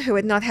women who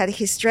had not had a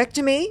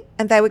hysterectomy,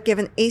 and they were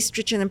given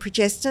estrogen and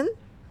progestin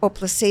or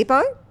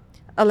placebo,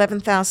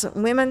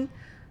 11,000 women.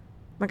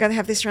 Am I going to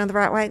have this around the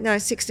right way? No,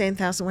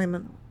 16,000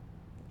 women.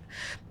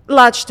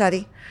 Large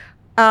study.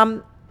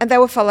 And they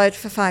were followed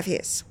for 5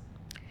 years.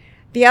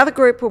 The other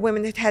group were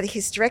women that had a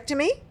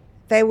hysterectomy.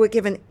 They were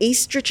given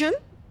estrogen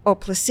or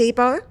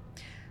placebo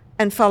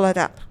and followed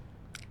up.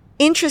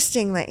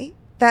 Interestingly,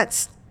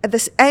 that's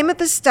the aim of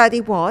the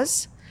study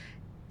was,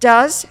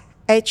 does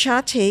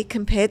HRT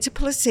compared to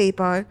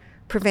placebo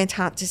prevent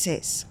heart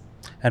disease?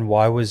 And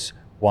why was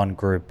one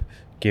group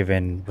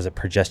given, was it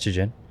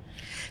progestogen?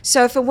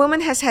 So if a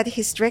woman has had a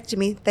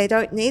hysterectomy, they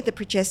don't need the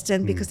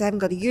progestin because they haven't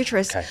got a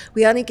uterus. Okay.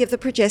 We only give the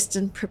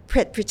progestin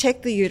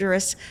protect the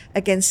uterus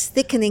against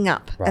thickening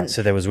up. Right. And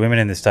So there was women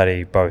in the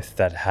study both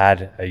that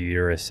had a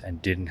uterus and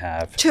didn't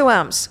have. two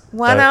arms.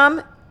 One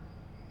arm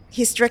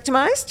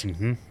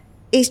hysterectomized,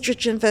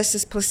 estrogen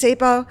versus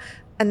placebo.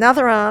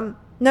 Another arm,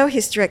 no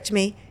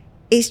hysterectomy,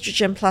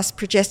 estrogen plus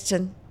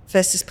progestin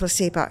versus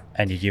placebo.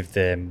 And you give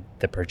them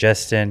the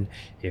progestin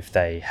if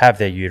they have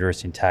their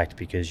uterus intact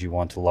because you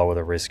want to lower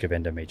the risk of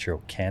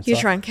endometrial cancer.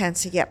 Uterine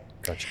cancer, yep.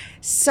 Gotcha.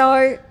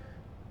 So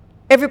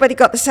everybody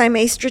got the same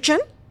estrogen,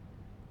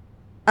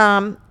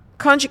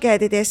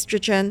 conjugated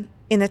estrogen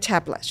in a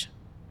tablet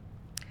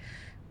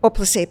or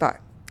placebo.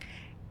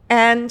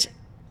 And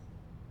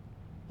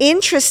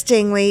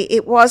interestingly,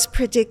 it was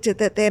predicted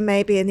that there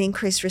may be an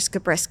increased risk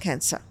of breast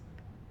cancer.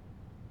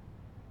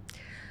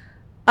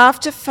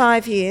 After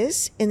 5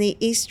 years in the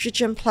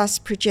estrogen plus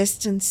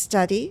progestin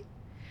study,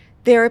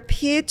 there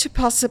appeared to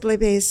possibly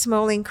be a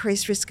small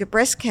increased risk of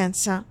breast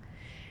cancer.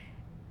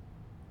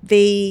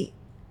 The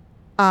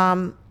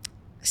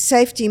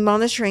safety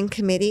monitoring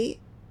committee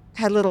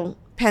had a little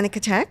panic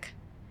attack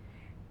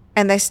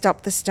and they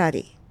stopped the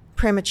study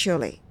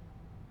prematurely.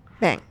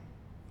 Bang.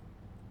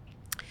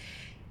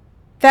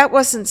 That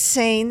wasn't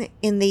seen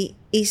in the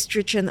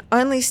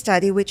estrogen-only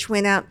study, which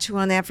went out to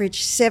on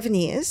average 7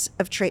 years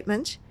of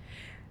treatment.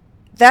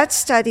 That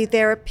study,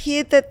 there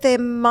appeared that there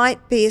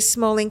might be a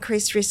small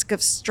increased risk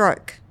of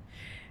stroke.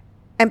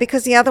 And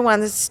because the other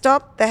one had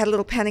stopped, they had a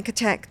little panic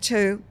attack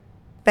too.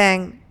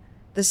 Bang,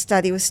 the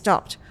study was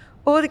stopped.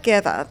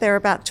 Altogether, there are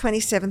about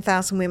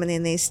 27,000 women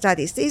in these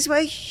studies. These were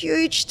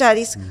huge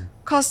studies,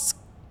 costs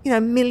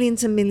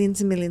millions and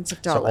millions and millions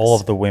of dollars. So all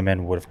of the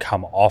women would have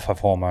come off of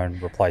hormone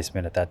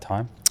replacement at that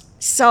time?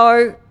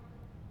 So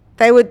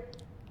they were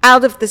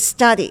out of the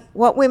study.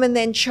 What women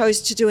then chose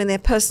to do in their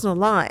personal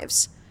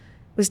lives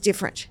was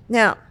different.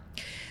 Now,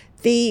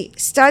 the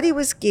study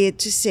was geared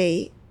to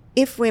see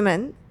if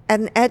women at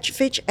an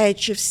average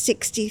age of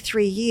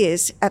 63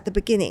 years at the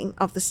beginning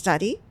of the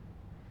study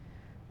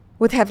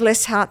would have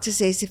less heart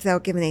disease if they were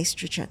given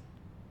estrogen.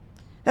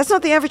 That's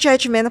not the average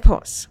age of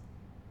menopause.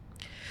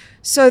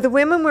 So the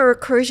women were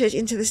recruited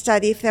into the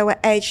study if they were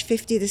aged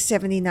 50 to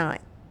 79.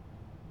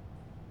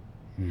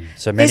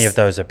 So many of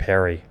those are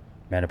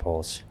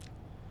perimenopause.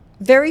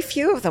 Very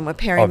few of them were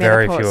perimenopause. Oh,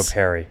 very few are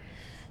peri.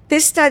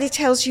 This study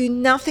tells you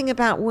nothing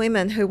about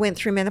women who went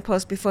through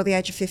menopause before the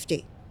age of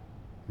 50.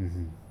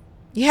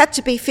 You had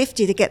to be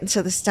 50 to get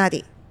into the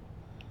study.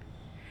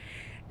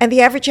 And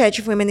the average age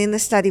of women in the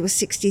study was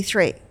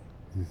 63.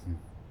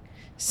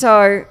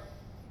 So,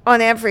 on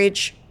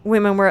average,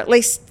 women were at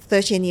least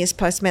 13 years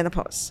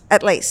post-menopause,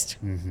 at least.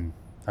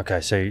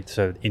 Okay,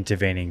 so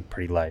intervening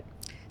pretty late.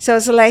 So it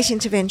was a late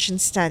intervention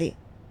study.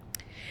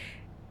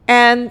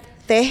 And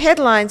their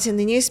headlines in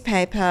the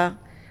newspaper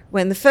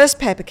when the first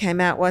paper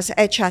came out was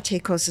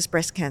HRT causes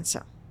breast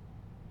cancer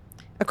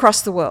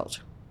across the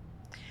world.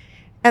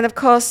 And of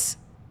course,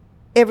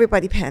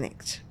 everybody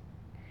panicked.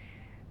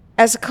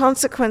 As a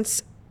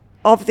consequence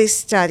of this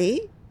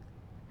study,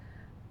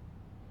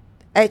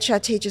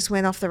 HRT just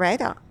went off the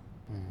radar.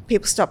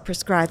 People stopped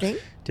prescribing.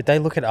 Did they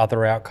look at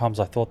other outcomes?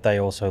 I thought they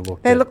also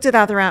looked They looked at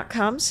other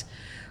outcomes.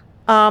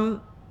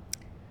 There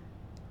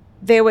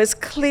was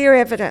clear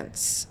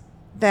evidence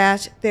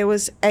that there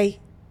was a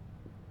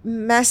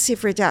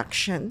massive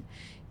reduction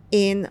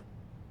in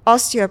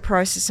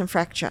osteoporosis and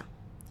fracture.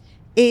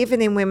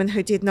 Even in women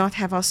who did not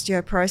have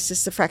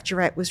osteoporosis, the fracture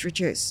rate was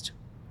reduced.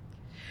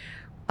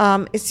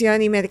 It's the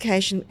only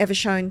medication ever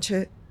shown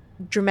to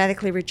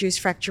dramatically reduce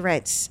fracture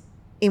rates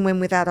in women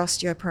without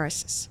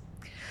osteoporosis.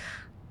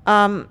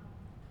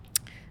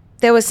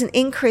 There was an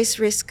increased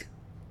risk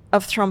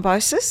of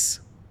thrombosis,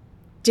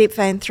 deep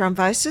vein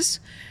thrombosis,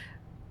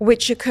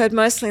 which occurred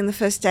mostly in the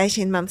first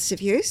 18 months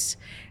of use.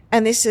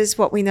 And this is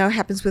what we know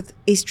happens with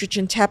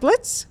estrogen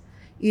tablets.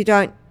 You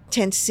don't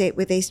tend to see it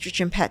with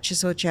estrogen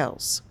patches or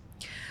gels.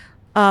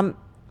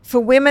 For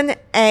women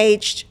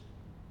aged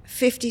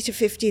 50 to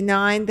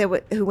 59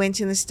 who went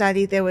in the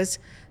study, there was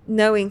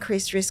no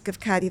increased risk of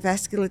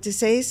cardiovascular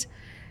disease.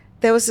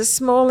 There was a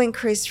small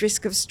increased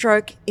risk of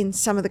stroke in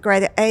some of the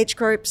greater age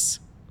groups.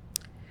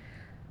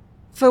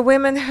 For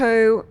women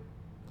who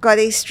got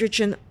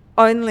estrogen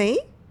only,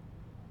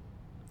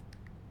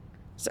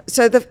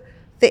 so the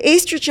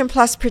estrogen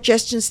plus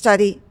progestin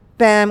study,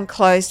 bam,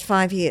 closed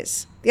 5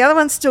 years. The other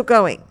one's still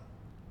going,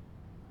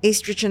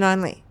 estrogen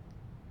only.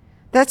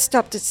 That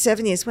stopped at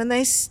 7 years. When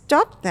they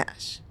stopped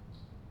that,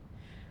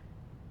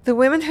 the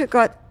women who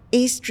got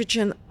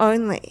estrogen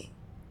only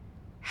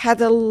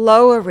had a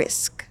lower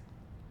risk,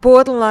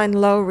 borderline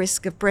low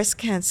risk of breast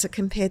cancer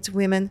compared to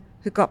women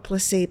who got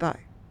placebo.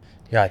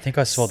 Yeah, I think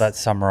I saw that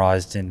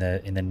summarized in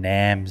the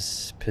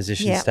NAMS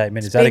position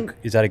statement.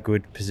 Is that a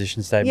good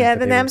position statement? Yeah,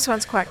 the NAMS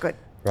one's quite good.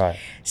 Right.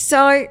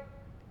 So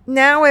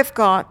now we've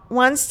got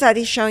one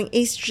study showing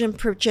estrogen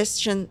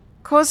progestin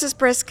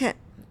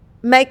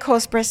may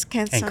cause breast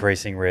cancer.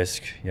 Increasing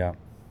risk, yeah.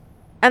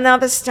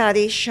 Another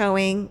study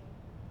showing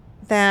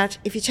that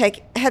if you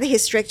had a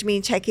hysterectomy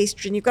and take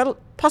estrogen, you've got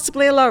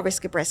possibly a lower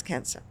risk of breast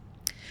cancer.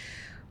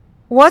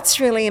 What's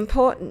really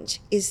important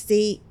is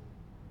the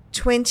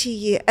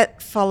 20-year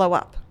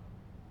follow-up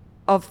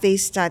of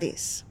these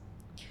studies.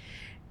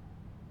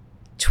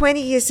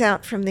 20 years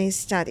out from these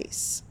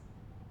studies,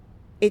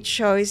 it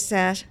shows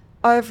that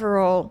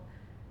overall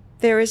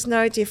there is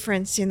no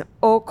difference in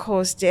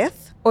all-cause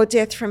death or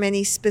death from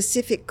any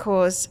specific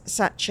cause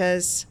such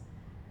as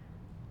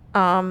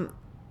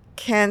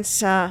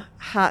cancer,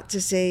 heart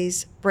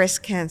disease,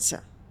 breast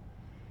cancer,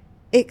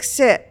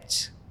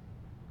 except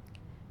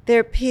there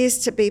appears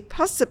to be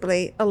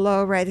possibly a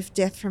lower rate of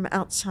death from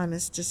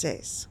Alzheimer's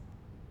disease.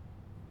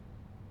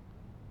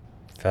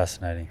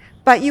 Fascinating.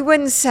 But you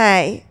wouldn't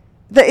say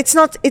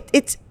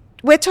that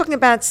we're talking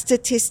about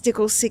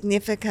statistical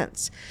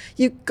significance.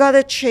 You've got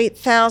to treat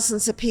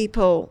thousands of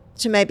people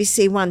to maybe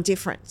see one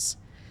difference.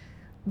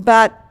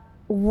 But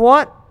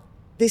what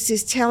this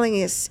is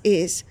telling us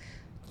is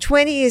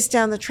 20 years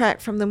down the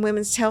track from the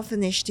Women's Health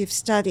Initiative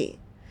study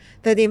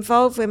that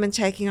involved women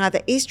taking either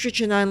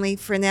estrogen only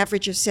for an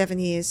average of 7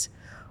 years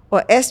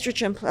or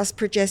estrogen plus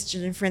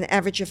progesterone for an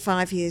average of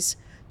 5 years,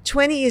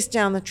 20 years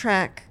down the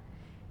track,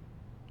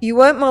 you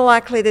weren't more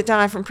likely to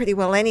die from pretty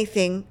well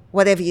anything,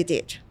 whatever you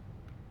did.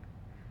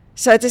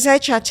 So does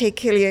HRT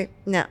kill you?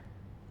 No.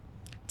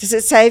 Does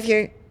it save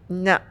you?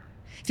 No.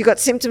 If you've got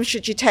symptoms,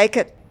 should you take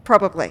it?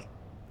 Probably.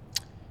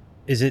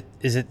 Is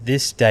it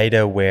this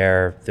data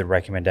where the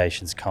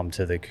recommendations come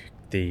to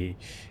the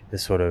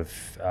sort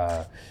of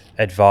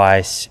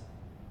advice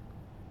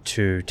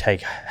to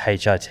take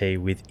HRT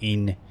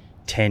within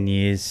 10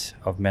 years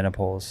of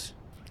menopause?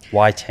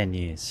 Why 10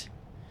 years?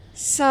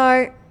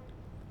 So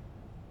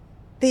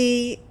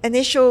the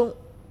initial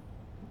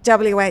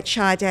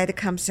WHI data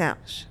comes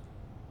out.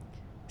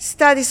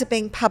 Studies are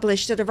being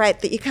published at a rate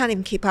that you can't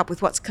even keep up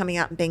with what's coming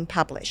out and being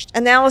published.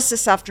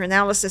 Analysis after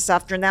analysis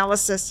after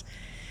analysis.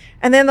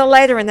 And then the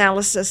later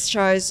analysis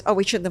shows,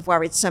 we shouldn't have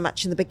worried so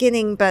much in the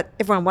beginning, but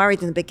everyone worried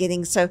in the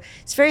beginning. So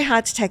it's very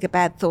hard to take a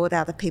bad thought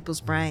out of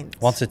people's brains.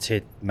 Once it's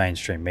hit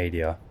mainstream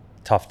media,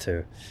 tough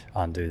to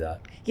undo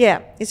that.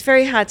 Yeah, it's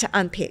very hard to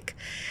unpick.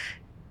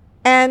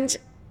 And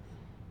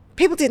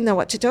people didn't know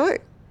what to do.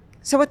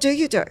 So what do?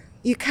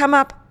 You come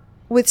up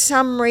with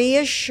some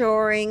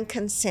reassuring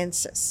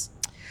consensus.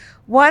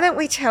 Why don't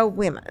we tell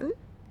women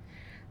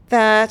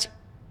that,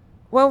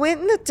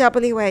 in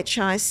the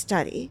WHI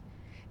study,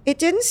 it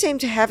didn't seem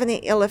to have any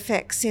ill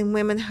effects in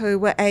women who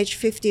were aged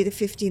 50 to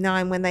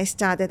 59 when they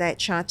started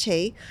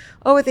HRT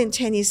or within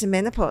 10 years of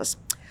menopause.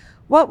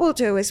 What we'll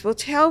do is we'll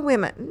tell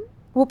women,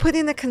 we'll put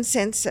in a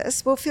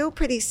consensus, we'll feel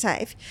pretty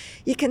safe.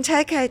 You can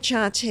take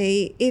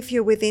HRT if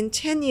you're within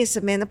 10 years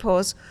of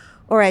menopause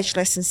or age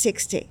less than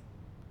 60.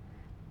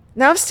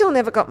 Now, I've still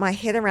never got my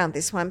head around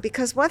this one,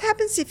 because what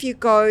happens if you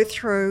go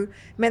through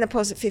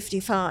menopause at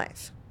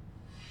 55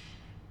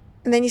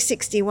 and then you're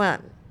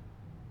 61?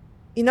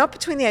 You're not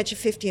between the age of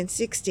 50 and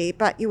 60,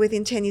 but you're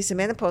within 10 years of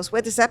menopause.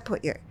 Where does that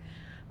put you?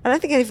 I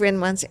don't think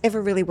anyone's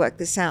ever really worked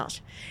this out.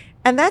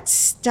 And that's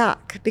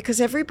stuck because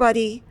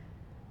everybody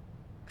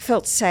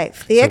felt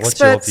safe. The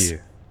experts.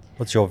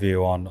 What's your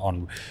view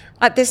on?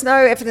 There's no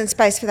evidence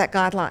base for that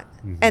guideline.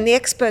 Mm-hmm. And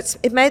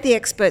it made the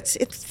experts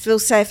feel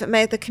safe. It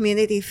made the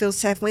community feel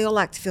safe. We all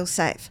like to feel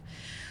safe.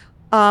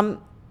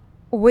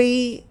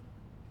 We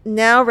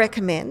now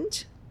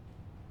recommend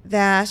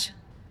that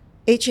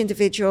each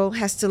individual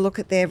has to look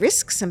at their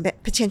risks and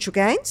potential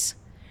gains.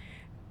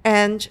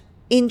 And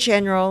in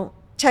general,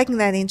 taking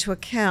that into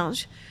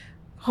account,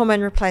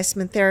 hormone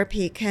replacement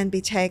therapy can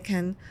be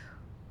taken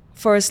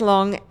for as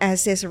long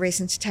as there's a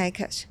reason to take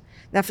it.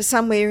 Now, for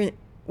some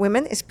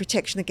women, it's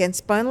protection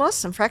against bone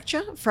loss and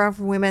fracture. For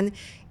other women,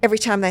 every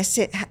time they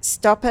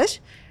stop it,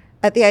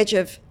 at the age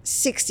of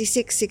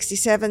 66,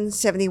 67,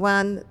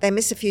 71, they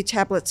miss a few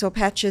tablets or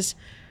patches,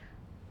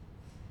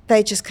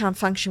 they just can't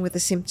function with the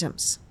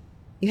symptoms.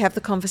 You have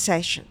the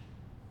conversation.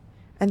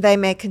 And they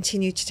may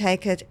continue to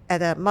take it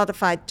at a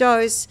modified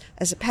dose,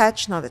 as a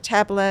patch, not a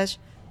tablet,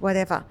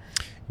 whatever.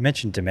 You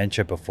mentioned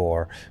dementia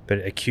before,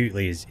 but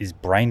acutely is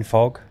brain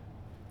fog,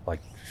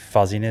 like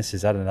fuzziness,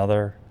 is that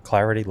another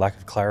clarity, lack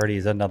of clarity,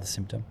 is that another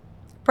symptom?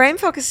 Brain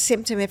fog is a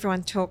symptom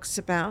everyone talks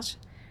about,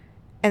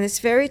 and it's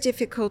very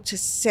difficult to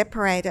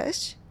separate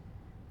it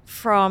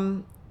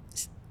from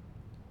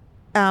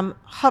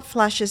hot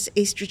flushes,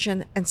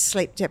 estrogen, and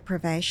sleep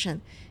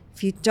deprivation.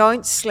 If you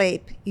don't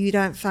sleep, you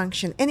don't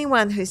function.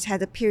 Anyone who's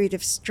had a period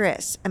of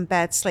stress and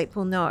bad sleep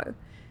will know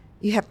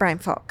you have brain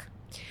fog.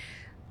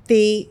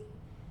 The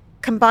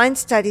combined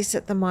studies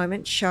at the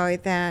moment show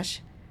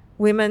that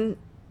women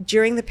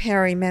during the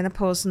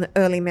perimenopause and the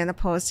early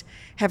menopause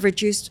have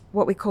reduced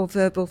what we call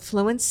verbal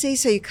fluency,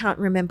 so you can't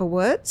remember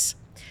words.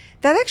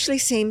 That actually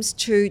seems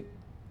to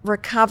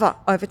recover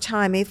over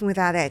time, even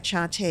without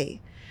HRT.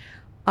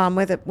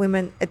 Whether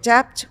women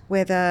adapt,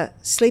 whether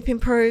sleep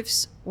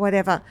improves,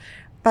 whatever.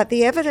 But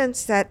the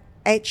evidence that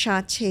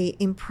HRT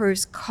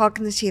improves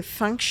cognitive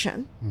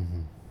function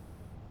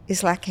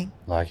is lacking.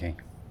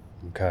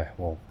 Okay,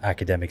 well,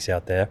 academics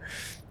out there,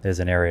 there's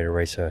an area to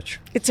research.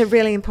 It's a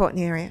really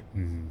important area.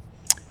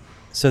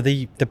 So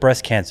the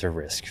breast cancer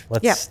risk,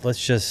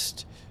 let's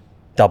just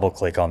double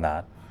click on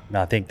that. And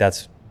I think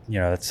that's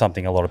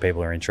something a lot of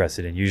people are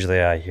interested in.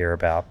 Usually I hear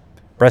about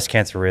breast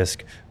cancer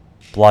risk,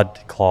 blood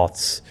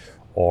clots,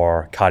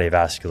 or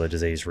cardiovascular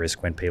disease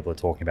risk when people are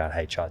talking about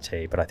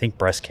HRT, but I think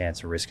breast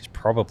cancer risk is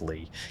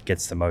probably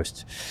gets the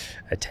most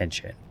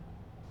attention.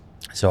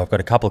 So I've got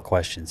a couple of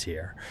questions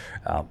here.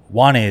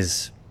 One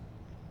is,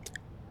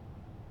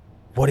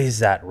 what is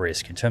that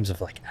risk in terms of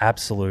like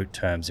absolute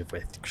terms? If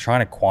we're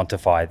trying to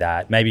quantify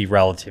that, maybe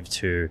relative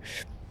to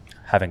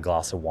having a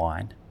glass of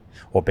wine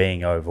or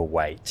being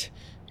overweight,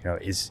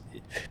 is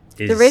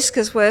the risk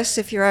is worse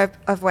if you're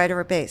overweight or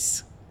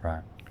obese.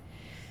 Right.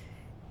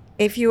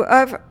 If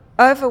you're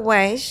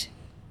overweight,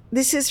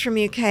 this is from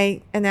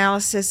UK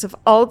analysis of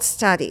old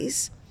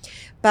studies,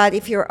 but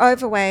if you're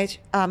overweight,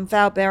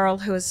 Val Beryl,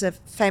 who is a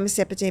famous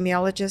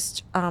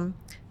epidemiologist,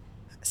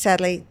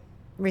 sadly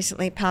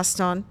recently passed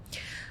on,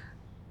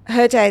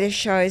 her data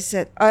shows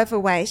that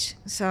overweight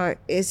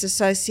is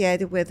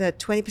associated with a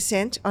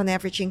 20% on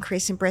average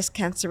increase in breast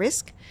cancer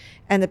risk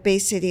and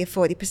obesity of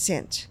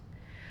 40%.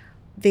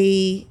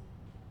 The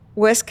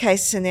worst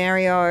case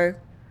scenario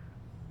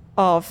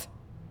of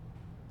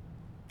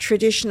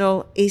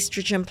traditional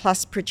estrogen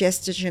plus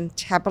progestogen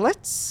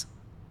tablets,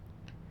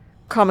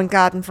 common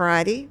garden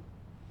variety,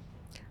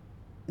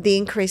 the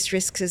increased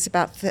risk is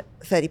about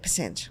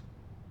 30%.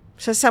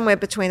 So somewhere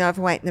between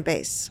overweight and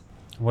obese.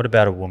 What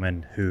about a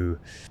woman who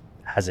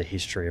has a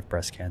history of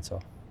breast cancer?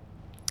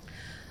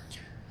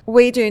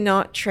 We do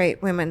not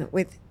treat women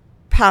with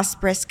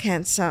past breast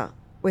cancer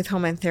with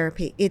hormone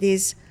therapy. It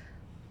is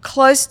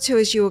close to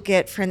as you will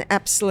get for an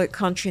absolute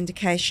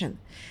contraindication.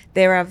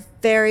 There are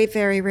very,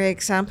 very rare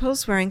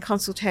examples where in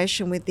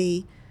consultation with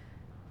the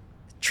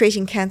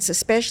treating cancer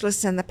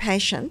specialist and the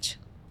patient,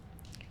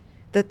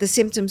 that the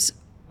symptoms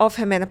of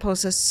her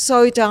menopause are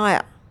so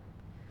dire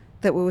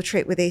that we will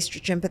treat with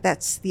estrogen, but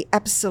that's the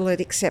absolute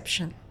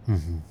exception.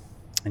 Mm-hmm.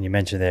 And you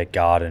mentioned there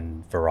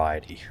garden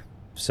variety.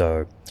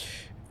 So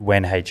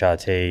when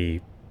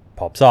HRT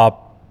pops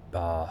up,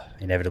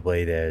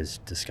 inevitably there's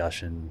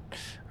discussion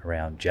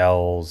around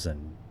gels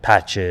and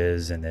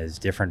patches, and there's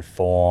different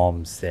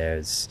forms.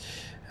 There's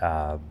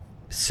SERMs,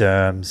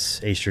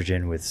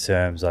 estrogen with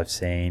SERMs I've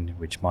seen,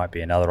 which might be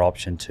another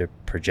option to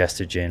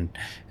progestogen,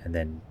 and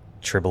then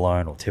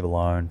tribolone or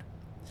tibolone.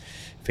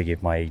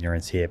 Forgive my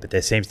ignorance here, but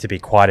there seems to be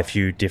quite a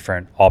few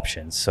different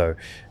options. So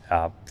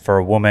for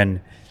a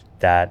woman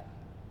that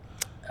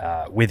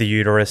with a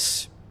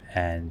uterus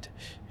and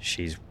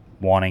she's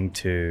wanting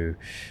to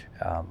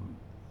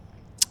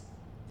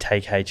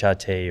take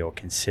HRT or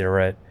consider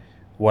it,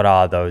 what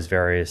are those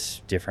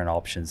various different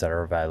options that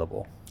are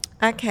available?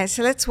 Okay,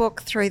 so let's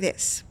walk through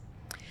this.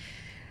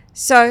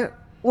 So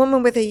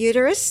woman with a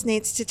uterus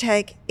needs to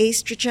take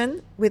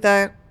estrogen with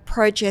a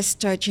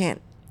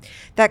progestogen.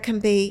 That can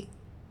be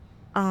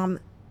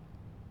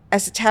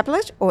as a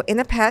tablet or in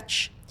a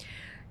patch,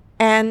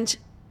 and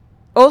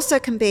also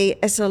can be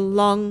as a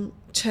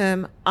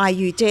long-term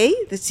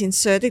IUD that's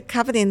inserted,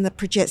 covered in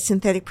the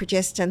synthetic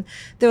progestin,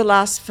 that will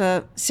last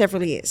for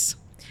several years.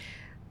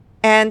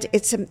 And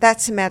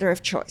that's a matter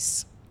of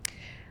choice.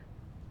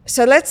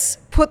 So let's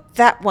put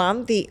that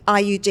one, the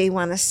IUD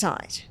one,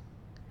 aside.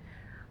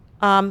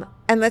 And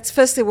let's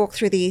firstly walk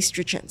through the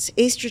estrogens.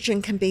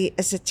 Estrogen can be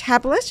as a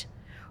tablet,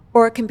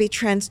 or it can be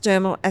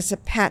transdermal as a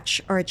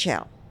patch or a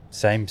gel.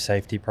 Same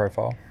safety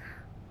profile?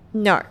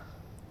 No,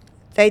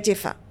 they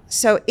differ.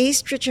 So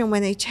estrogen,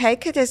 when you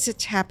take it as a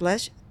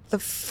tablet, the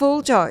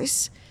full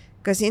dose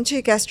goes into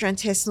your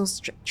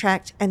gastrointestinal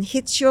tract and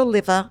hits your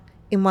liver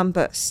in one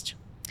burst.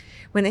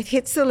 When it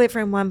hits the liver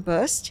in one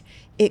burst,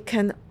 it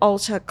can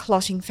alter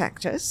clotting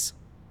factors,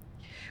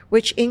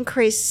 which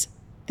increase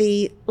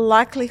the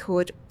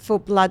likelihood for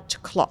blood to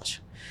clot.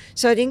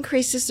 So it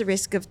increases the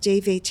risk of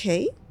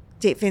DVT,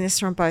 deep venous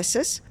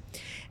thrombosis.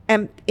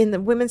 And in the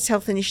Women's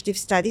Health Initiative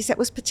studies, that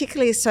was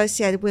particularly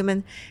associated with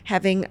women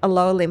having a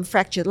lower limb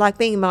fracture, like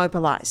being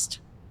immobilized,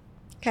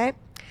 okay?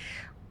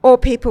 Or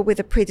people with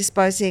a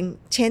predisposing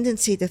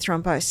tendency to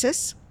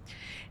thrombosis.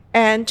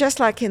 And just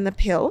like in the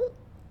pill,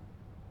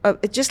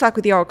 just like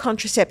with the oral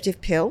contraceptive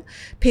pill,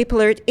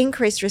 people are at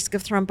increased risk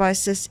of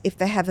thrombosis if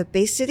they have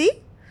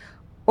obesity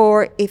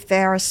or if they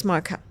are a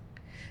smoker.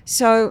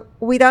 So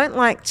we don't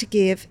like to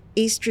give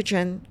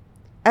estrogen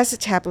as a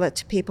tablet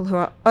to people who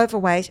are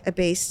overweight,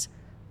 obese,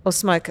 or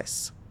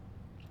smokers,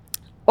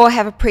 or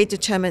have a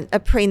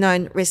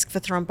pre-known risk for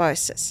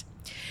thrombosis.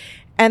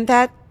 And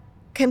that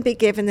can be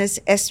given as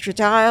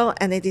estradiol,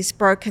 and it is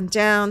broken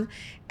down,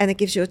 and it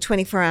gives you a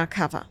 24-hour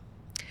cover.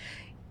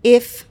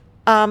 If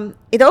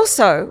it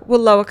also will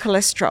lower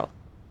cholesterol,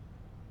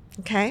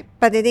 okay,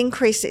 but it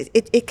increases,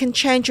 it can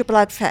change your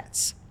blood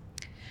fats.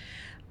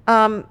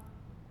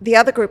 The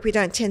other group we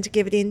don't tend to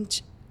give it in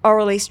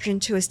oral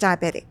estrogen to is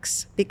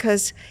diabetics,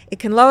 because it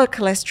can lower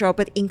cholesterol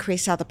but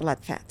increase other blood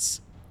fats.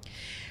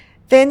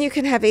 Then you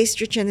can have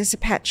estrogen as a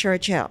patch or a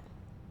gel.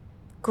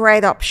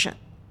 Great option.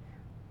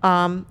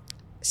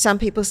 some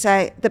people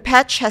say the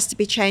patch has to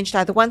be changed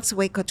either once a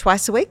week or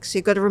twice a week, so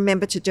you've got to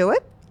remember to do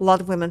it. A lot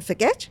of women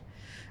forget.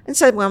 And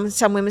so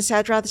some women say,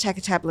 I'd rather take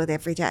a tablet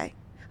every day.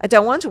 I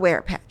don't want to wear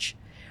a patch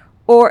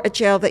or a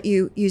gel that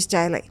you use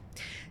daily.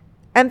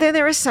 And then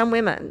there are some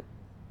women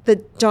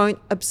that don't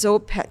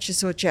absorb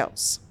patches or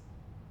gels.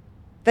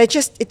 It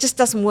just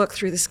doesn't work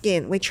through the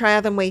skin. We try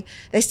them,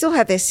 they still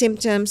have their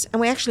symptoms,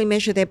 and we actually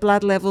measure their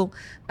blood level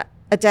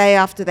a day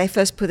after they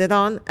first put it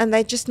on, and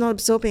they're just not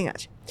absorbing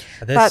it.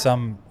 Are there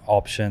some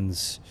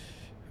options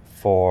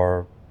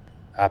for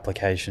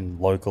application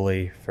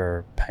locally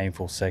for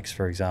painful sex,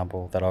 for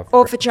example,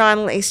 or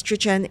vaginal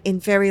estrogen in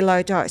very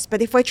low dose?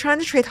 But if we're trying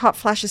to treat hot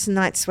flushes and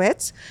night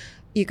sweats,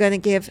 you're going to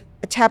give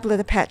a tablet,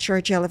 a patch, or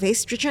a gel of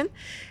estrogen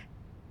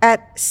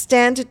at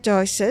standard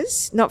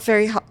doses, not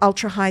very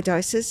ultra high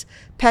doses.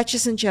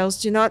 Patches and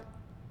gels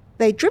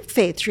they drip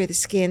feed through the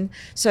skin,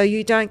 so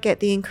you don't get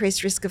the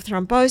increased risk of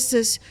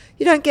thrombosis.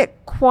 You don't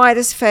get quite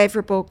as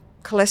favorable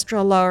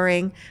cholesterol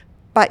lowering,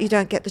 but you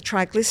don't get the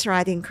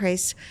triglyceride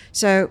increase.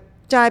 So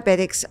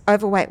diabetics,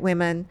 overweight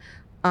women,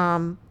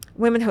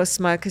 women who are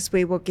smokers,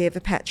 we will give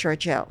a patch or a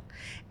gel.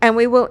 And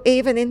we will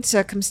even, in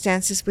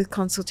circumstances with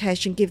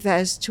consultation, give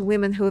those to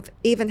women who have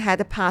even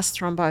had a past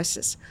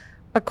thrombosis,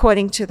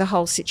 according to the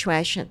whole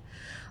situation.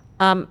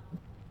 So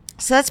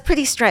that's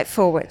pretty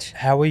straightforward.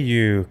 How are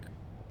you?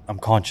 I'm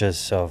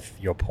conscious of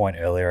your point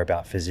earlier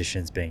about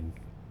physicians being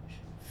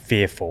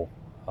fearful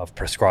of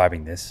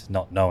prescribing this,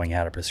 not knowing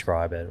how to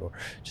prescribe it, or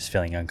just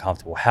feeling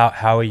uncomfortable.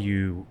 How are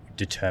you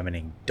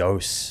determining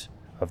dose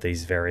of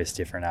these various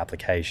different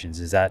applications?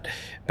 Is that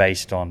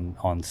based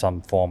on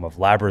some form of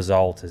lab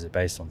result? Is it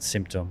based on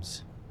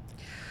symptoms?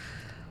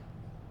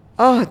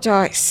 Oh,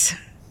 dose.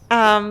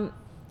 Did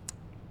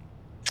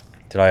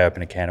I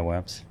open a can of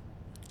worms?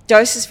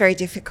 Dose is very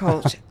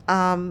difficult.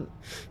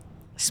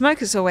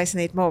 Smokers always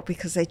need more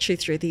because they chew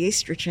through the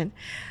estrogen.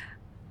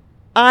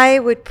 I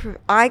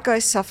go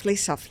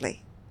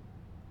softly.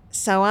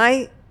 So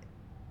I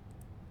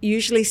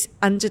usually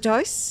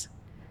underdose,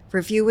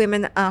 review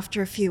women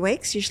after a few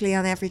weeks, usually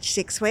on average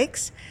 6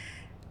 weeks,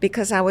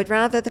 because I would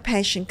rather the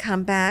patient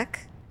come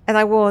back, and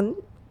I warn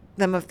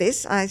them of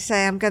this. I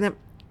say, I'm going to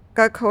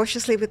go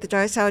cautiously with the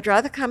dose. I would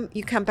rather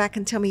you come back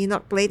and tell me you're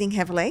not bleeding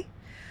heavily,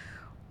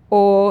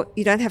 or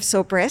you don't have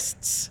sore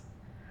breasts,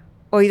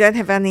 or you don't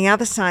have any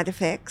other side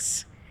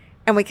effects,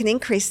 and we can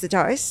increase the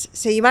dose.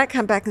 So you might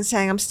come back and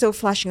say, I'm still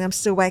flushing, I'm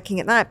still waking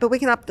at night, but we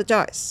can up the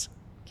dose.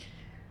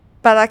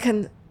 But I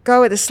can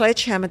go with a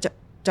sledgehammer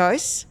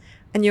dose,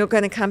 and you're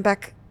going to come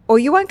back, or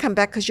you won't come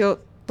back because you're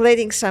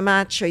bleeding so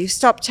much, or you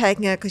stopped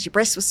taking it because your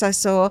breast was so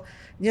sore,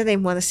 you don't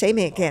even want to see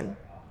me again.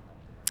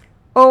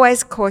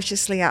 Always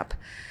cautiously up.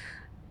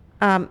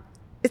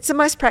 It's the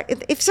most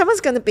practical. If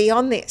someone's going to be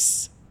on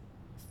this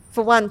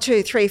for 1,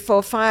 2, 3,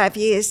 4, 5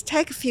 years,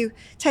 take 2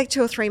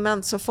 or 3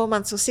 months or 4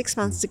 months or 6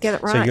 months to get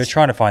it right. So you're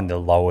trying to find the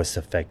lowest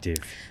effective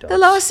dose. The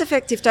lowest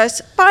effective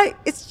dose.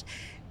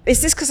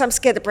 Is this because I'm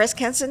scared of breast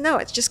cancer? No,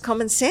 it's just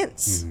common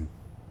sense. Mm-hmm.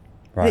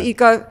 Right. That you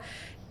go,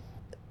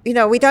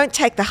 we don't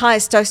take the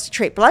highest dose to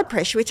treat blood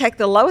pressure. We take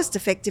the lowest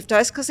effective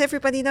dose because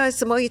everybody knows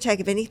the more you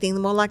take of anything, the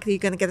more likely you're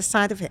going to get a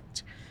side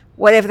effect,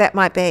 whatever that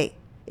might be,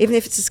 even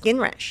if it's a skin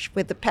rash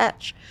with the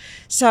patch.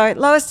 So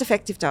lowest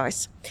effective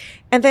dose.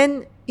 And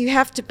then you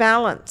have to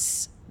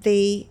balance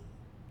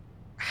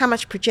how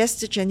much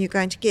progestogen you're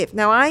going to give.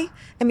 Now, I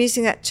am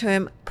using that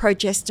term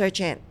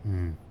progestogen.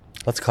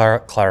 Let's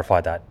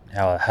clarify that,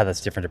 how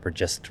that's different to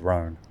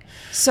progesterone.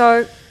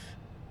 So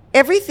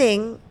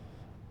everything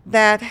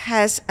that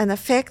has an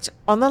effect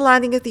on the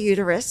lining of the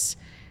uterus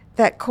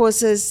that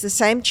causes the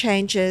same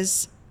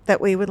changes that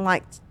we would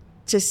like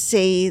to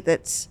see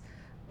that's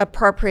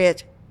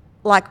appropriate,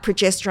 like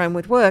progesterone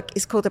would work,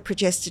 is called a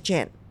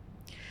progestogen.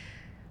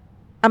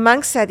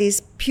 Amongst that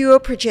is pure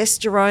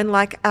progesterone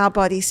like our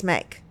bodies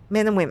make,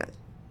 men and women.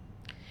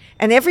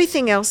 And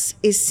everything else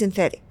is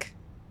synthetic.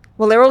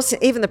 Well,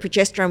 even the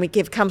progesterone we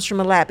give comes from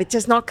a lab. It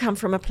does not come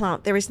from a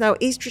plant. There is no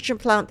estrogen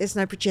plant. There's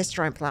no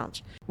progesterone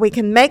plant. We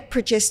can make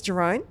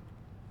progesterone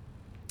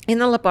in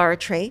the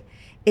laboratory.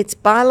 It's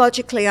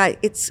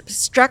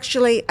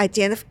structurally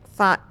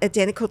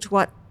identical to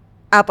what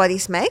our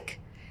bodies make,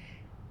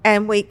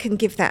 and we can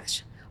give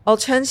that.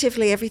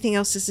 Alternatively, everything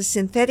else is a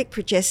synthetic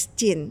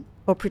progestin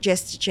or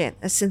progestogen,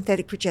 a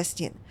synthetic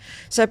progestin.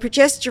 So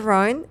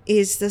progesterone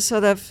is the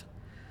sort of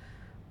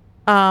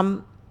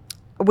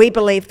we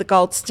believe the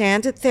gold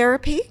standard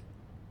therapy.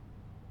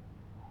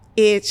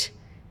 It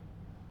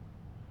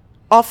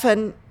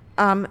often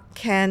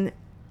can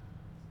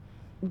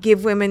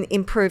give women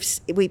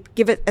we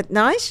give it at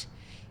night.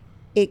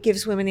 It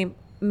gives women in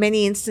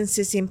many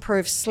instances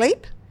improved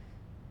sleep,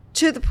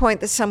 to the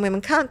point that some women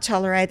can't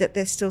tolerate it.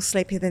 They're still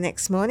sleepy the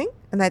next morning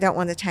and they don't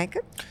want to take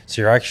it.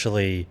 So you're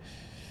actually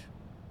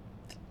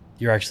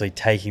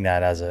taking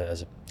that as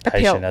a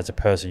patient, as a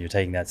person, you're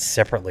taking that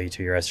separately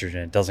to your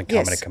estrogen. It doesn't come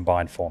in a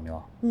combined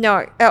formula.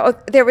 No,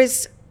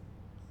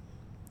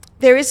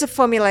 There is a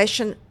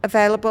formulation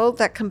available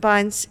that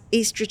combines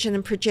estrogen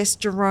and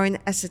progesterone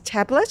as a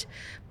tablet,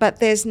 but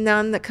there's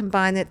none that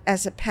combine it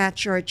as a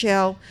patch or a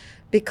gel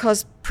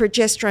because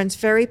progesterone is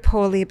very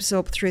poorly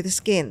absorbed through the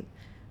skin.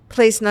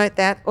 Please note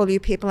that, all you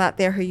people out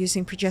there who are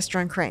using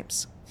progesterone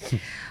creams.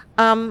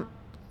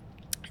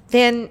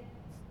 Then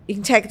you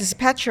can take it as a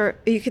patch or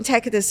you can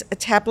take it as a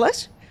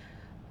tablet,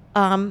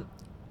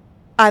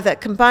 either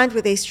combined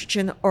with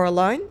estrogen or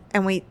alone,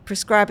 and we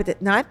prescribe it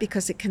at night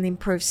because it can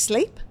improve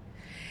sleep.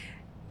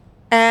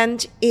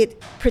 And it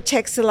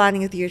protects the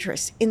lining of the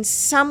uterus. In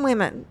some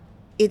women,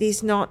 it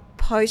is not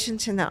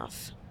potent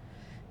enough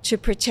to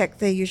protect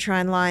their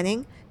uterine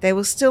lining. They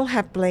will still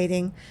have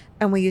bleeding,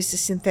 and we use the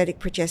synthetic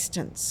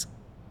progestins.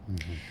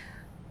 Mm-hmm.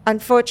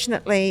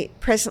 Unfortunately,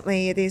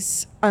 presently it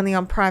is only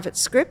on private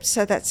script,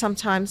 so that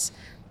sometimes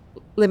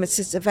limits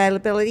its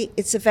availability.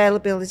 Its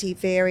availability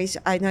varies.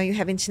 I know you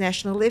have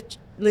international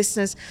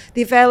listeners.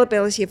 The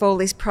availability of all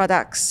these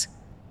products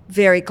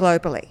vary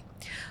globally.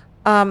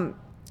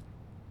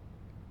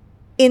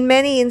 In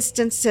many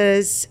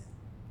instances,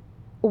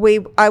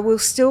 I will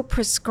still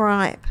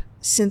prescribe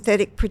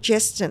synthetic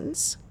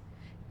progestins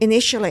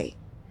initially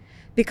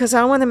because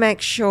I want to make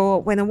sure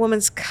when a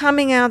woman's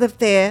coming out of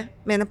their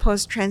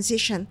menopause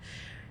transition,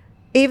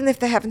 even if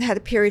they haven't had a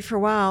period for a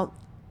while,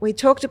 we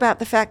talked about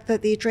the fact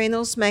that the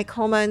adrenals make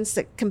hormones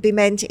that can be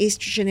made into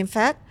estrogen and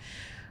fat.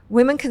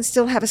 Women can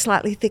still have a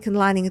slightly thickened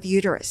lining of the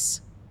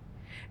uterus.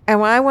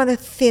 And I want to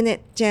thin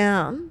it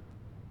down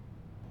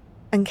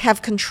and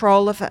have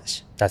control of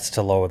it. That's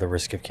to lower the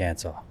risk of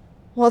cancer.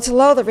 Well, to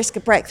lower the risk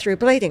of breakthrough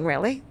bleeding,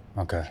 really.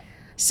 Okay.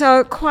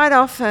 So quite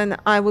often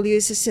I will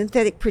use a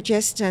synthetic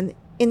progestin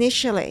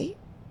initially,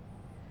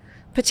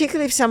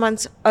 particularly if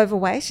someone's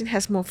overweight and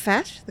has more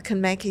fat that can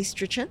make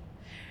estrogen,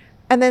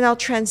 and then I'll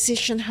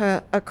transition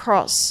her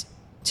across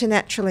to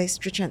natural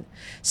estrogen.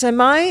 So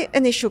my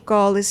initial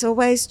goal is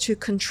always to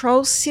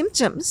control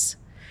symptoms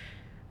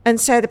and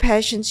say to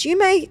patients, you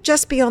may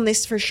just be on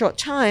this for a short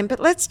time, but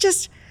let's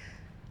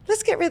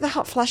get rid of the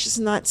hot flushes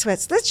and night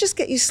sweats. Let's just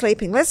get you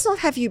sleeping. Let's not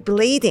have you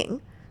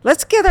bleeding.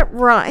 Let's get it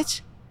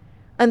right,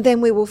 and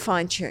then we will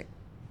fine-tune.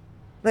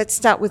 Let's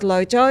start with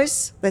low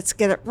dose. Let's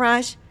get it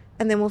right,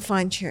 and then we'll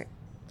fine-tune.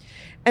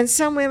 And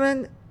some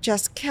women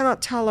just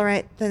cannot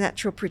tolerate the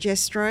natural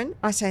progesterone.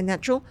 I say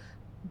natural,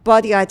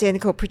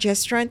 body-identical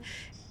progesterone.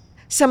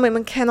 Some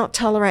women cannot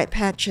tolerate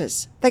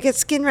patches. They get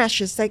skin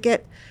rashes. They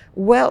get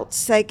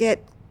welts. They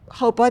get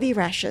whole body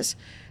rashes.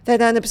 They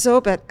don't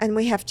absorb it, and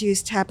we have to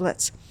use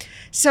tablets.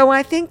 So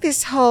I think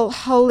this whole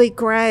holy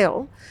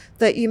grail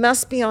that you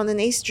must be on an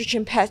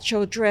estrogen patch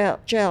or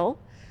gel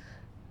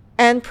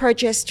and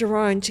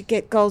progesterone to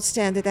get gold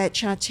standard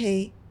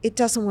HRT, it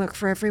doesn't work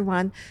for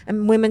everyone,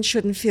 and women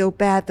shouldn't feel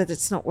bad that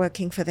it's not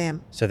working for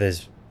them. So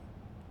there's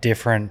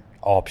different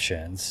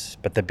options,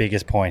 but the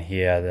biggest point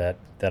here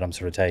that I'm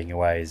sort of taking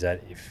away is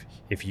that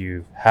if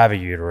you have a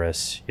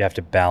uterus, you have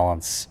to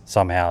balance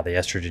somehow the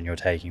estrogen you're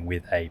taking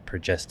with a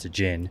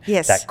progestogen.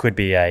 Yes. That could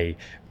be a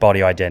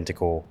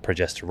body-identical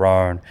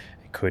progesterone.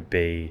 It could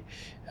be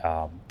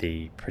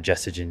the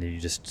progestogen that you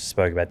just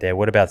spoke about there.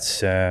 What about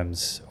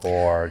SERMs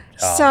or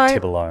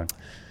Tibolone?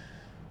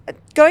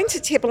 Going to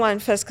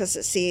Tibolone first because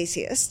it's the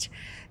easiest.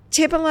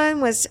 Tibolone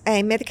was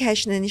a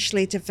medication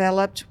initially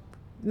developed,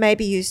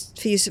 maybe used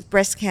for use of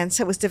breast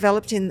cancer. It was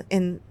developed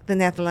in the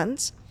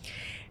Netherlands.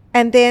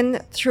 And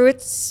then through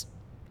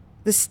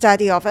the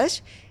study of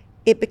it,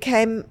 it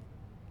became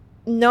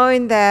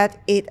known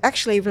that it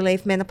actually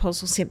relieved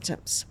menopausal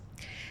symptoms.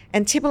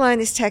 And Tibolone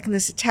is taken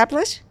as a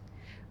tablet,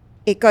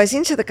 it goes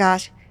into the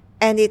gut,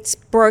 and it's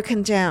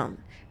broken down.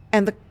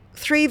 And the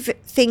three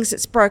things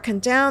it's broken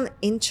down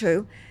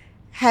into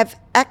have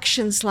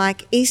actions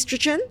like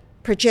estrogen,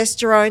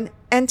 progesterone,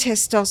 and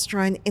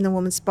testosterone in a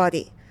woman's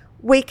body.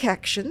 Weak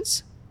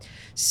actions.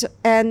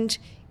 And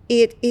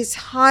it is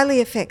highly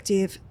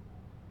effective,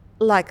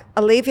 like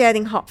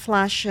alleviating hot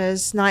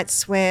flushes, night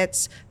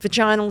sweats,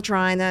 vaginal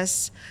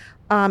dryness,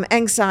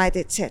 anxiety,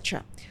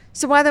 etc.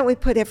 So why don't we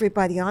put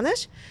everybody on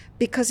it?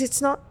 Because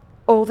it's not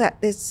all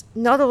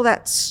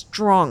that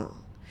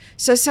strong.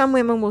 So some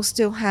women will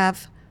still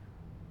have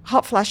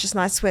hot flushes,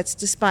 night sweats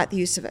despite the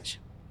use of it.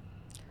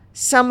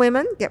 Some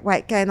women get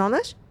weight gain on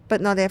it, but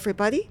not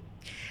everybody.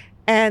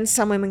 And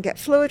some women get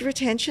fluid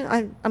retention.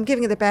 I'm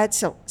giving it a bad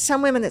sell.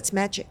 Some women it's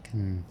magic.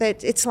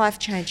 It's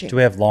life-changing. Do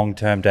we have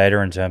long-term data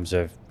in terms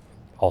of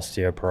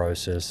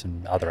osteoporosis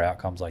and other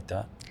outcomes like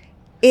that?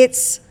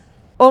 It's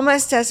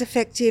almost as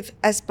effective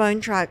as bone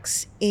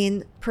drugs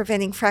in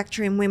preventing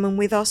fracture in women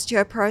with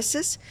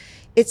osteoporosis.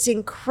 It's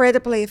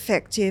incredibly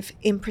effective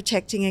in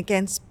protecting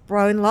against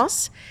bone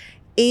loss,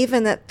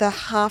 even at the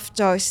half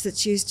dose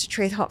that's used to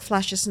treat hot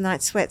flushes and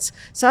night sweats.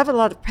 So I have a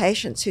lot of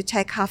patients who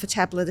take half a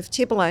tablet of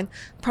Tibolone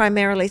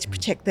primarily to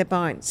protect their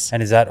bones.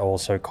 And is that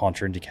also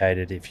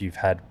contraindicated if you've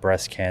had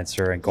breast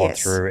cancer and gone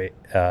through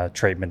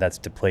treatment that's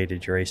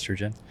depleted your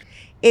estrogen?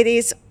 It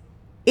is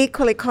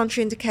equally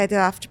contraindicated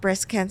after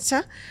breast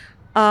cancer.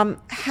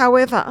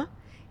 However,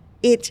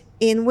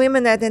 in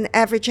women at an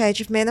average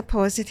age of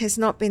menopause, it has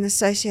not been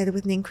associated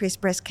with an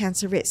increased breast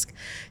cancer risk.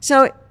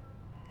 So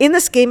in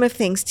the scheme of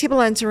things,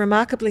 tibolone's a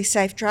remarkably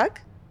safe drug.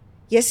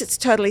 Yes, it's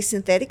totally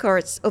synthetic,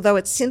 although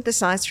it's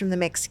synthesized from the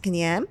Mexican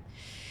yam.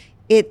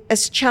 It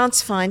is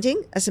chance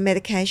finding as a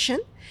medication,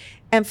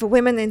 and for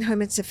women in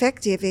whom it's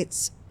effective,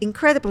 it's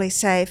incredibly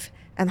safe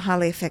and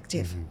highly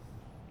effective. Mm-hmm.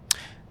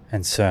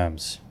 And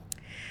SERMs?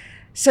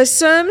 So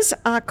SERMs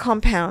are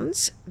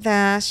compounds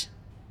that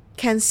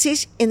can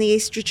sit in the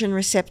estrogen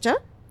receptor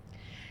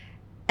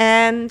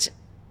and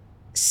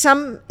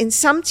in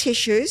some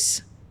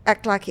tissues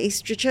act like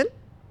estrogen,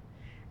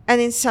 and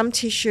in some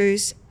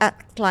tissues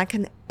act like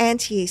an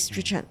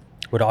anti-estrogen.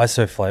 Would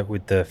isoflavones,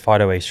 with the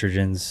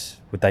phytoestrogens,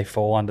 would they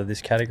fall under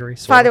this category?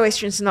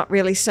 Phytoestrogens are not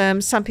really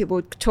SERMs. Some people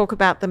would talk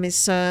about them as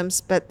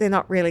SERMs, but they're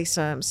not really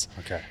SERMs.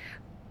 Okay.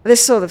 They're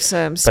sort of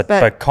SERMs.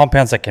 But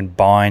compounds that can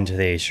bind to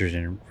the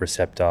estrogen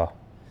receptor,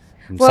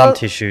 some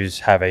tissues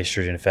have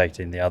estrogen effect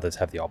and the others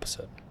have the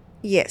opposite.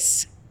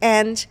 Yes.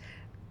 And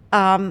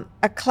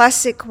a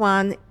classic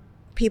one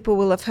people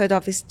will have heard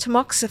of is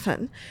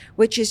tamoxifen,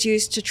 which is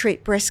used to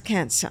treat breast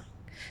cancer.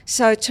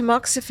 So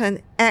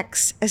tamoxifen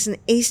acts as an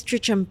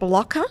estrogen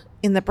blocker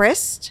in the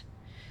breast.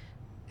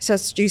 So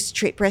it's used to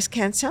treat breast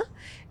cancer.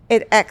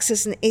 It acts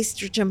as an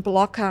estrogen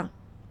blocker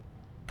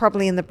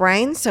probably in the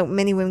brain, so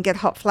many women get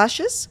hot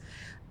flushes.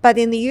 But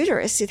in the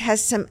uterus, it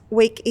has some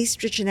weak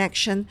estrogen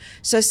action,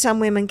 so some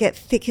women get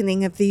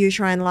thickening of the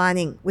uterine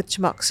lining with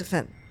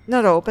tamoxifen.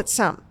 Not all, but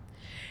some.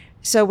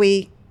 So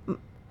we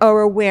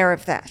are aware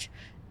of that.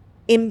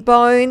 In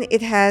bone,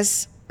 it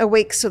has a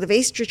weak sort of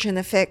estrogen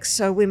effect,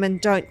 so women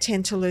don't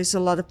tend to lose a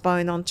lot of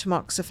bone on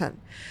tamoxifen.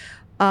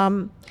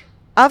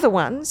 Other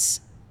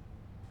ones,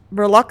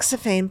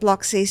 raloxifene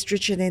blocks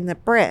estrogen in the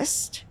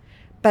breast,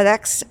 but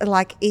acts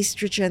like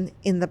estrogen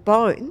in the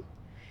bone,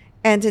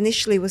 and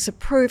initially was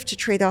approved to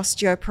treat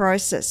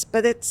osteoporosis,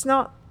 but it's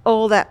not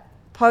all that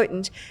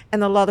potent,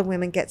 and a lot of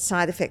women get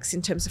side effects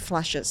in terms of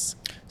flushes.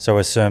 So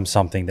is SERM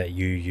something that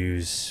you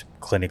use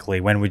clinically?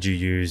 When would you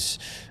use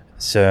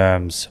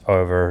SERMs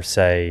over,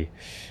 say,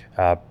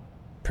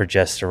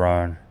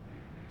 progesterone?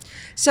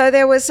 So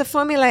there was a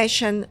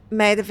formulation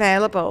made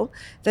available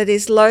that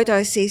is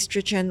low-dose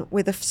estrogen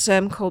with a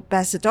SERM called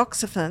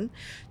bazodoxifene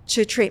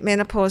to treat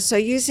menopause. So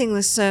using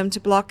the SERM to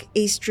block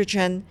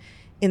estrogen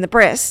in the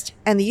breast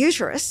and the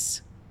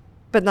uterus,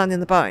 but not in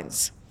the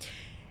bones.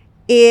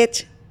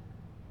 It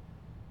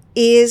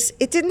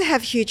didn't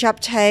have huge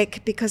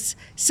uptake because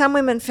some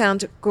women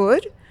found it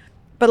good,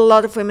 but a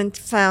lot of women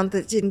found that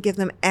it didn't give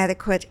them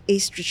adequate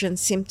estrogen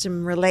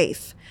symptom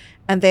relief,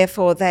 and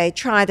therefore they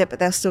tried it, but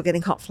they're still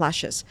getting hot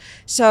flushes.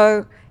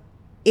 So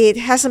it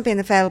hasn't been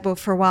available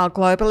for a while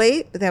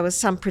globally. There was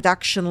some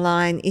production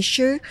line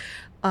issue.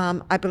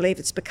 I believe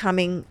it's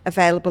becoming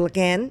available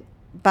again,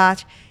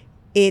 but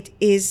it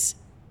is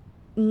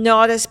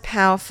not as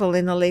powerful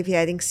in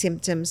alleviating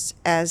symptoms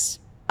as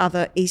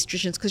other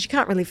estrogens because you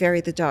can't really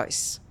vary the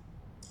dose.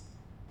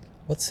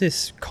 What's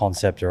this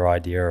concept or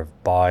idea of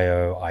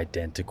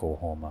bioidentical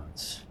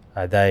hormones?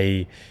 Are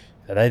they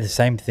the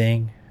same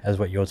thing as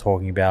what you're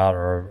talking about,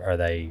 or are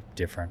they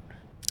different?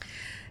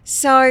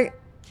 So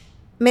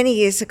many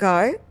years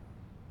ago,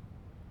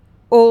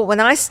 or when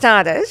I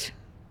started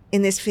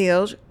in this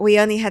field, we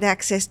only had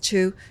access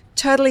to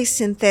totally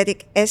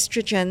synthetic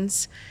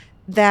estrogens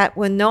that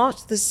were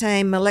not the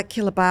same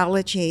molecular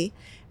biology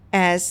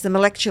as the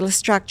molecular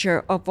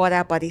structure of what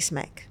our bodies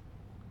make.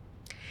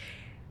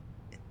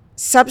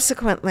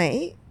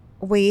 Subsequently,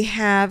 we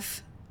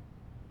have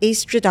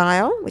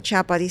estradiol, which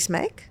our bodies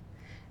make,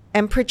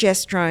 and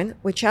progesterone,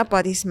 which our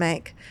bodies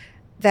make,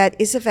 that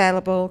is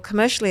available,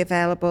 commercially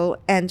available,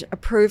 and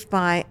approved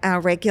by our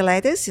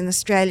regulators in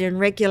Australia and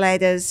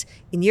regulators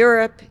in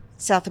Europe,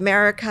 South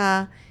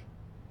America,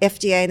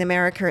 FDA in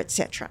America,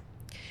 etc.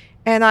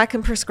 And I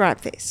can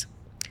prescribe these.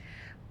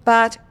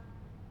 But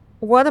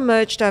what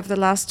emerged over the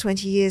last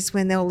 20 years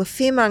when all the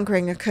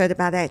fear-mongering occurred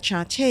about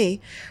HRT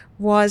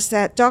was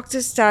that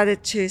doctors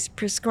started to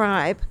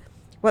prescribe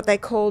what they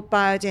called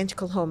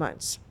bioidentical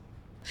hormones.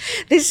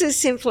 This is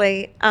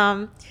simply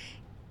the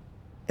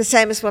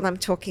same as what I'm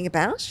talking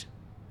about,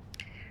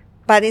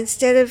 but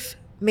instead of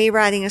me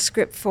writing a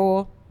script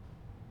for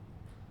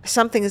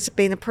something that's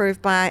been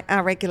approved by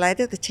our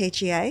regulator, the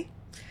TGA,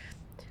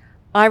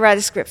 I write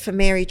a script for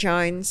Mary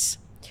Jones,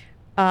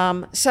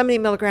 so many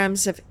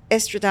milligrams of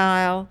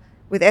estradiol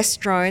with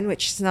estrone,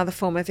 which is another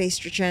form of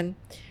estrogen,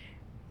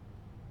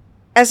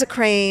 as a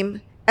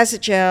cream, as a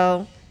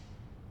gel,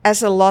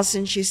 as a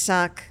lozenge you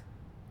suck,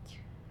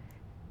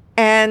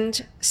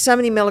 and so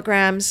many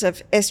milligrams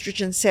of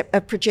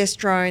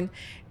progesterone,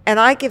 and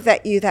I give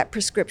you that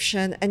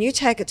prescription, and you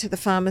take it to the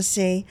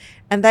pharmacy,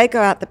 and they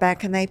go out the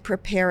back and they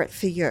prepare it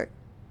for you.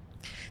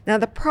 Now,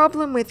 the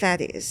problem with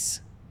that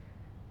is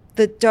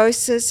the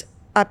doses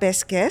are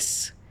best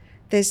guess.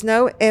 There's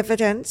no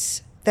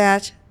evidence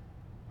that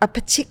a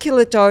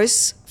particular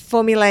dose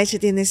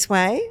formulated in this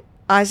way,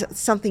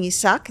 something you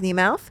suck in your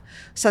mouth,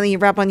 something you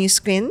rub on your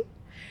skin,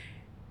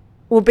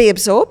 will be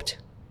absorbed,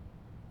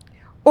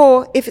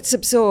 Or if it's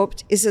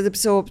absorbed, is it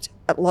absorbed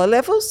at low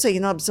levels, so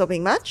you're not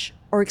absorbing much,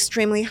 or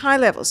extremely high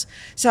levels?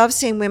 So I've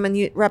seen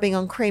women rubbing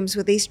on creams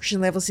with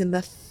estrogen levels in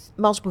the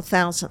multiple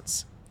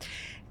thousands.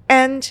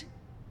 And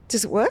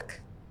does it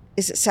work?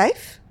 Is it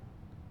safe?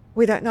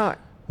 We don't know.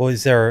 Well,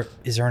 is there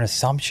an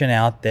assumption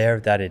out there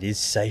that it is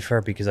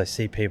safer? Because I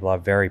see people are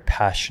very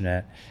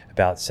passionate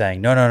about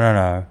saying,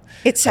 no.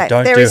 It's safe.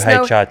 Don't do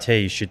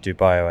HRT, you should do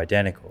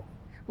bioidentical.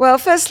 Well,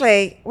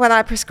 firstly, what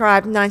I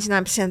prescribe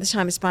 99% of the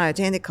time is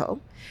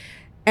bioidentical.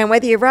 And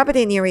whether you rub it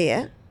in your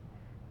ear,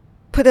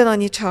 put it on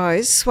your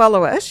toes,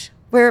 swallow it,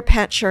 wear a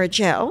patch or a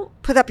gel,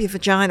 put up your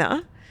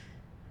vagina,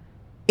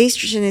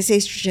 estrogen is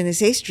estrogen is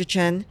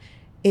estrogen.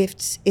 If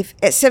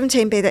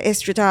 17-beta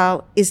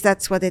estradiol is,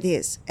 that's what it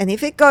is. And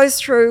if it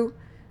goes through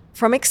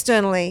from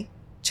externally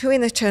to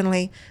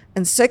internally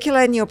and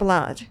circulate in your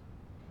blood,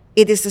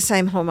 it is the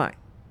same hormone.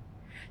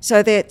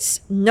 So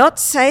that's not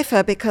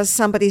safer because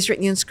somebody's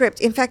written you a script.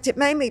 In fact, it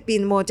may be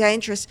more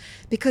dangerous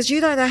because you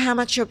don't know how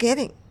much you're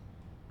getting.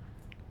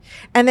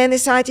 And then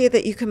this idea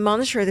that you can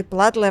monitor the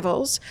blood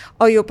levels,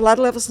 your blood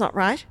level's not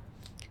right.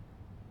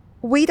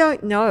 We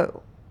don't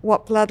know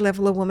what blood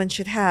level a woman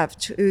should have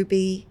to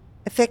be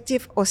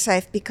effective or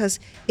safe because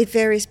it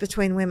varies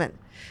between women.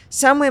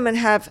 Some women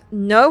have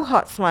no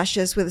hot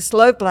flushes with a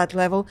low blood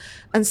level,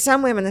 and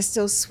some women are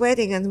still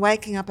sweating and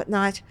waking up at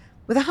night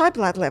with a high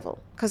blood level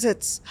because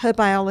it's her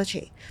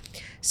biology.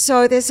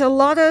 So there's a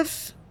lot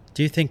of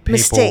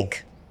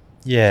mystique.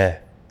 Yeah.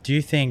 Do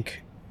you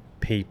think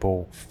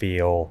people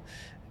feel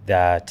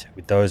that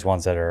with those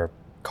ones that are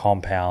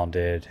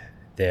compounded,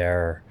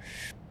 they're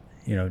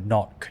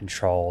not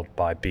controlled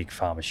by big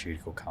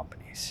pharmaceutical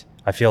companies?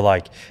 I feel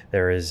like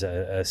there is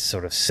a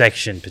sort of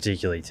section,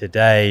 particularly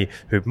today,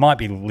 who might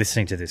be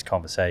listening to this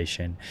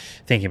conversation,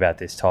 thinking about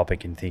this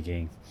topic and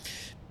thinking,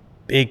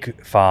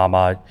 big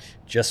pharma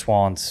just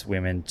wants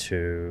women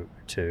to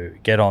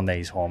get on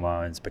these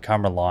hormones,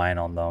 become reliant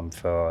on them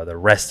for the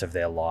rest of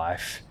their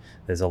life.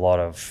 There's a lot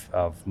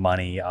of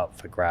money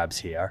up for grabs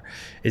here.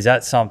 Is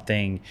that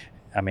something,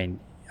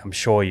 I'm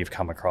sure you've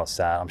come across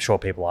that. I'm sure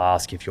people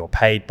ask if you're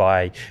paid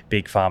by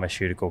big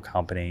pharmaceutical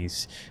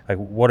companies. Like,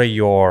 what are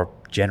your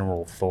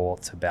general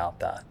thoughts about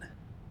that?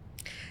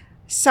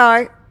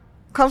 So,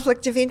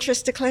 conflict of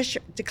interest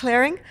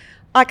declaring,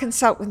 I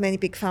consult with many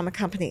big pharma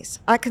companies.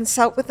 I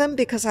consult with them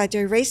because I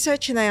do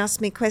research and they ask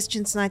me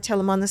questions and I tell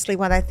them honestly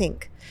what I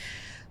think.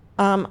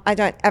 I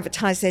don't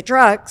advertise their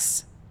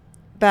drugs,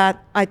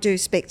 but I do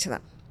speak to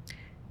them.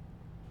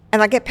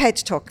 And I get paid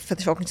for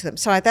talking to them.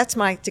 So that's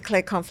my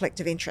declared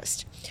conflict of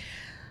interest.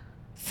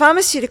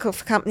 Pharmaceutical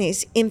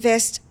companies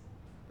invest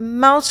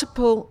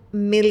multiple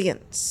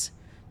millions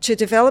to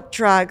develop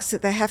drugs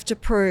that they have to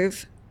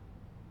prove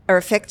are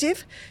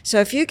effective. So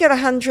if you get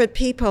 100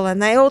 people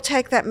and they all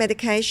take that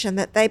medication,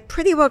 that they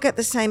pretty well get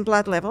the same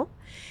blood level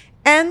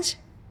and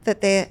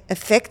that they're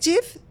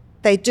effective,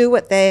 they do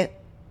what they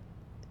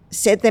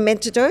said they're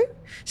meant to do.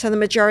 So the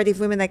majority of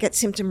women, they get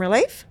symptom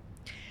relief.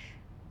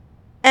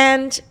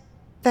 And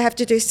they have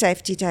to do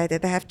safety data.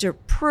 They have to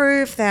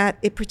prove that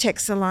it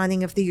protects the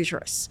lining of the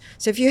uterus.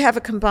 So if you have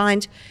a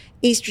combined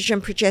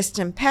estrogen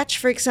progestin patch,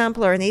 for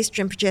example, or an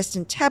estrogen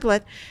progestin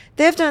tablet,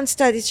 they've done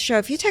studies to show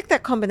if you take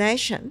that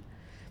combination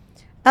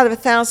out of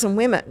 1,000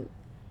 women,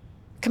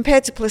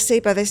 compared to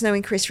placebo, there's no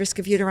increased risk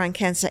of uterine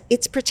cancer.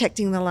 It's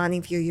protecting the lining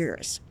of your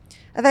uterus.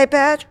 Are they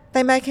bad? Are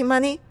they making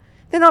money?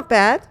 They're not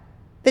bad.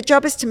 Their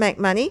job is to make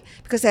money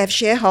because they have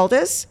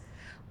shareholders,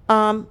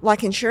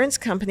 like insurance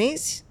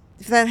companies.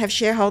 If they don't have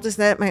shareholders,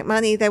 they don't make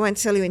money, they won't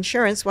sell you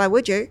insurance. Why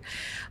would you?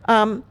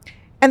 And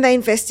they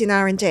invest in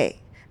R&D.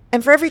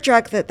 And for every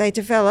drug that they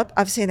develop,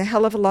 I've seen a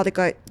hell of a lot of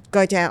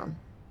go down.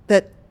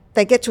 That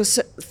they get to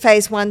a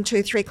phase 1,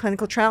 2, 3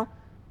 clinical trial,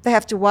 they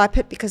have to wipe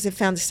it because they've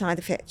found a side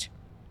effect.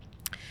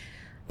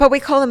 But we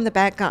call them the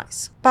bad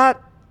guys.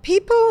 But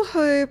people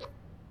who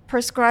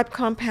prescribe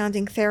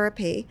compounding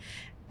therapy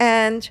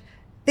and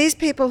these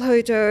people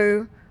who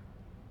do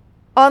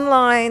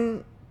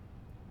online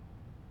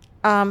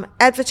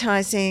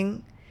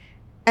advertising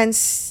and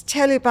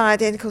tell you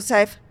bioidentical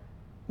safe,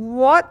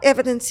 what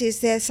evidence is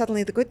there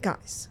suddenly the good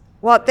guys?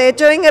 What, they're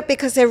doing it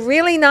because they're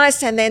really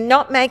nice and they're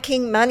not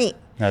making money.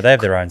 No, they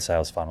have their own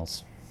sales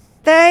funnels.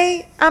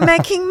 They are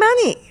making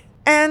money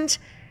and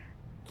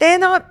they're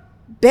not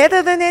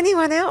better than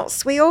anyone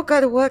else. We all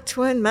go to work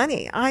to earn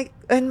money. I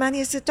earn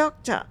money as a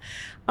doctor.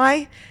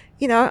 I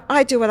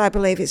do what I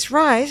believe is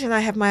right and I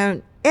have my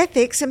own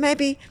ethics, and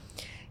maybe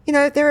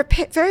there are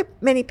very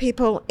many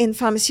people in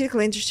pharmaceutical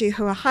industry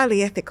who are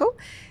highly ethical,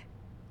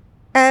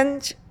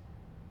 and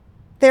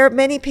there are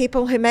many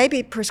people who may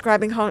be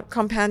prescribing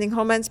compounding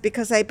hormones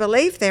because they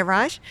believe they're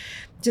right.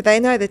 Do they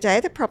know the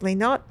data? Probably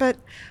not, but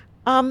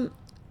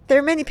there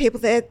are many people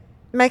that are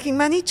making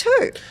money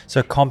too.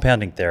 So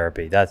compounding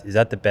therapy, is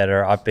that the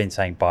better? I've been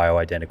saying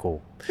bioidentical.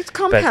 It's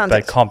compounded.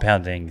 But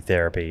compounding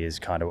therapy is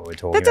kind of what we're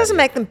talking about. That doesn't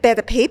make them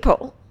better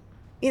people.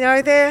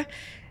 They're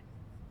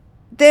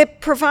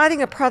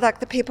providing a product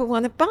that people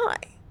want to buy.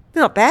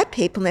 They're not bad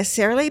people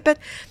necessarily, but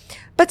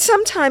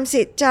sometimes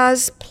it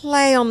does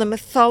play on the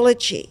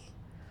mythology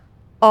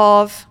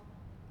of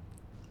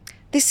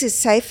this is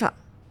safer,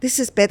 this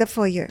is better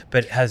for you.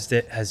 But has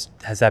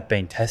that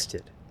been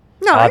tested?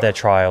 No. Are there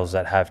trials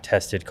that have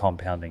tested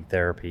compounding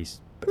therapies?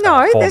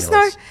 No,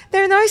 Formulas?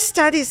 there are no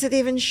studies that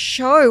even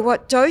show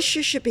what dose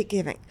you should be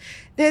giving.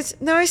 There's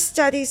no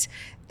studies.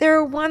 There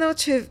are one or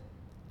two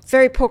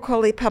very poor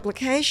quality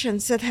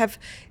publications that have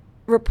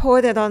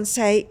reported on,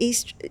 say,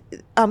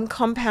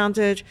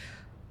 compounded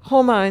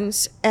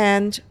hormones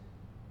and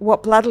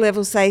what blood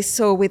levels they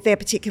saw with their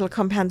particular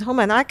compound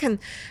hormone. I can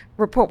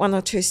report one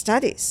or two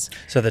studies.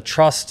 So the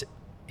trust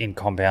in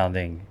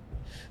compounding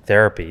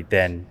therapy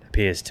then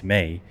appears to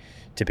me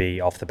to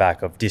be off the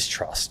back of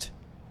distrust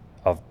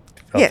of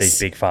Yes. these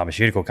big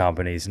pharmaceutical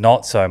companies,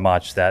 not so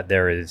much that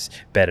there is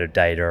better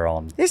data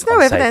on There's no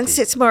on evidence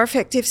safety. it's more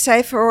effective,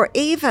 safer, or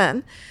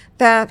even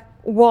that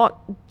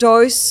what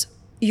dose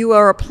you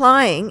are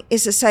applying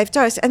is a safe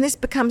dose. And this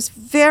becomes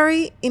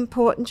very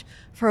important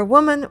for a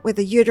woman with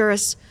a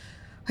uterus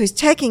who's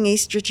taking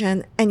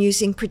estrogen and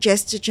using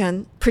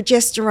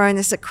progesterone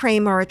as a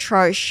cream or a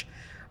troche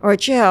or a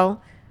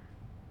gel.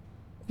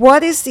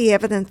 What is the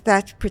evidence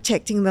that's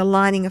protecting the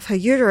lining of her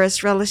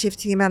uterus relative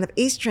to the amount of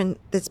estrogen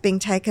that's being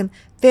taken?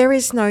 There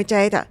is no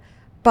data.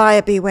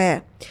 Buyer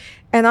beware.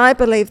 And I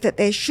believe that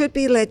there should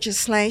be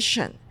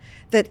legislation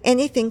that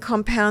anything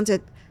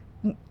compounded,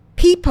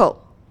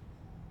 people,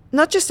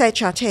 not just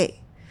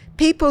HRT,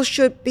 people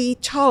should be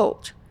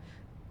told,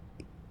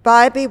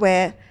 buyer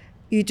beware.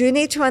 You do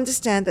need to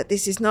understand that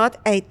this is not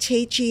a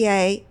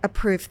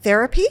TGA-approved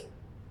therapy.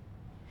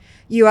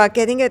 You are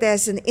getting it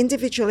as an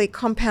individually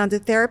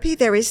compounded therapy.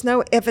 There is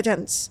no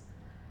evidence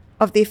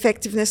of the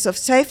effectiveness of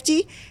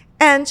safety,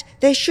 and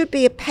there should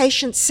be a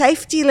patient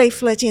safety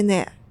leaflet in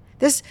there.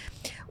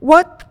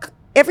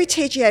 Every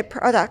TGA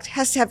product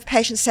has to have a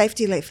patient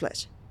safety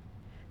leaflet.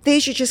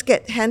 These you just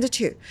get handed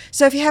to you.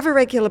 So if you have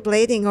irregular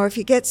bleeding or if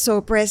you get sore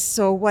breasts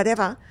or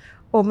whatever,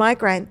 or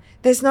migraine,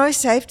 there's no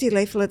safety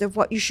leaflet of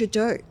what you should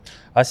do.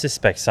 I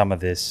suspect some of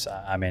this,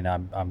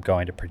 I'm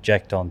going to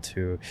project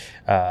onto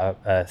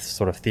a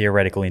sort of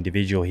theoretical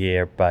individual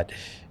here, but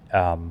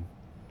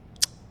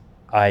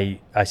I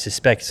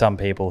suspect some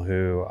people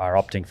who are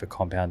opting for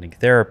compounding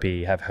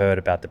therapy have heard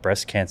about the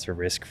breast cancer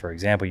risk, for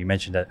example. You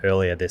mentioned that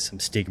earlier, there's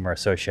some stigma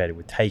associated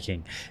with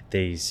taking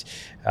these,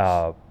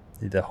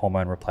 the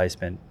hormone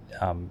replacement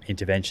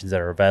interventions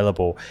that are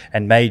available,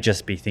 and may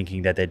just be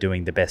thinking that they're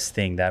doing the best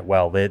thing, that,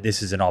 well,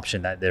 this is an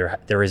option, that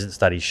there isn't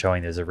studies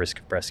showing there's a risk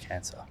of breast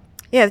cancer.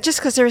 Yeah, just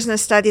because there isn't a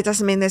study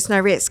doesn't mean there's no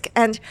risk.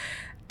 And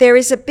there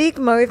is a big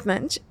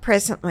movement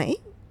presently,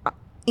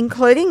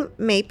 including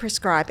me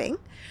prescribing,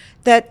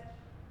 that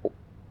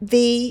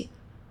the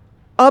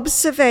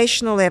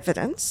observational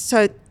evidence,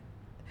 so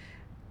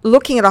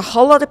looking at a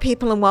whole lot of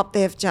people and what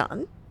they've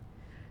done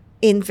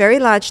in very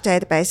large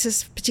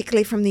databases,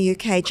 particularly from the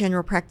UK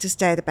General Practice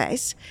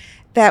database,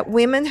 that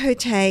women who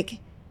take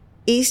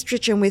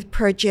estrogen with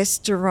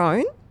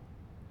progesterone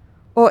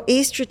or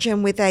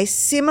estrogen with a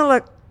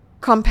similar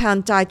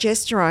compound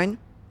digesterone,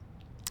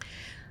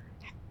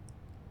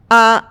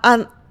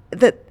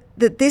 that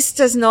this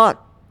does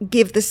not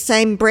give the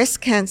same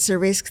breast cancer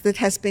risk that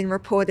has been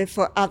reported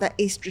for other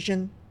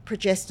estrogen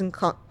progestin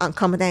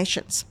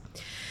combinations.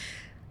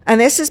 And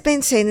this has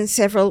been seen in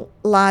several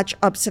large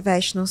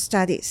observational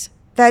studies.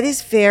 That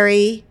is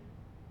very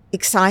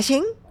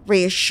exciting,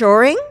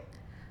 reassuring,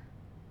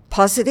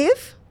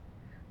 positive,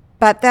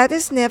 but that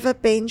has never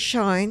been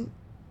shown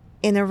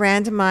in a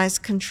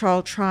randomized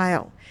controlled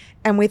trial.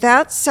 And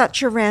without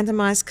such a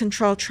randomized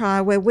controlled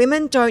trial where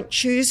women don't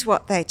choose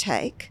what they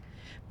take,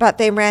 but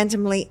they're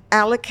randomly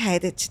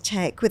allocated to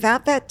take,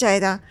 without that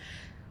data,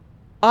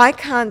 I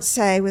can't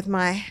say with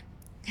my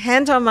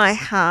hand on my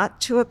heart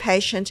to a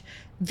patient,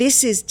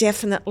 this is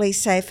definitely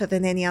safer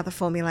than any other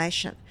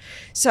formulation.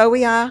 So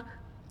we are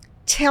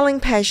telling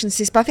patients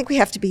this, but I think we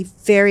have to be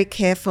very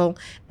careful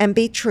and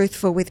be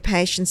truthful with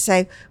patients.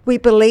 Say, we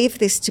believe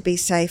this to be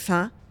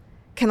safer.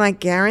 Can I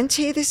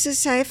guarantee this is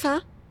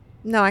safer?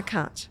 No, I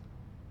can't.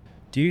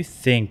 Do you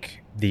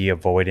think the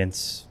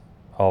avoidance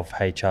of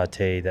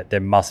HRT, that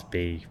there must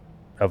be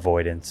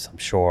avoidance? I'm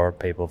sure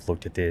people have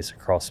looked at this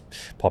across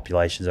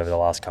populations over the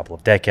last couple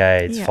of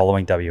decades,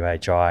 following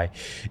WHI.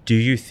 Do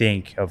you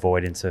think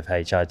avoidance of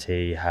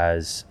HRT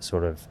has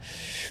sort of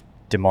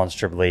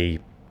demonstrably,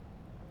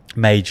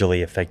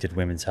 majorly affected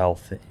women's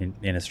health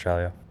in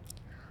Australia?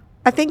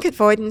 I think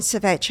avoidance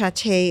of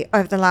HRT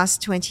over the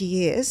last 20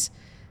 years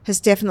has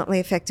definitely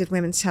affected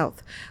women's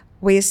health.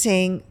 We are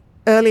seeing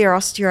earlier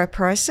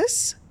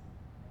osteoporosis.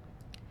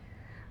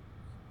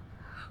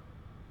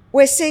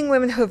 We're seeing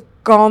women who have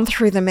gone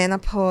through the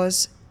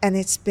menopause and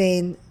it's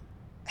been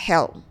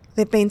hell.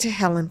 They've been to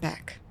hell and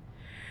back.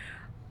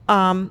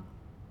 I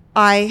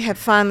have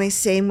finally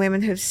seen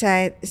women who've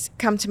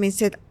come to me and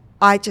said,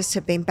 I just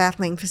have been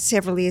battling for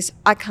several years.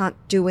 I can't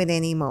do it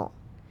anymore.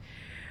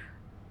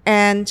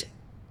 And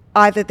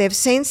either they've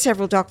seen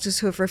several doctors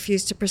who have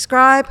refused to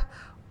prescribe,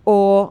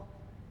 or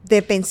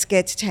they've been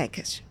scared to take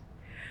it.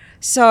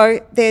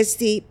 So there's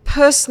the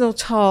personal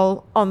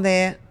toll on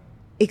their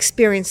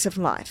experience of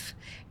life.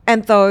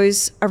 and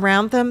those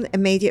around them,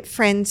 immediate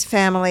friends,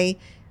 family,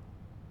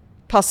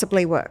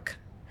 possibly work.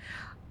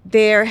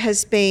 There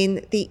has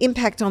been the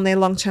impact on their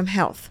long-term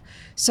health.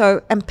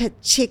 So, and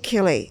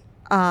particularly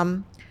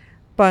bone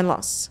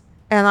loss.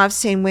 And I've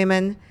seen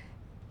women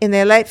in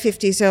their late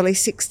 50s, early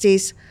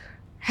 60s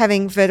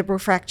having vertebral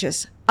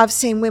fractures. I've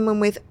seen women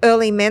with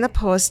early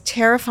menopause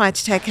terrified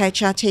to take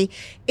HRT,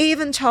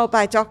 even told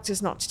by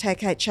doctors not to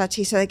take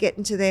HRT, so they get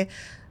into their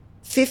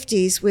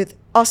 50s with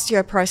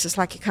osteoporosis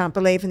like you can't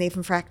believe, and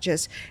even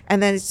fractures.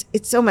 And then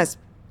it's almost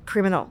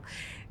criminal.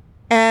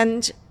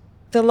 And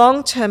the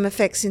long-term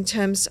effects in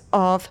terms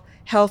of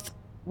health,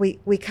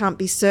 we can't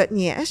be certain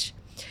yet,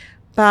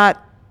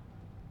 but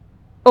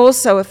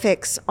also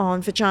effects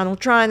on vaginal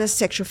dryness,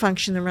 sexual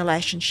function, and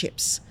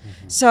relationships.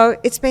 Mm-hmm. So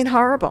it's been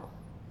horrible.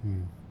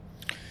 Mm.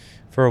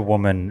 For a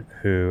woman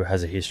who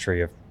has a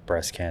history of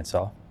breast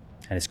cancer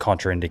and is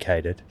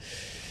contraindicated,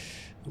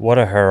 what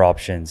are her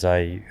options?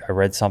 I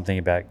read something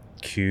about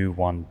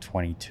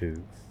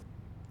Q122.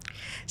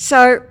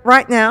 So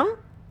right now,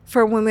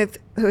 for a woman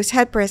who has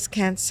had breast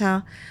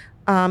cancer,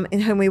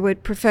 in whom we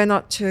would prefer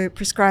not to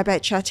prescribe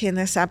HRT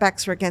unless our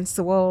backs were against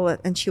the wall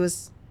and she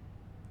was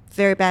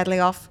very badly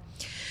off,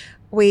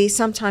 we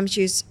sometimes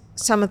use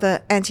some of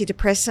the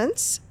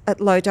antidepressants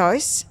at low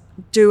dose,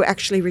 do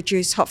actually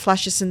reduce hot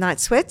flushes and night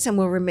sweats, and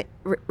will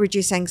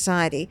reduce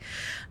anxiety.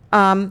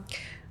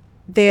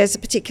 There's a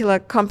particular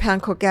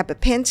compound called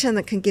gabapentin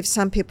that can give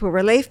some people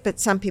relief, but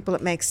some people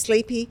it makes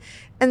sleepy.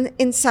 And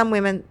in some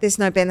women, there's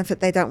no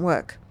benefit, they don't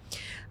work.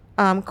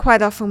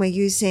 Quite often we're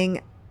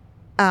using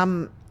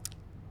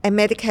a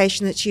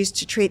medication that's used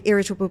to treat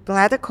irritable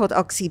bladder called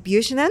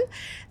oxybutynin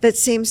that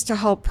seems to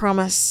hold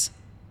promise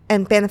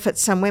and benefit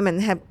some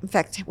women. In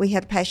fact, we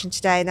had a patient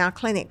today in our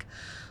clinic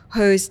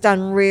who's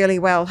done really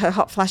well. Her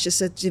hot flushes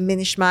have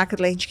diminished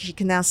markedly and she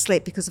can now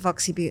sleep because of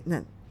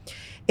oxybutynin.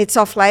 It's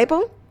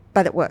off-label,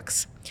 but it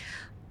works.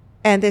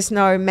 And there's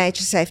no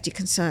major safety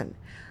concern.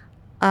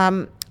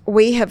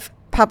 We have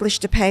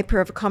published a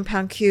paper of a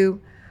compound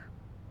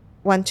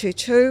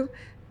Q122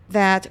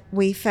 that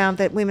we found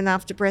that women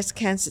after breast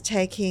cancer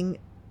taking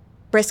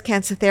breast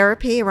cancer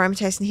therapy,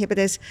 aromatase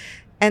inhibitors,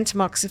 and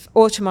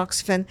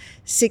tamoxifen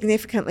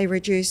significantly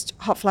reduced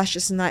hot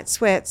flushes and night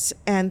sweats,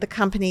 and the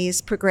company is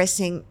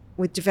progressing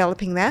with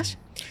developing that.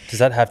 Does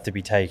that have to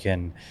be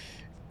taken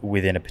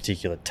within a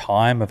particular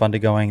time of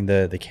undergoing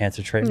the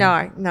cancer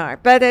treatment? No,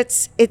 but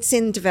it's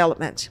in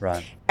development.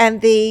 Right.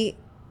 And the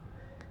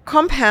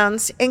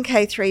compounds,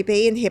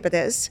 NK3B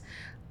inhibitors,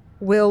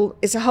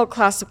 is a whole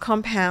class of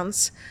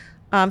compounds.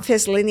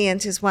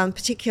 Fesoliniant is one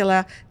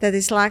particular that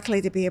is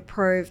likely to be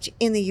approved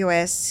in the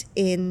US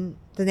in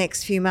the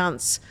next few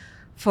months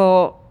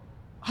for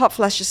hot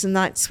flushes and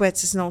night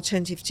sweats as an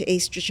alternative to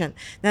estrogen.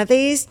 Now,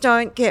 these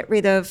don't get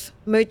rid of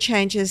mood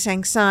changes,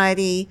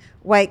 anxiety,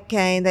 weight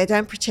gain. They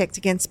don't protect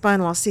against bone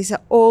loss. These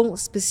are all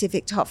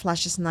specific to hot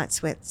flushes and night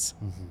sweats.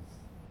 Mm-hmm.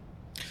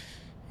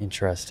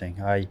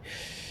 Interesting. I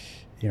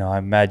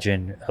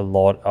imagine a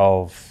lot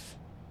of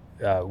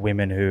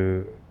women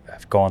who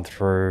have gone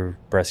through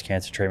breast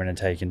cancer treatment and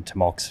taken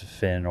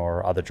tamoxifen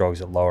or other drugs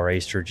that lower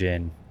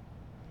estrogen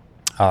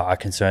are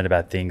concerned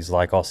about things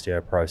like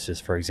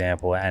osteoporosis, for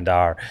example, and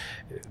are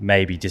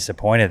maybe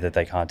disappointed that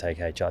they can't take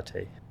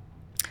HRT.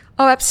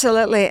 Oh,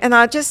 absolutely. And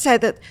I'll just say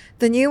that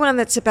the new one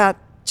that's about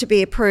to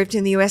be approved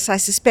in the US, I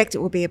suspect it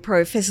will be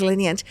approved,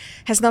 fesoliniant,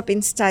 has not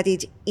been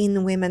studied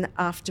in women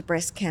after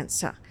breast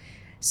cancer.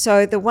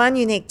 So the one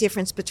unique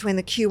difference between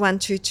the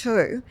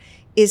Q122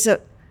 is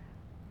that,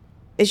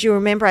 as you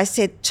remember, I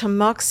said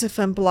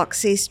tamoxifen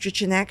blocks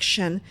estrogen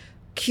action.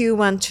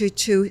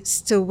 Q122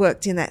 still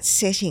worked in that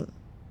setting.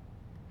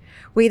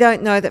 We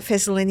don't know that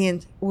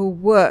fesoliniant will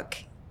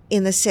work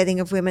in the setting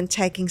of women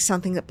taking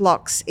something that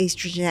blocks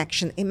estrogen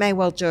action. It may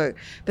well do,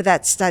 but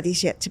that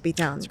study's yet to be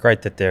done. It's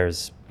great that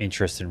there's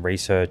interest in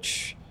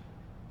research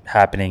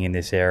happening in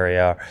this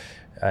area.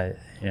 I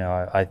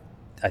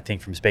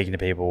think from speaking to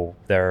people,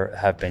 there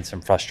have been some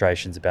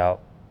frustrations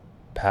about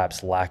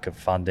perhaps lack of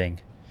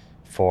funding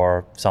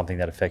for something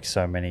that affects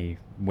so many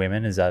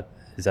women. Is that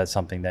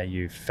something that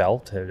you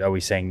felt? Are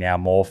we seeing now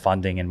more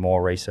funding and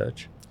more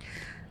research?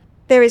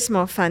 There is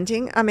more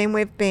funding. I mean,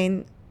 we've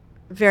been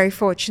very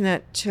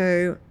fortunate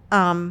to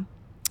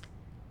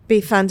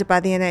be funded by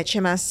the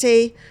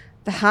NHMRC,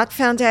 the Heart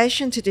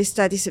Foundation, to do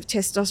studies of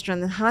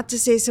testosterone and heart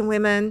disease in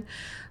women,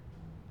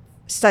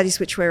 studies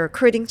which we're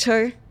recruiting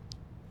to.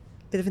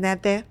 Bit of an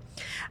ad there.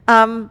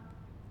 And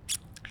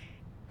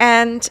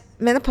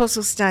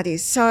menopausal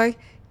studies. So,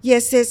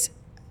 yes,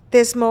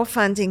 there's more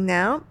funding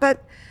now,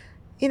 but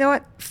you know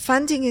what?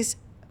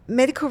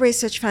 Medical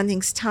research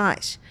funding's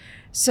tight.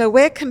 So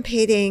we're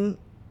competing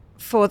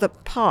for the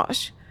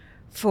pot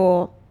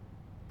for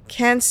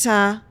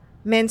cancer,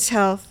 men's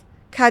health,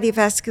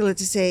 cardiovascular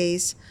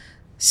disease,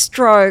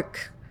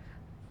 stroke,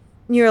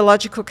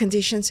 neurological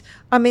conditions.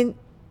 I mean,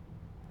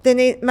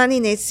 money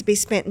needs to be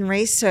spent in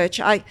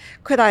research.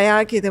 Could I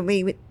argue that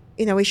we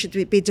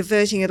should be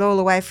diverting it all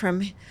away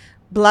from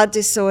blood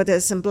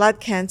disorders and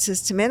blood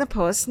cancers to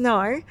menopause?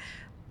 No,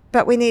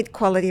 but we need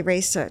quality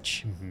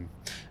research. Mm-hmm.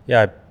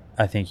 Yeah,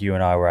 I think you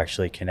and I were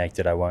actually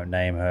connected. I won't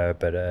name her,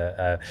 but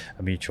a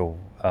mutual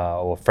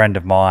or a friend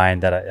of mine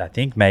that I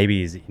think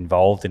maybe is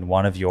involved in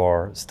one of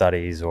your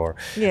studies, or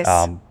Yes.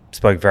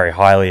 spoke very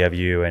highly of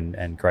you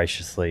and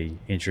graciously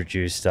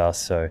introduced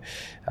us. So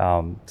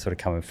sort of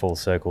coming full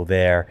circle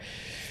there.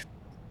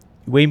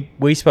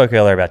 We spoke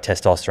earlier about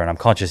testosterone. I'm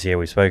conscious here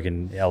we've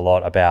spoken a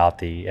lot about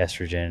the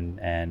estrogen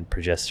and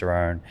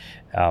progesterone.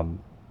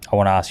 I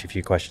want to ask you a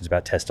few questions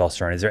about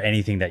testosterone. Is there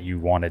anything that you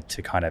wanted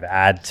to kind of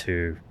add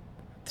to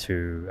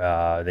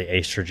the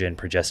estrogen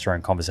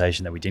progesterone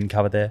conversation that we didn't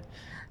cover there?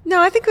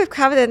 No, I think we've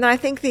covered it, and I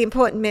think the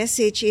important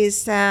message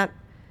is that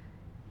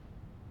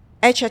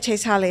HRT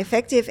is highly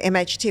effective,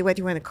 MHT, what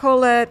do you want to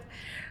call it.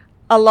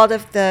 A lot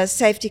of the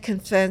safety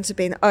concerns have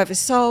been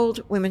oversold.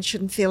 Women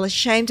shouldn't feel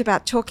ashamed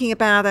about talking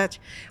about it.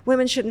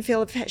 Women shouldn't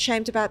feel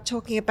ashamed about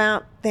talking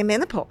about their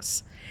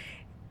menopause.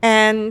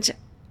 And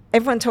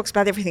everyone talks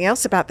about everything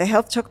else about their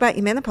health. Talk about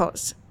your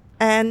menopause.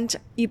 And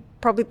you'd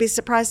probably be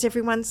surprised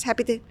everyone's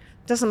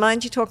doesn't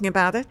mind you talking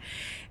about it.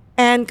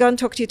 And go and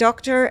talk to your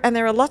doctor, and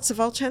there are lots of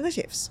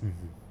alternatives.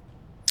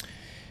 Mm-hmm.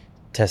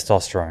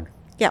 Testosterone.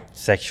 Yeah.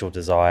 Sexual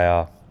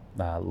desire,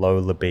 low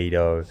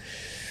libido.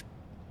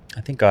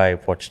 I think I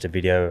watched a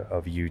video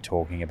of you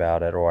talking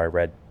about it, or I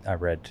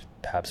read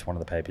perhaps one of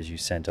the papers you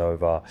sent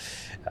over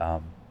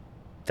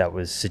that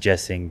was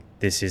suggesting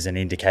this is an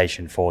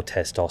indication for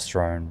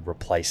testosterone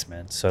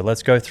replacement. So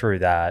let's go through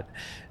that.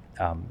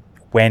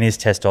 When is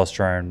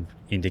testosterone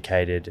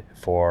indicated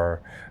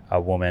for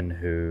a woman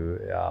who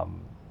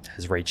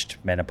has reached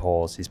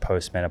menopause, is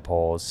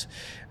postmenopause?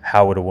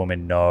 How would a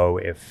woman know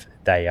if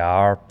they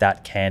are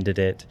that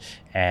candidate,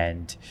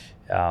 and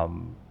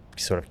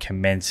sort of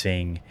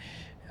commencing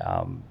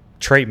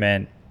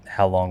treatment,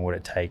 how long would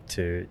it take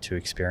to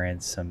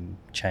experience some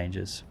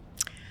changes?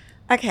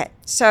 Okay,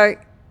 so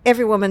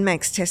every woman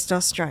makes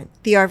testosterone.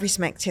 The ovaries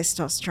make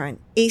testosterone.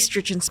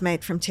 Estrogen's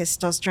made from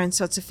testosterone,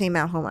 so it's a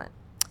female hormone.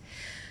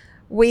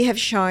 We have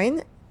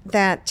shown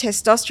that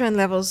testosterone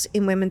levels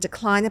in women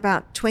decline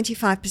about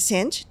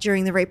 25%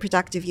 during the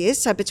reproductive years.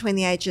 So between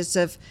the ages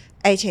of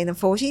 18 and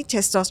 40,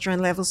 testosterone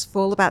levels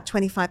fall about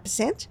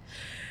 25%.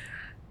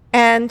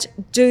 And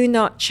do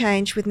not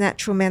change with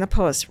natural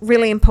menopause.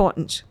 Really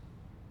important.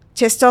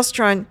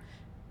 Testosterone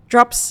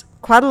drops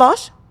quite a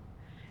lot,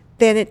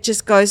 then it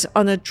just goes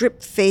on a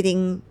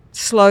drip-feeding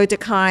slow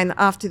decline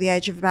after the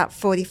age of about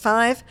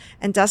 45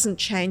 and doesn't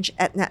change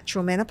at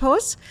natural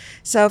menopause.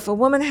 So if a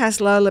woman has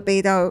low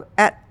libido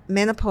at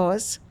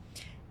menopause,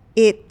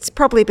 it's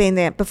probably been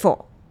there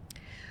before.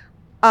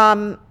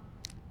 Then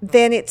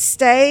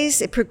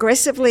it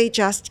progressively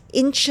just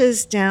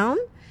inches down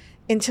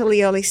until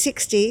the early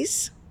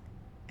 60s.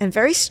 And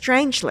very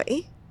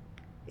strangely,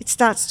 it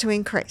starts to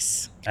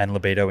increase. And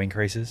libido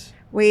increases?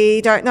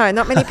 We don't know.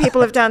 Not many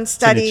people have done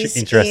studies. It's an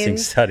interesting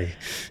study.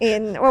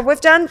 Well,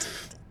 we've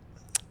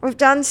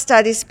done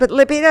studies, but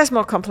libido is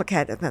more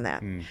complicated than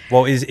that.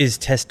 Well, is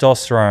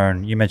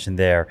testosterone, you mentioned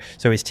there,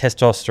 so is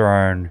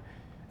testosterone,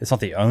 it's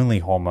not the only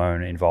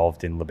hormone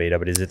involved in libido,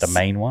 but is it the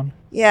main one?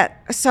 Yeah.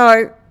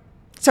 So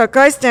it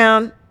goes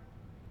down,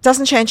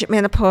 doesn't change at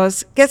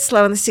menopause, gets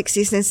low in the 60s,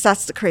 and then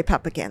starts to creep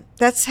up again.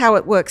 That's how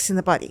it works in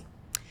the body.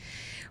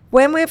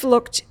 When we've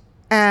looked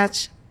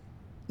at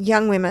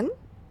young women,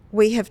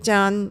 we have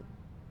done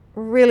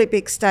really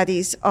big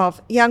studies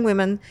of young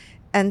women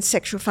and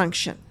sexual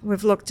function.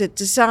 We've looked at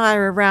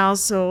desire,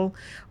 arousal,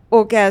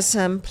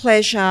 orgasm,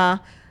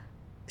 pleasure,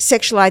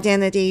 sexual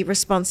identity,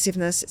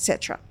 responsiveness,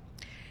 etc.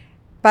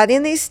 But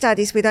in these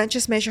studies, we don't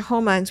just measure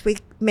hormones, we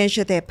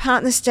measure their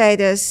partner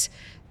status,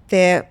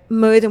 their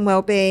mood and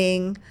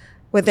well-being,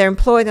 whether they're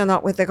employed or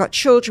not, whether they've got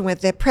children, whether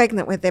they're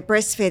pregnant, whether they're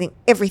breastfeeding,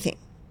 everything.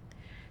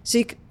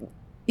 So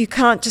you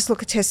can't just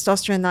look at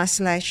testosterone in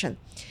isolation.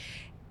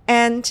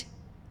 And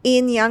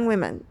in young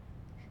women,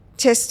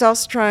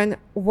 testosterone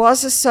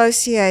was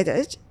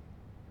associated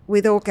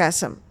with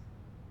orgasm,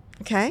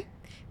 okay?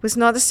 It was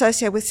not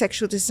associated with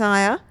sexual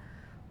desire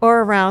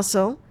or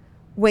arousal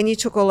when you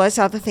took all those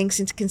other things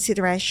into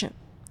consideration.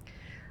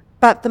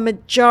 But the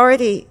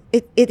majority,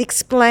 it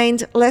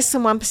explained less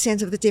than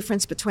 1% of the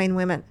difference between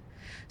women.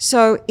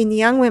 So in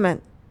young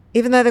women,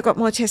 even though they've got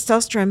more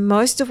testosterone,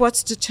 most of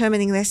what's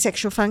determining their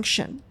sexual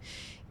function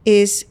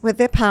is whether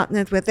they're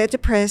partnered, whether they're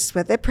depressed,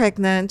 whether they're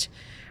pregnant,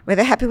 whether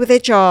they're happy with their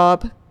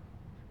job,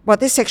 what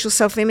their sexual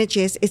self-image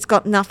is. It's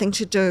got nothing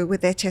to do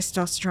with their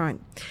testosterone.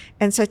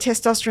 And so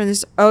testosterone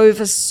is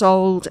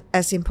oversold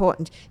as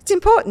important. It's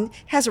important,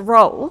 has a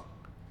role,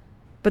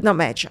 but not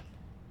major.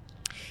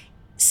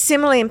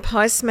 Similarly, in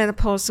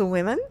postmenopausal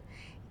women,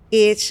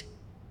 it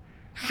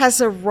has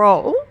a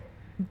role,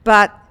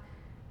 but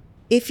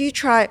if you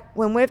try,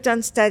 when we've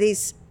done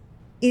studies,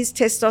 is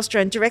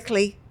testosterone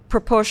directly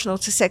proportional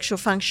to sexual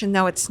function?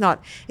 No, it's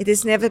not. It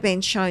has never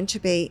been shown to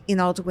be in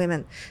older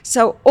women.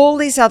 So all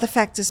these other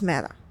factors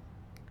matter.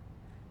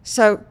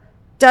 So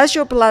does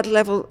your blood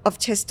level of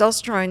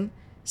testosterone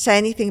say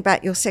anything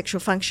about your sexual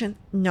function?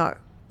 No.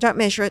 Don't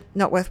measure it,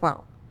 not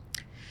worthwhile.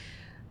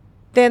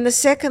 Then the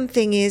second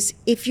thing is,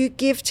 if you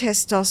give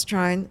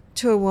testosterone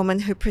to a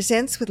woman who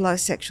presents with low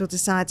sexual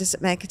desire, does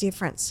it make a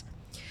difference?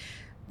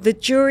 The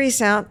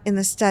jury's out in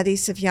the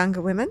studies of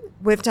younger women.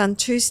 We've done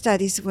 2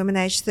 studies of women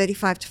aged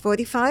 35 to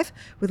 45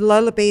 with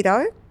low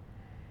libido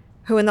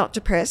who are not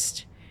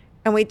depressed,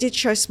 and we did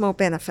show small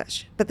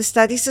benefit. But the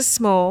studies are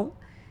small,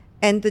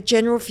 and the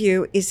general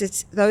view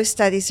is those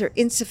studies are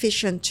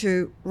insufficient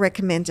to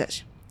recommend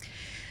it.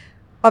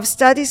 Of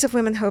studies of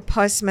women who are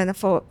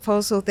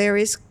postmenopausal, there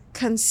is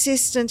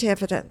consistent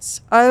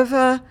evidence,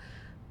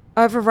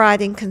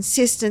 overriding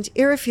consistent,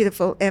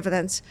 irrefutable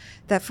evidence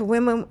that for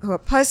women who are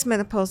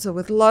postmenopausal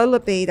with low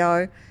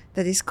libido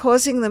that is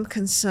causing them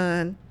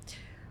concern,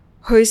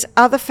 whose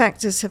other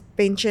factors have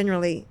been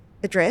generally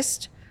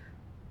addressed,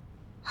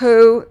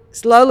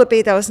 whose low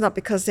libido is not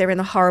because they're in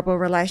a horrible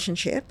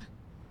relationship,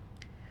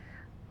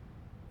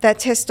 that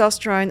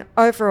testosterone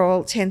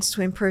overall tends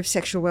to improve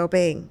sexual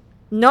well-being.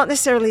 Not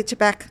necessarily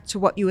back to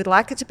what you would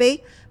like it to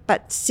be,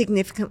 but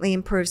significantly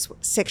improves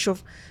sexual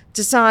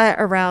desire,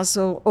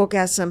 arousal,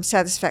 orgasm,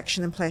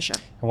 satisfaction, and pleasure.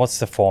 And what's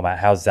the format?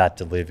 How's that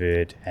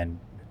delivered and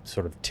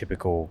sort of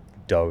typical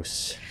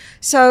dose?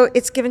 So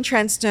it's given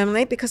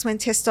transdermally because when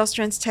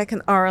testosterone is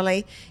taken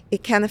orally,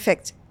 it can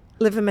affect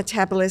liver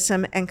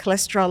metabolism and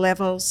cholesterol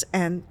levels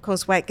and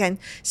cause weight gain.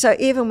 So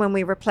even when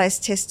we replace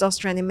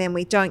testosterone in men,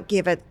 we don't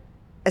give it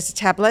as a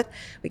tablet.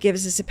 We give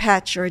it as a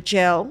patch or a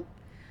gel,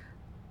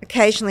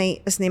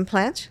 occasionally as an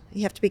implant.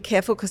 You have to be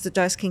careful because the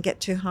dose can get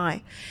too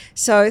high.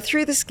 So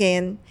through the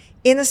skin,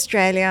 in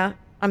Australia,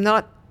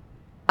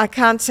 I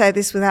can't say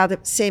this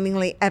without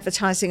seemingly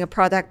advertising a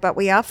product, but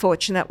we are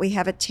fortunate we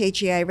have a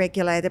TGA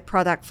regulated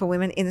product for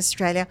women in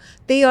Australia,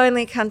 the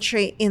only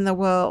country in the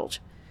world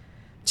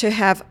to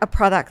have a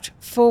product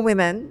for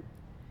women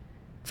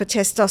for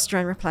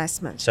testosterone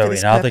replacement. So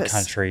in other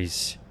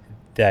countries,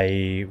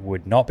 they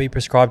would not be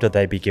prescribed, or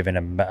they'd be given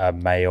a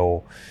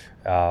male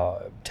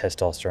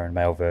testosterone,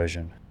 male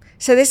version?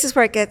 So this is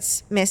where it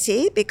gets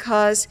messy,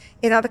 because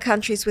in other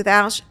countries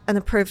without an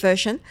approved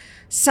version,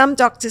 some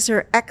doctors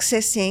are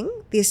accessing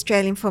the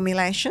Australian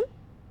formulation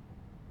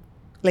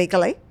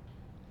legally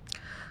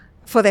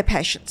for their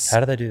patients. How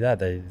do they do that?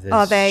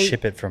 They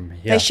ship it from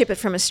here? They ship it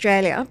from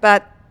Australia,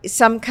 but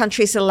some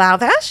countries allow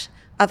that,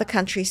 other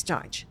countries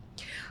don't.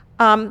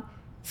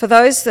 For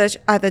those that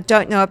either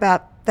don't know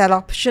about that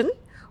option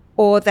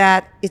or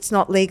that it's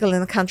not legal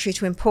in the country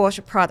to import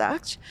a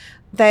product,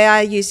 they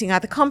are using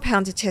either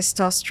compounded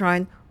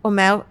testosterone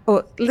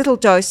or little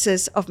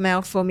doses of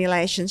male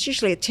formulations,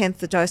 usually a tenth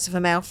the dose of a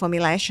male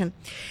formulation.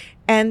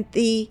 And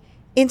the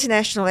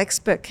International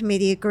Expert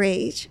Committee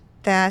agreed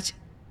that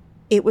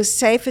it was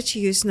safer to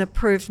use an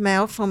approved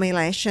male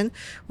formulation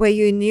where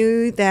you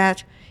knew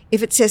that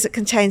if it says it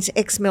contains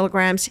X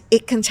milligrams,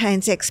 it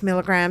contains X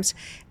milligrams,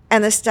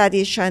 and the study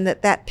has shown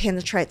that that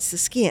penetrates the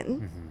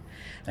skin,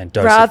 and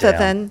dose rather it down.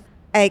 than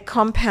a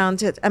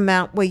compounded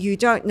amount where you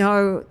don't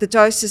know, the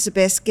dose is the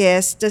best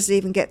guess, does it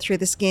even get through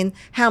the skin,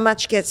 how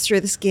much gets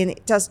through the skin,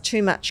 it does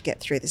too much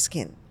get through the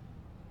skin.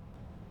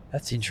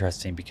 That's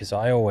interesting, because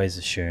I always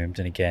assumed,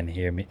 and again,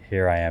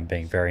 here I am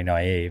being very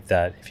naive,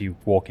 that if you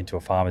walk into a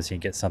pharmacy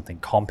and get something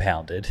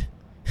compounded,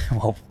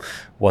 well,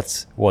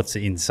 what's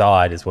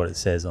inside is what it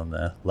says on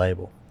the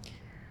label.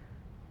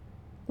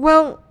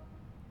 Well,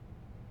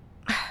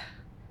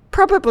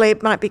 probably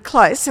it might be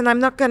close, and I'm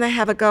not going to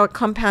have a go at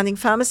compounding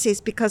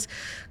pharmacies, because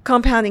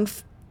compounding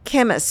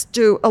chemists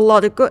do a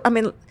lot of good. I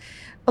mean,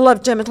 a lot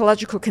of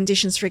dermatological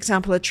conditions, for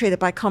example, are treated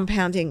by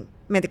compounding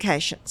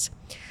medications.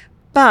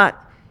 But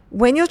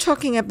when you're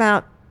talking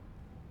about,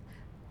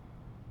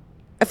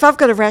 if I've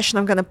got a rash and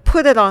I'm going to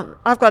put it on,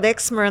 I've got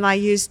eczema and I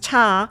use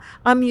tar,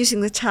 I'm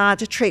using the tar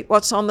to treat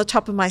what's on the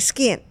top of my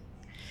skin.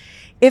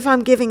 If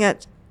I'm giving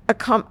it a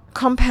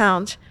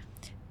compound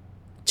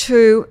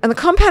and the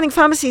compounding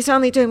pharmacy is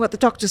only doing what the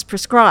doctor's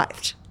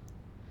prescribed.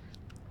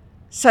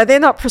 So they're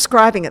not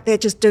prescribing it, they're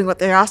just doing what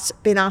they're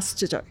been asked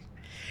to do.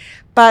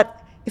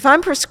 But if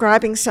I'm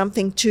prescribing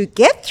something to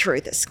get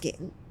through the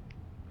skin,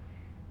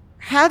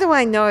 how do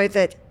I know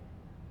that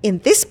in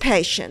this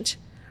patient,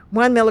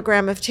 1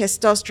 milligram of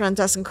testosterone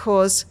doesn't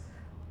cause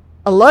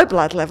a low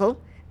blood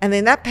level, and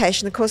in that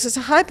patient it causes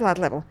a high blood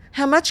level?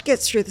 How much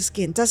gets through the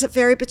skin? Does it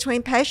vary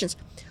between patients?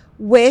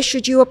 Where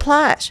should you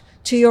apply it?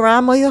 To your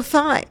arm or your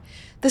thigh?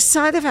 The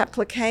site of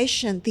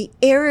application, the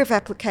area of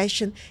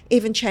application,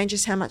 even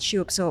changes how much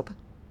you absorb.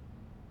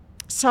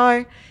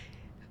 So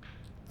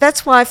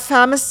that's why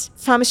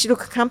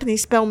pharmaceutical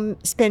companies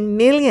spend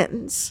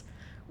millions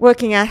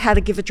working out how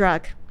to give a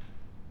drug.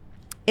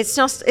 It's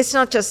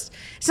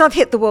not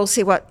hit the wall,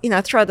 see what,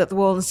 throw it at the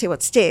wall and see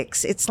what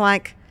sticks. It's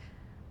like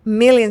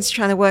millions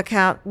trying to work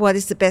out what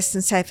is the best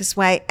and safest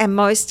way and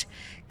most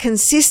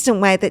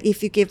consistent way that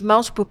if you give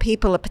multiple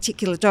people a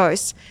particular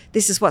dose,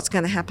 this is what's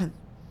going to happen.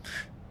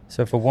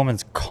 So if a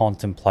woman's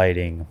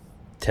contemplating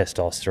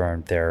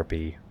testosterone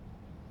therapy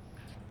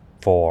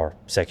for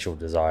sexual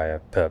desire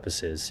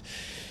purposes,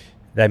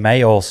 they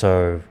may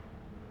also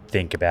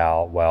think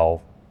about,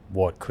 well,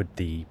 what could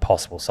the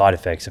possible side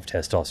effects of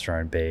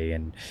testosterone be,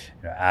 and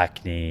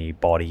acne,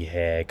 body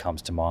hair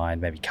comes to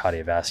mind, maybe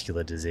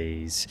cardiovascular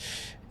disease.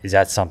 Is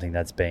that something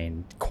that's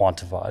been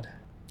quantified?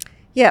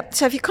 Yeah,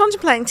 so if you're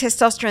contemplating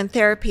testosterone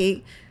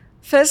therapy,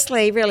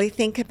 firstly, really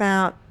think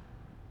about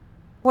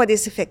what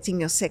is affecting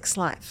your sex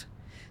life.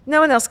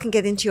 No one else can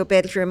get into your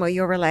bedroom or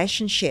your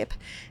relationship,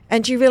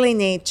 and you really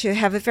need to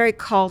have a very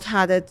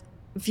cold-hearted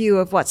view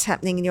of what's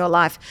happening in your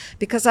life,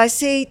 because I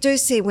do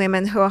see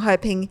women who are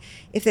hoping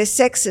if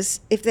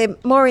they're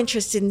more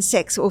interested in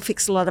sex, it will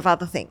fix a lot of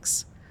other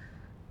things,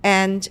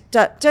 and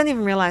don't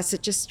even realize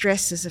that just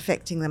stress is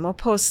affecting them, or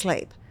poor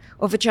sleep,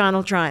 or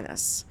vaginal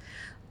dryness.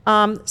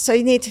 So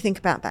you need to think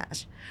about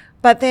that.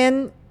 But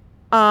then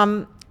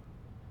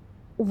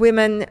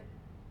women,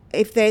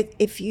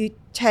 if you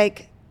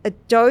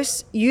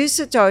use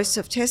a dose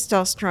of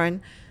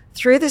testosterone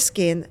through the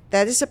skin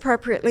that is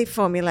appropriately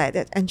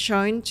formulated and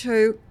shown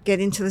to get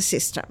into the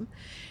system,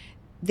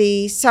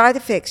 the side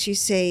effects you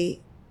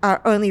see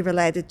are only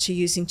related to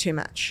using too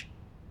much.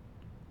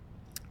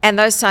 And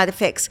those side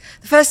effects,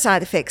 the first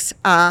side effects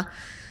are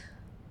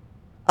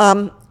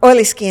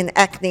oily skin,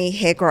 acne,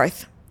 hair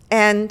growth,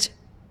 and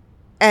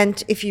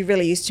if you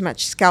really use too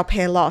much, scalp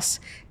hair loss.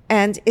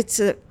 And it's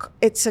a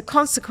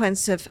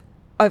consequence of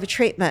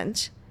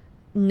overtreatment,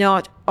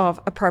 not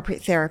of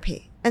appropriate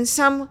therapy. And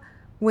some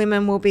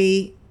women will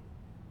be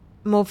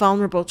more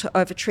vulnerable to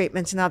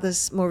overtreatment and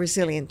others more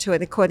resilient to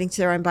it according to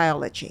their own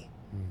biology.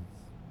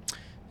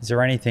 Is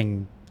there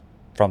anything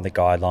from the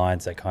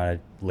guidelines that kind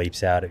of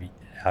leaps out at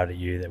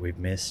you that we've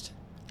missed?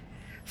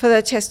 For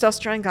the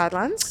testosterone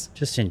guidelines?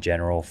 Just in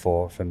general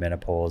for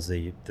menopause,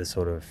 the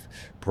sort of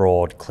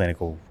broad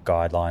clinical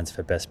guidelines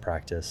for best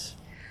practice.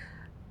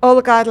 All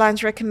the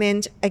guidelines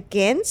recommend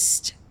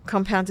against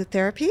compounded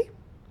therapy.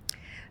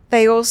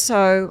 They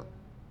also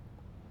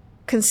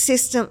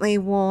consistently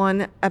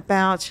warn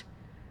about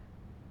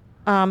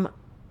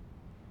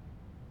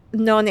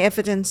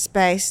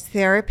non-evidence-based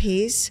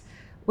therapies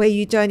where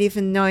you don't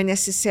even know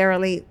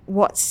necessarily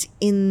what's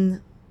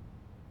in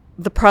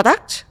the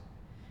product.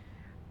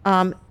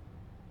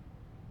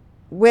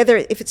 Whether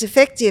if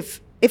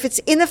it's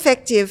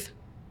ineffective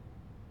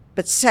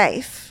but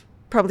safe,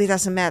 probably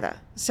doesn't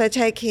matter. So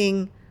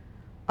taking,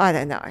 I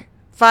don't know,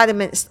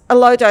 a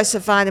low dose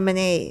of vitamin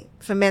E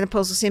for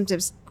menopausal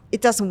symptoms,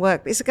 it doesn't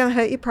work. Is it going to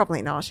hurt you?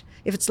 Probably not.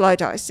 If it's low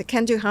dose, it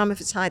can do harm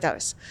if it's high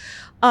dose.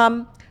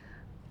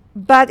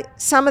 But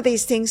some of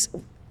these things,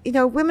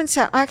 women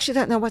say, I actually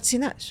don't know what's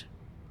in it.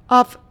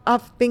 I've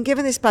been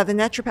given this by the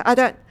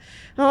naturopath.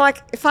 I'm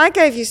like, if I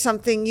gave you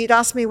something, you'd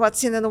ask me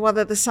what's in it and what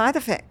are the side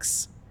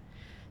effects.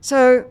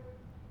 So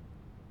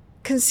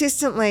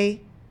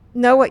consistently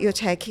know what you're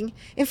taking.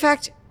 In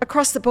fact,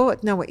 across the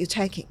board, know what you're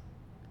taking.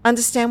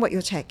 Understand what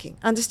you're taking.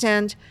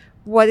 Understand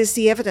what is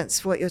the evidence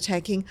for what you're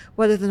taking.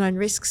 What are the known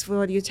risks for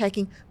what you're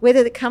taking? Where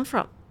did it come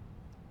from?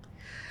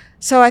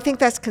 So I think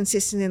that's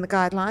consistent in the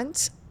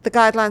guidelines. The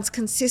guidelines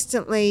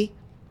consistently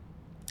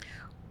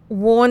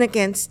warn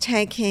against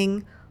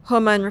taking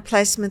hormone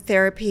replacement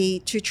therapy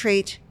to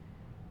treat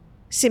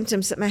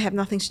symptoms that may have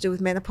nothing to do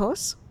with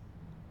menopause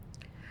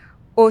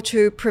or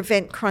to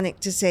prevent chronic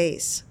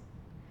disease.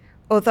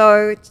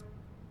 Although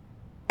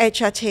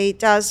HRT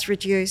does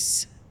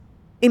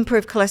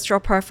improve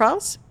cholesterol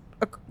profiles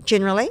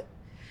generally,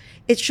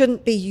 it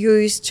shouldn't be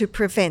used to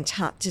prevent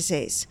heart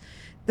disease.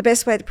 The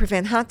best way to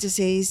prevent heart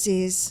disease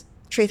is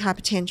treat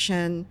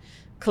hypertension,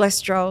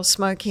 cholesterol,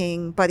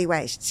 smoking, body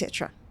weight,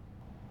 etc.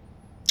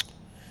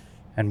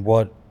 And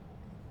what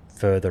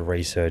further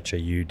research are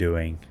you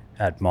doing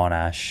at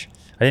Monash?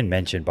 I didn't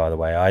mention, by the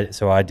way,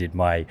 I did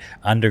my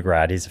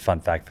undergrad. Here's a fun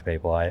fact for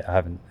people. I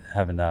haven't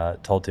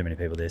told too many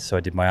people this. So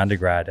I did my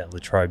undergrad at La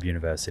Trobe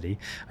University.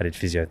 I did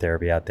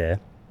physiotherapy out there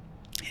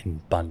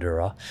in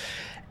Bundoora.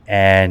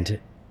 And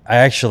I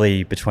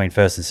actually, between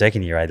first and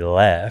second year, I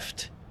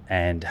left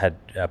and had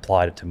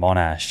applied it to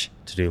Monash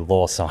to do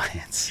law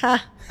science.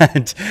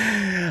 And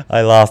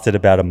I lasted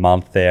about a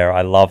month there.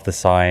 I love the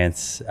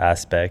science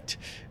aspect.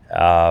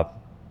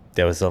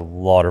 There was a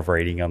lot of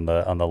reading on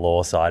the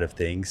law side of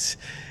things.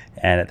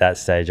 And at that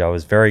stage, I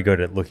was very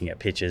good at looking at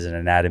pictures and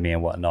anatomy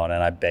and whatnot.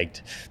 And I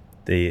begged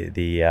the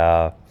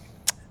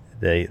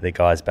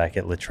guys back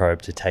at La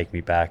Trobe to take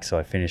me back. So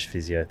I finished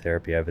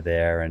physiotherapy over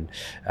there. And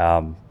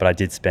but I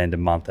did spend a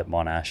month at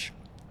Monash.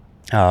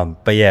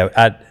 But yeah,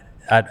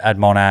 at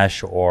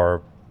Monash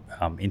or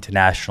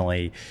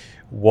internationally,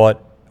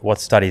 what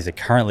studies are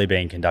currently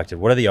being conducted?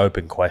 What are the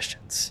open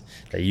questions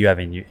that you have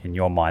in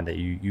your mind that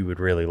you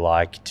would really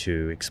like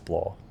to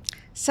explore?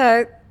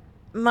 So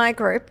my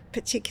group,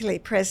 particularly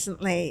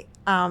presently,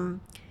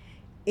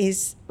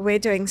 we're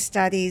doing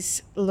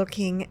studies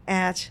looking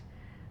at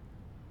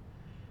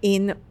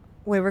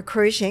we're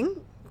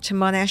recruiting to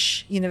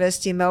Monash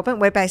University in Melbourne.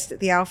 We're based at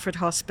the Alfred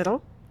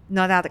Hospital,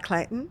 not out of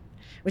Clayton,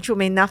 which will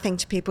mean nothing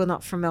to people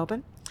not from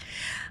Melbourne.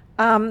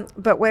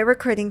 But we're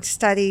recruiting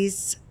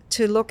studies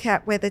to look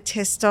at whether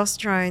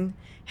testosterone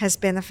has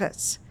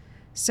benefits.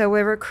 So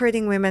we're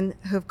recruiting women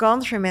who've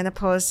gone through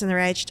menopause and are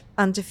aged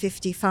under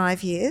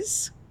 55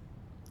 years,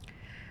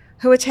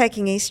 who are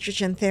taking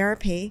estrogen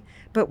therapy,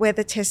 but where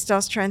the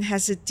testosterone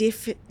has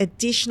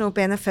additional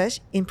benefit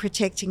in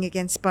protecting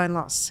against bone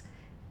loss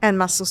and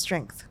muscle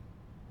strength.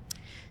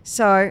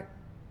 So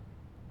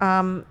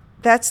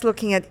that's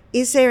looking at,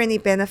 is there any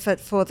benefit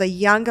for the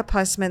younger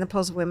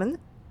postmenopausal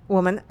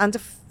woman under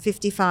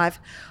 55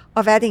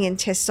 of adding in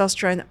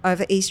testosterone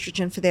over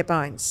estrogen for their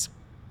bones?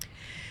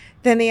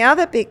 Then the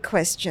other big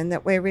question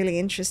that we're really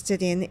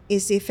interested in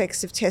is the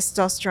effects of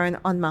testosterone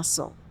on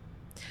muscle.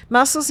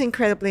 Muscle's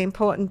incredibly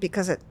important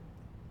because it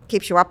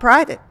keeps you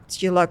upright,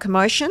 it's your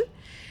locomotion,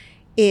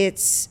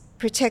 it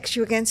protects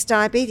you against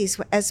diabetes.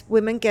 As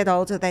women get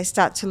older, they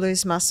start to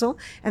lose muscle,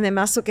 and their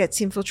muscle gets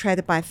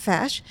infiltrated by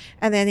fat,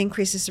 and that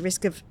increases the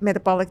risk of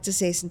metabolic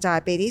disease and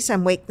diabetes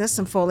and weakness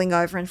and falling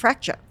over and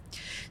fracture.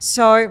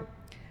 So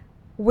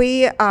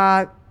we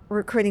are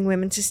recruiting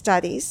women to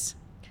studies,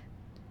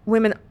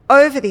 women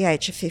over the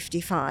age of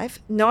 55,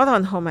 not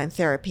on hormone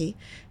therapy,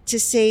 to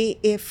see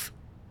if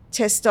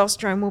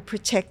testosterone will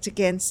protect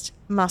against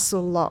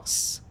muscle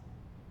loss.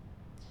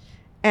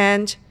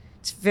 And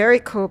it's very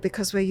cool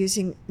because we're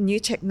using new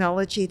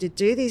technology to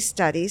do these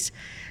studies.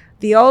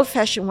 The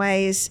old-fashioned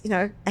way is,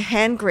 a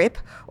hand grip,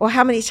 or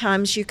how many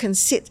times you can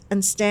sit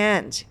and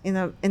stand in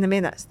a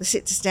minute, the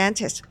sit-to-stand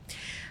test.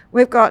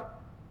 We've got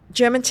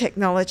German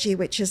technology,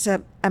 which is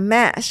a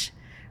mat,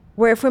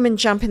 where if women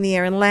jump in the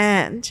air and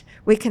land,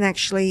 we can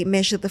actually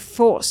measure the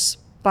force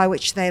by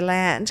which they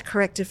land,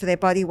 corrected for their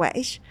body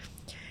weight,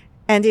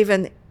 and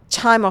even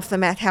time off the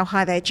mat how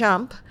high they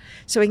jump,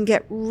 so we can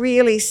get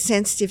really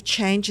sensitive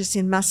changes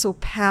in muscle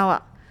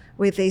power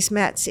with these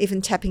mats,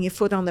 even tapping your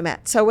foot on the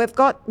mat. So we've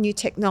got new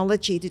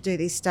technology to do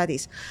these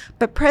studies.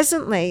 But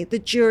presently, the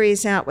jury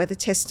is out whether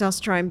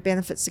testosterone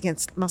benefits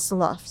against muscle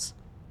loss.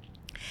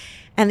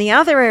 And the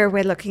other area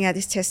we're looking at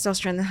is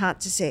testosterone and heart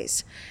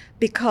disease,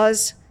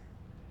 because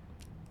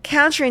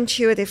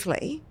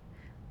counterintuitively,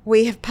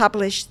 we have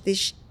published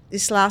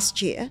this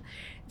last year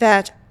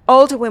that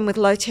older women with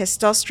low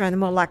testosterone are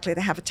more likely to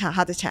have a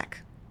heart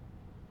attack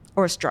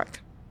or a stroke.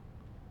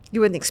 You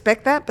wouldn't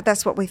expect that, but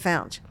that's what we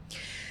found.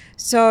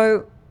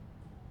 So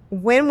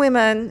when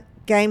women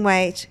gain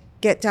weight,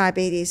 get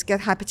diabetes,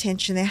 get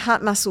hypertension, their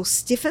heart muscle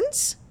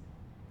stiffens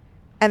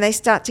and they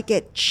start to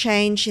get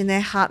change in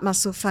their heart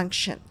muscle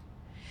function.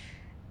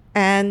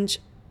 And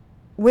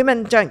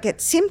women don't get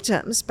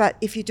symptoms, but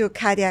if you do a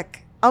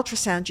cardiac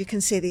ultrasound, you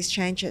can see these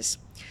changes.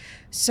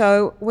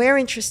 So we're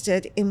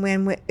interested in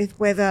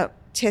whether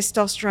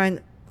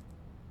testosterone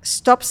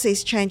stops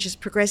these changes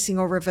progressing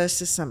or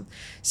reverses them.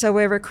 So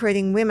we're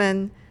recruiting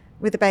women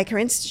with the Baker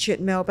Institute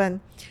in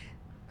Melbourne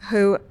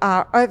who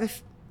are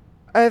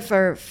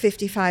over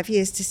 55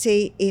 years to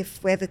see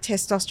whether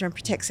testosterone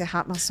protects their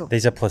heart muscle.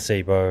 These are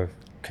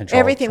placebo-controlled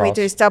Everything trials. we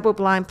do is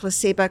double-blind,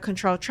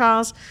 placebo-controlled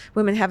trials.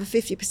 Women have a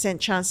 50%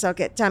 chance they'll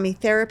get dummy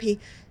therapy.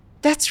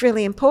 That's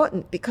really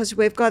important because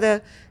we've got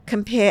to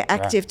compare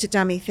active to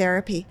dummy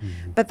therapy.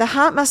 Mm-hmm. But the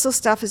heart muscle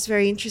stuff is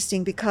very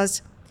interesting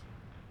because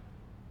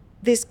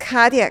this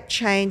cardiac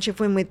change of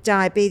women with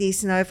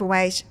diabetes and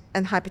overweight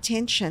and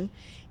hypertension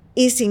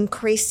is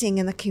increasing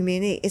in the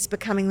community. It's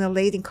becoming the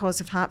leading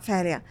cause of heart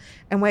failure.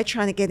 And we're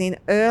trying to get in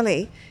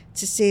early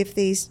to see if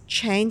these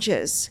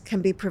changes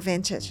can be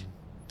prevented.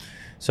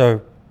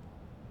 So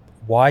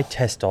why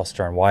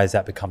testosterone? Why has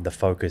that become the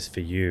focus for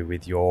you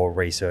with your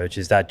research?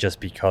 Is that just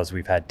because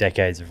we've had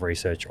decades of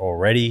research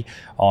already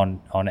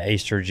on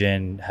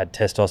estrogen, had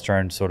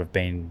testosterone sort of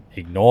been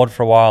ignored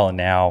for a while, and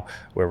now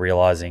we're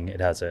realizing it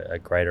has a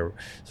greater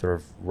sort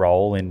of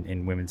role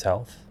in women's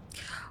health?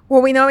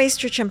 Well, we know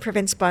estrogen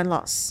prevents bone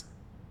loss,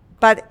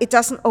 but it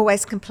doesn't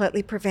always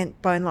completely prevent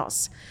bone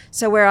loss.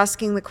 So we're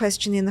asking the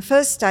question in the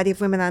first study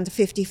of women under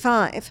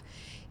 55,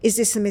 is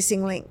this a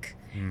missing link?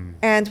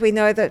 And we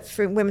know that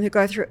for women who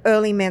go through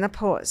early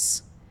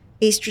menopause,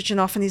 estrogen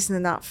often isn't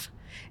enough.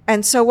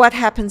 And so what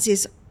happens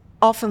is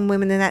often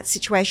women in that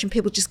situation,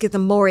 people just give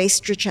them more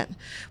estrogen.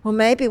 Well,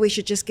 maybe we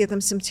should just give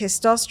them some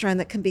testosterone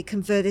that can be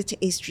converted to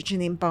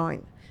estrogen in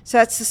bone. So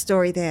that's the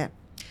story there.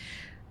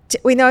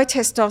 We know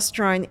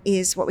testosterone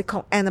is what we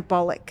call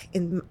anabolic.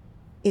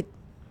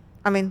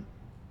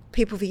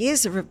 People for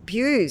years have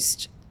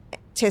abused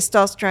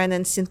testosterone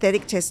and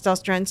synthetic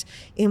testosterone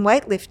in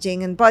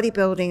weightlifting and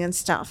bodybuilding and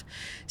stuff.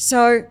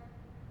 So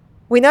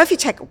we know if you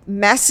take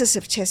masses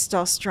of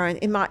testosterone,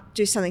 it might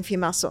do something for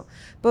your muscle.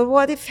 But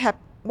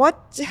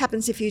what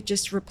happens if you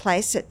just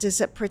replace it?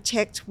 Does it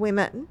protect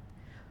women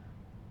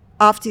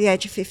after the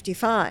age of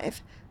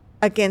 55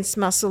 against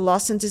muscle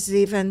loss? And does it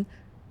even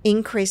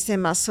increase their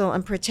muscle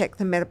and protect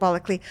them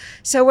metabolically?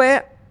 So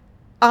we're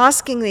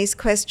asking these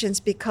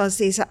questions because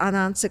these are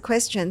unanswered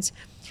questions.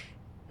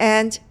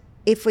 And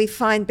if we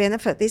find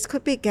benefit, these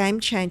could be game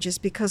changers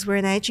because we're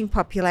an aging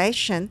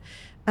population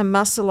and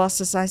muscle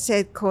loss, as I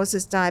said,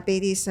 causes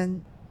diabetes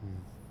and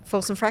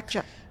falls and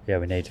fracture. Yeah,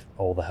 we need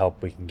all the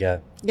help we can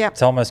get. Yep.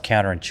 It's almost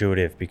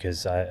counterintuitive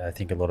because I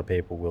think a lot of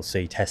people will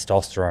see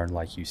testosterone,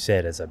 like you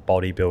said, as a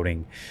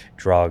bodybuilding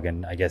drug.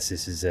 And I guess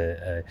this is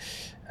a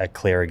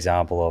clear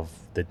example of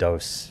the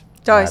dose.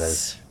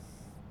 Dose.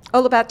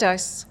 All about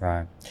dose.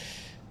 Right.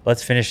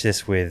 let's finish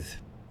this with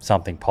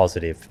something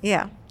positive.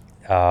 Yeah.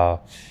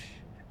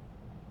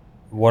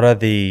 What are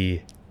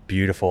the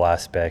beautiful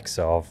aspects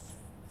of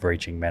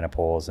reaching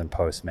menopause and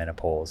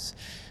post-menopause?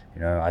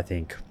 I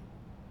think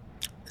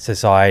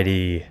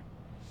society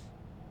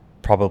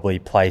probably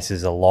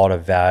places a lot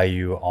of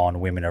value on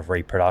women of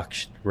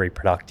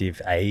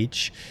reproductive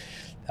age.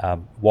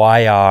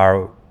 Why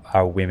are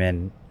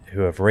women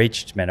who have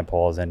reached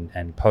menopause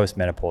and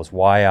post-menopause,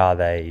 why are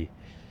they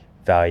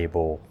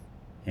valuable,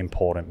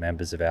 important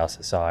members of our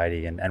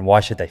society, and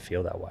why should they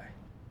feel that way?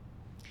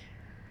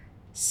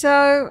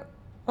 So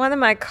one of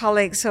my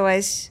colleagues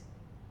always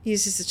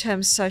uses the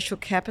term social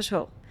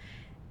capital,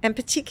 and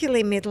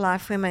particularly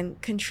midlife women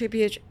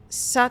contribute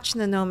such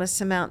an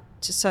enormous amount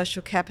to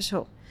social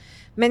capital.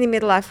 Many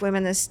midlife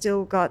women have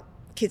still got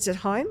kids at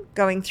home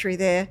going through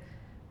their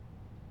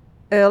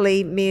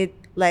early,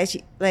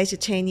 later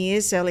teen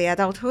years, early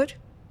adulthood,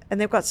 and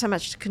they've got so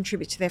much to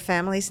contribute to their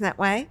families in that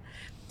way.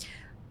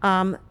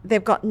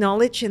 They've got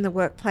knowledge in the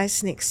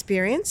workplace and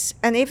experience,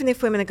 and even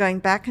if women are going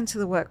back into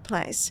the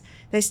workplace,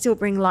 they still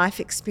bring life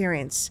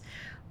experience.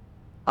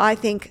 I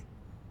think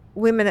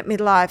women at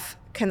midlife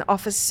can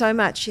offer so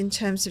much in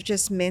terms of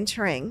just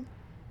mentoring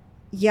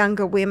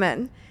younger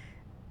women.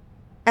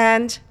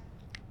 And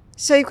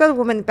so you've got a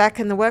woman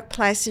back in the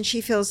workplace and she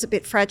feels a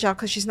bit fragile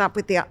because she's not up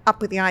with the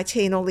IT,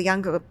 and all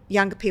the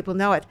younger people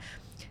know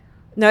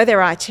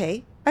their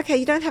IT. Okay,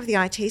 you don't have the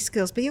IT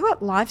skills, but you've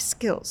got life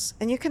skills,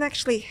 and you can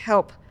actually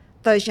help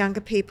those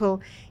younger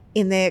people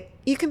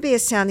you can be a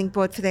sounding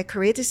board for their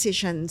career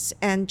decisions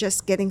and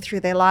just getting through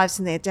their lives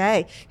and their day.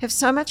 You have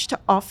so much to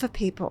offer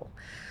people.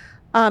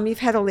 You've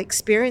had all the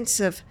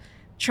experience of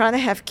trying to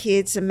have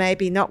kids and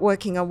maybe not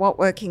working or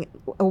working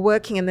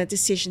in the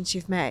decisions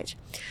you've made.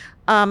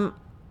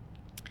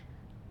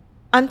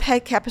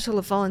 Unpaid capital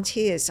of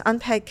volunteers,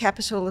 unpaid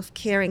capital of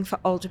caring for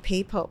older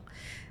people,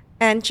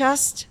 and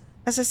just,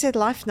 as I said,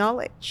 life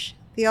knowledge.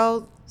 The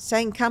old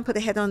saying, can't put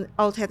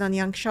old head on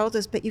young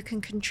shoulders, but you can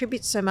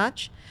contribute so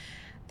much.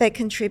 They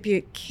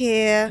contribute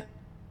care,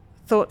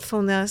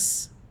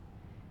 thoughtfulness.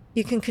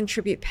 You can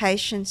contribute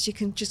patience. You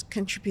can just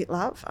contribute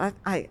love.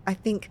 I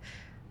think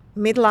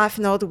midlife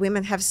and older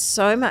women have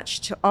so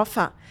much to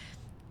offer,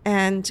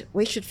 and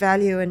we should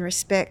value and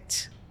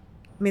respect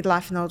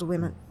midlife and older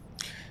women.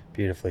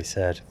 Beautifully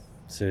said,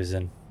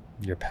 Susan.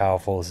 You're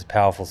powerful. This is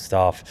powerful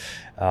stuff.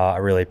 I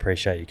really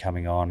appreciate you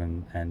coming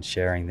on and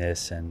sharing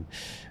this, and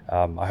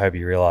I hope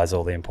you realize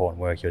all the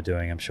important work you're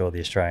doing. I'm sure the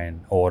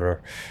Australian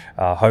Order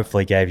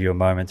hopefully gave you a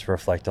moment to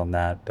reflect on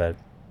that, but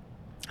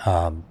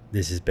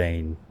this has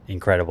been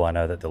incredible. I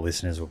know that the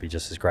listeners will be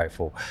just as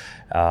grateful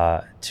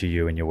to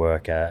you and your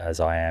work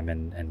as I am,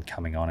 and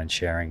coming on and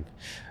sharing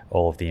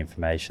all of the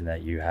information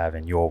that you have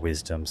and your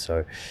wisdom.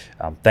 So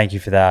thank you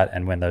for that.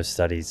 And when those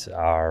studies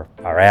are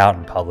out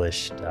and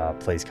published,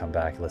 please come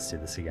back. Let's do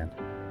this again.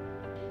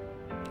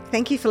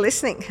 Thank you for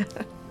listening.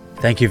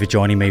 Thank you for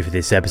joining me for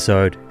this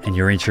episode and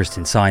your interest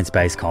in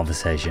science-based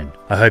conversation.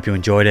 I hope you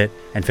enjoyed it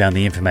and found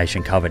the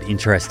information covered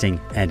interesting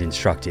and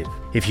instructive.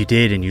 If you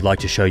did and you'd like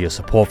to show your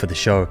support for the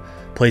show,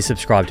 please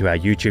subscribe to our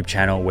YouTube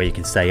channel where you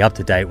can stay up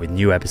to date with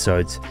new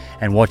episodes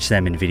and watch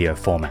them in video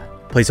format.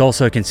 Please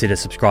also consider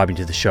subscribing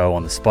to the show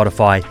on the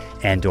Spotify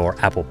and/or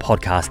Apple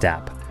Podcast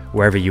app,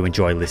 wherever you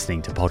enjoy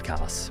listening to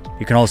podcasts.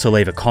 You can also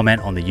leave a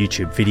comment on the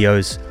YouTube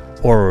videos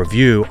or a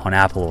review on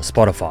Apple or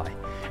Spotify.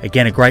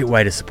 Again, a great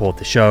way to support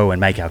the show and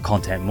make our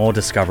content more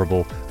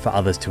discoverable for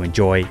others to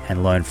enjoy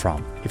and learn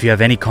from. If you have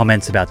any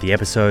comments about the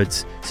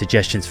episodes,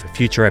 suggestions for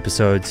future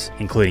episodes,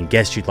 including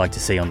guests you'd like to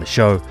see on the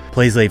show,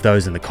 please leave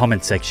those in the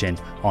comments section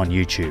on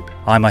YouTube.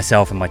 I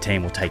myself and my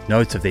team will take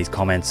notes of these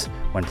comments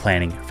when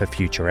planning for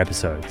future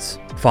episodes.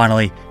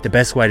 Finally, the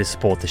best way to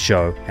support the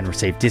show and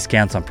receive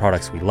discounts on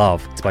products we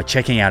love is by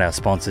checking out our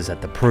sponsors at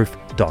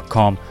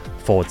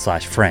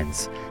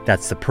theproof.com/friends.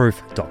 That's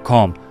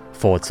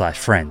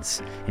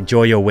theproof.com/friends.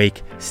 Enjoy your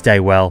week, stay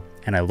well,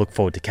 and I look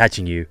forward to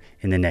catching you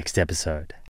in the next episode.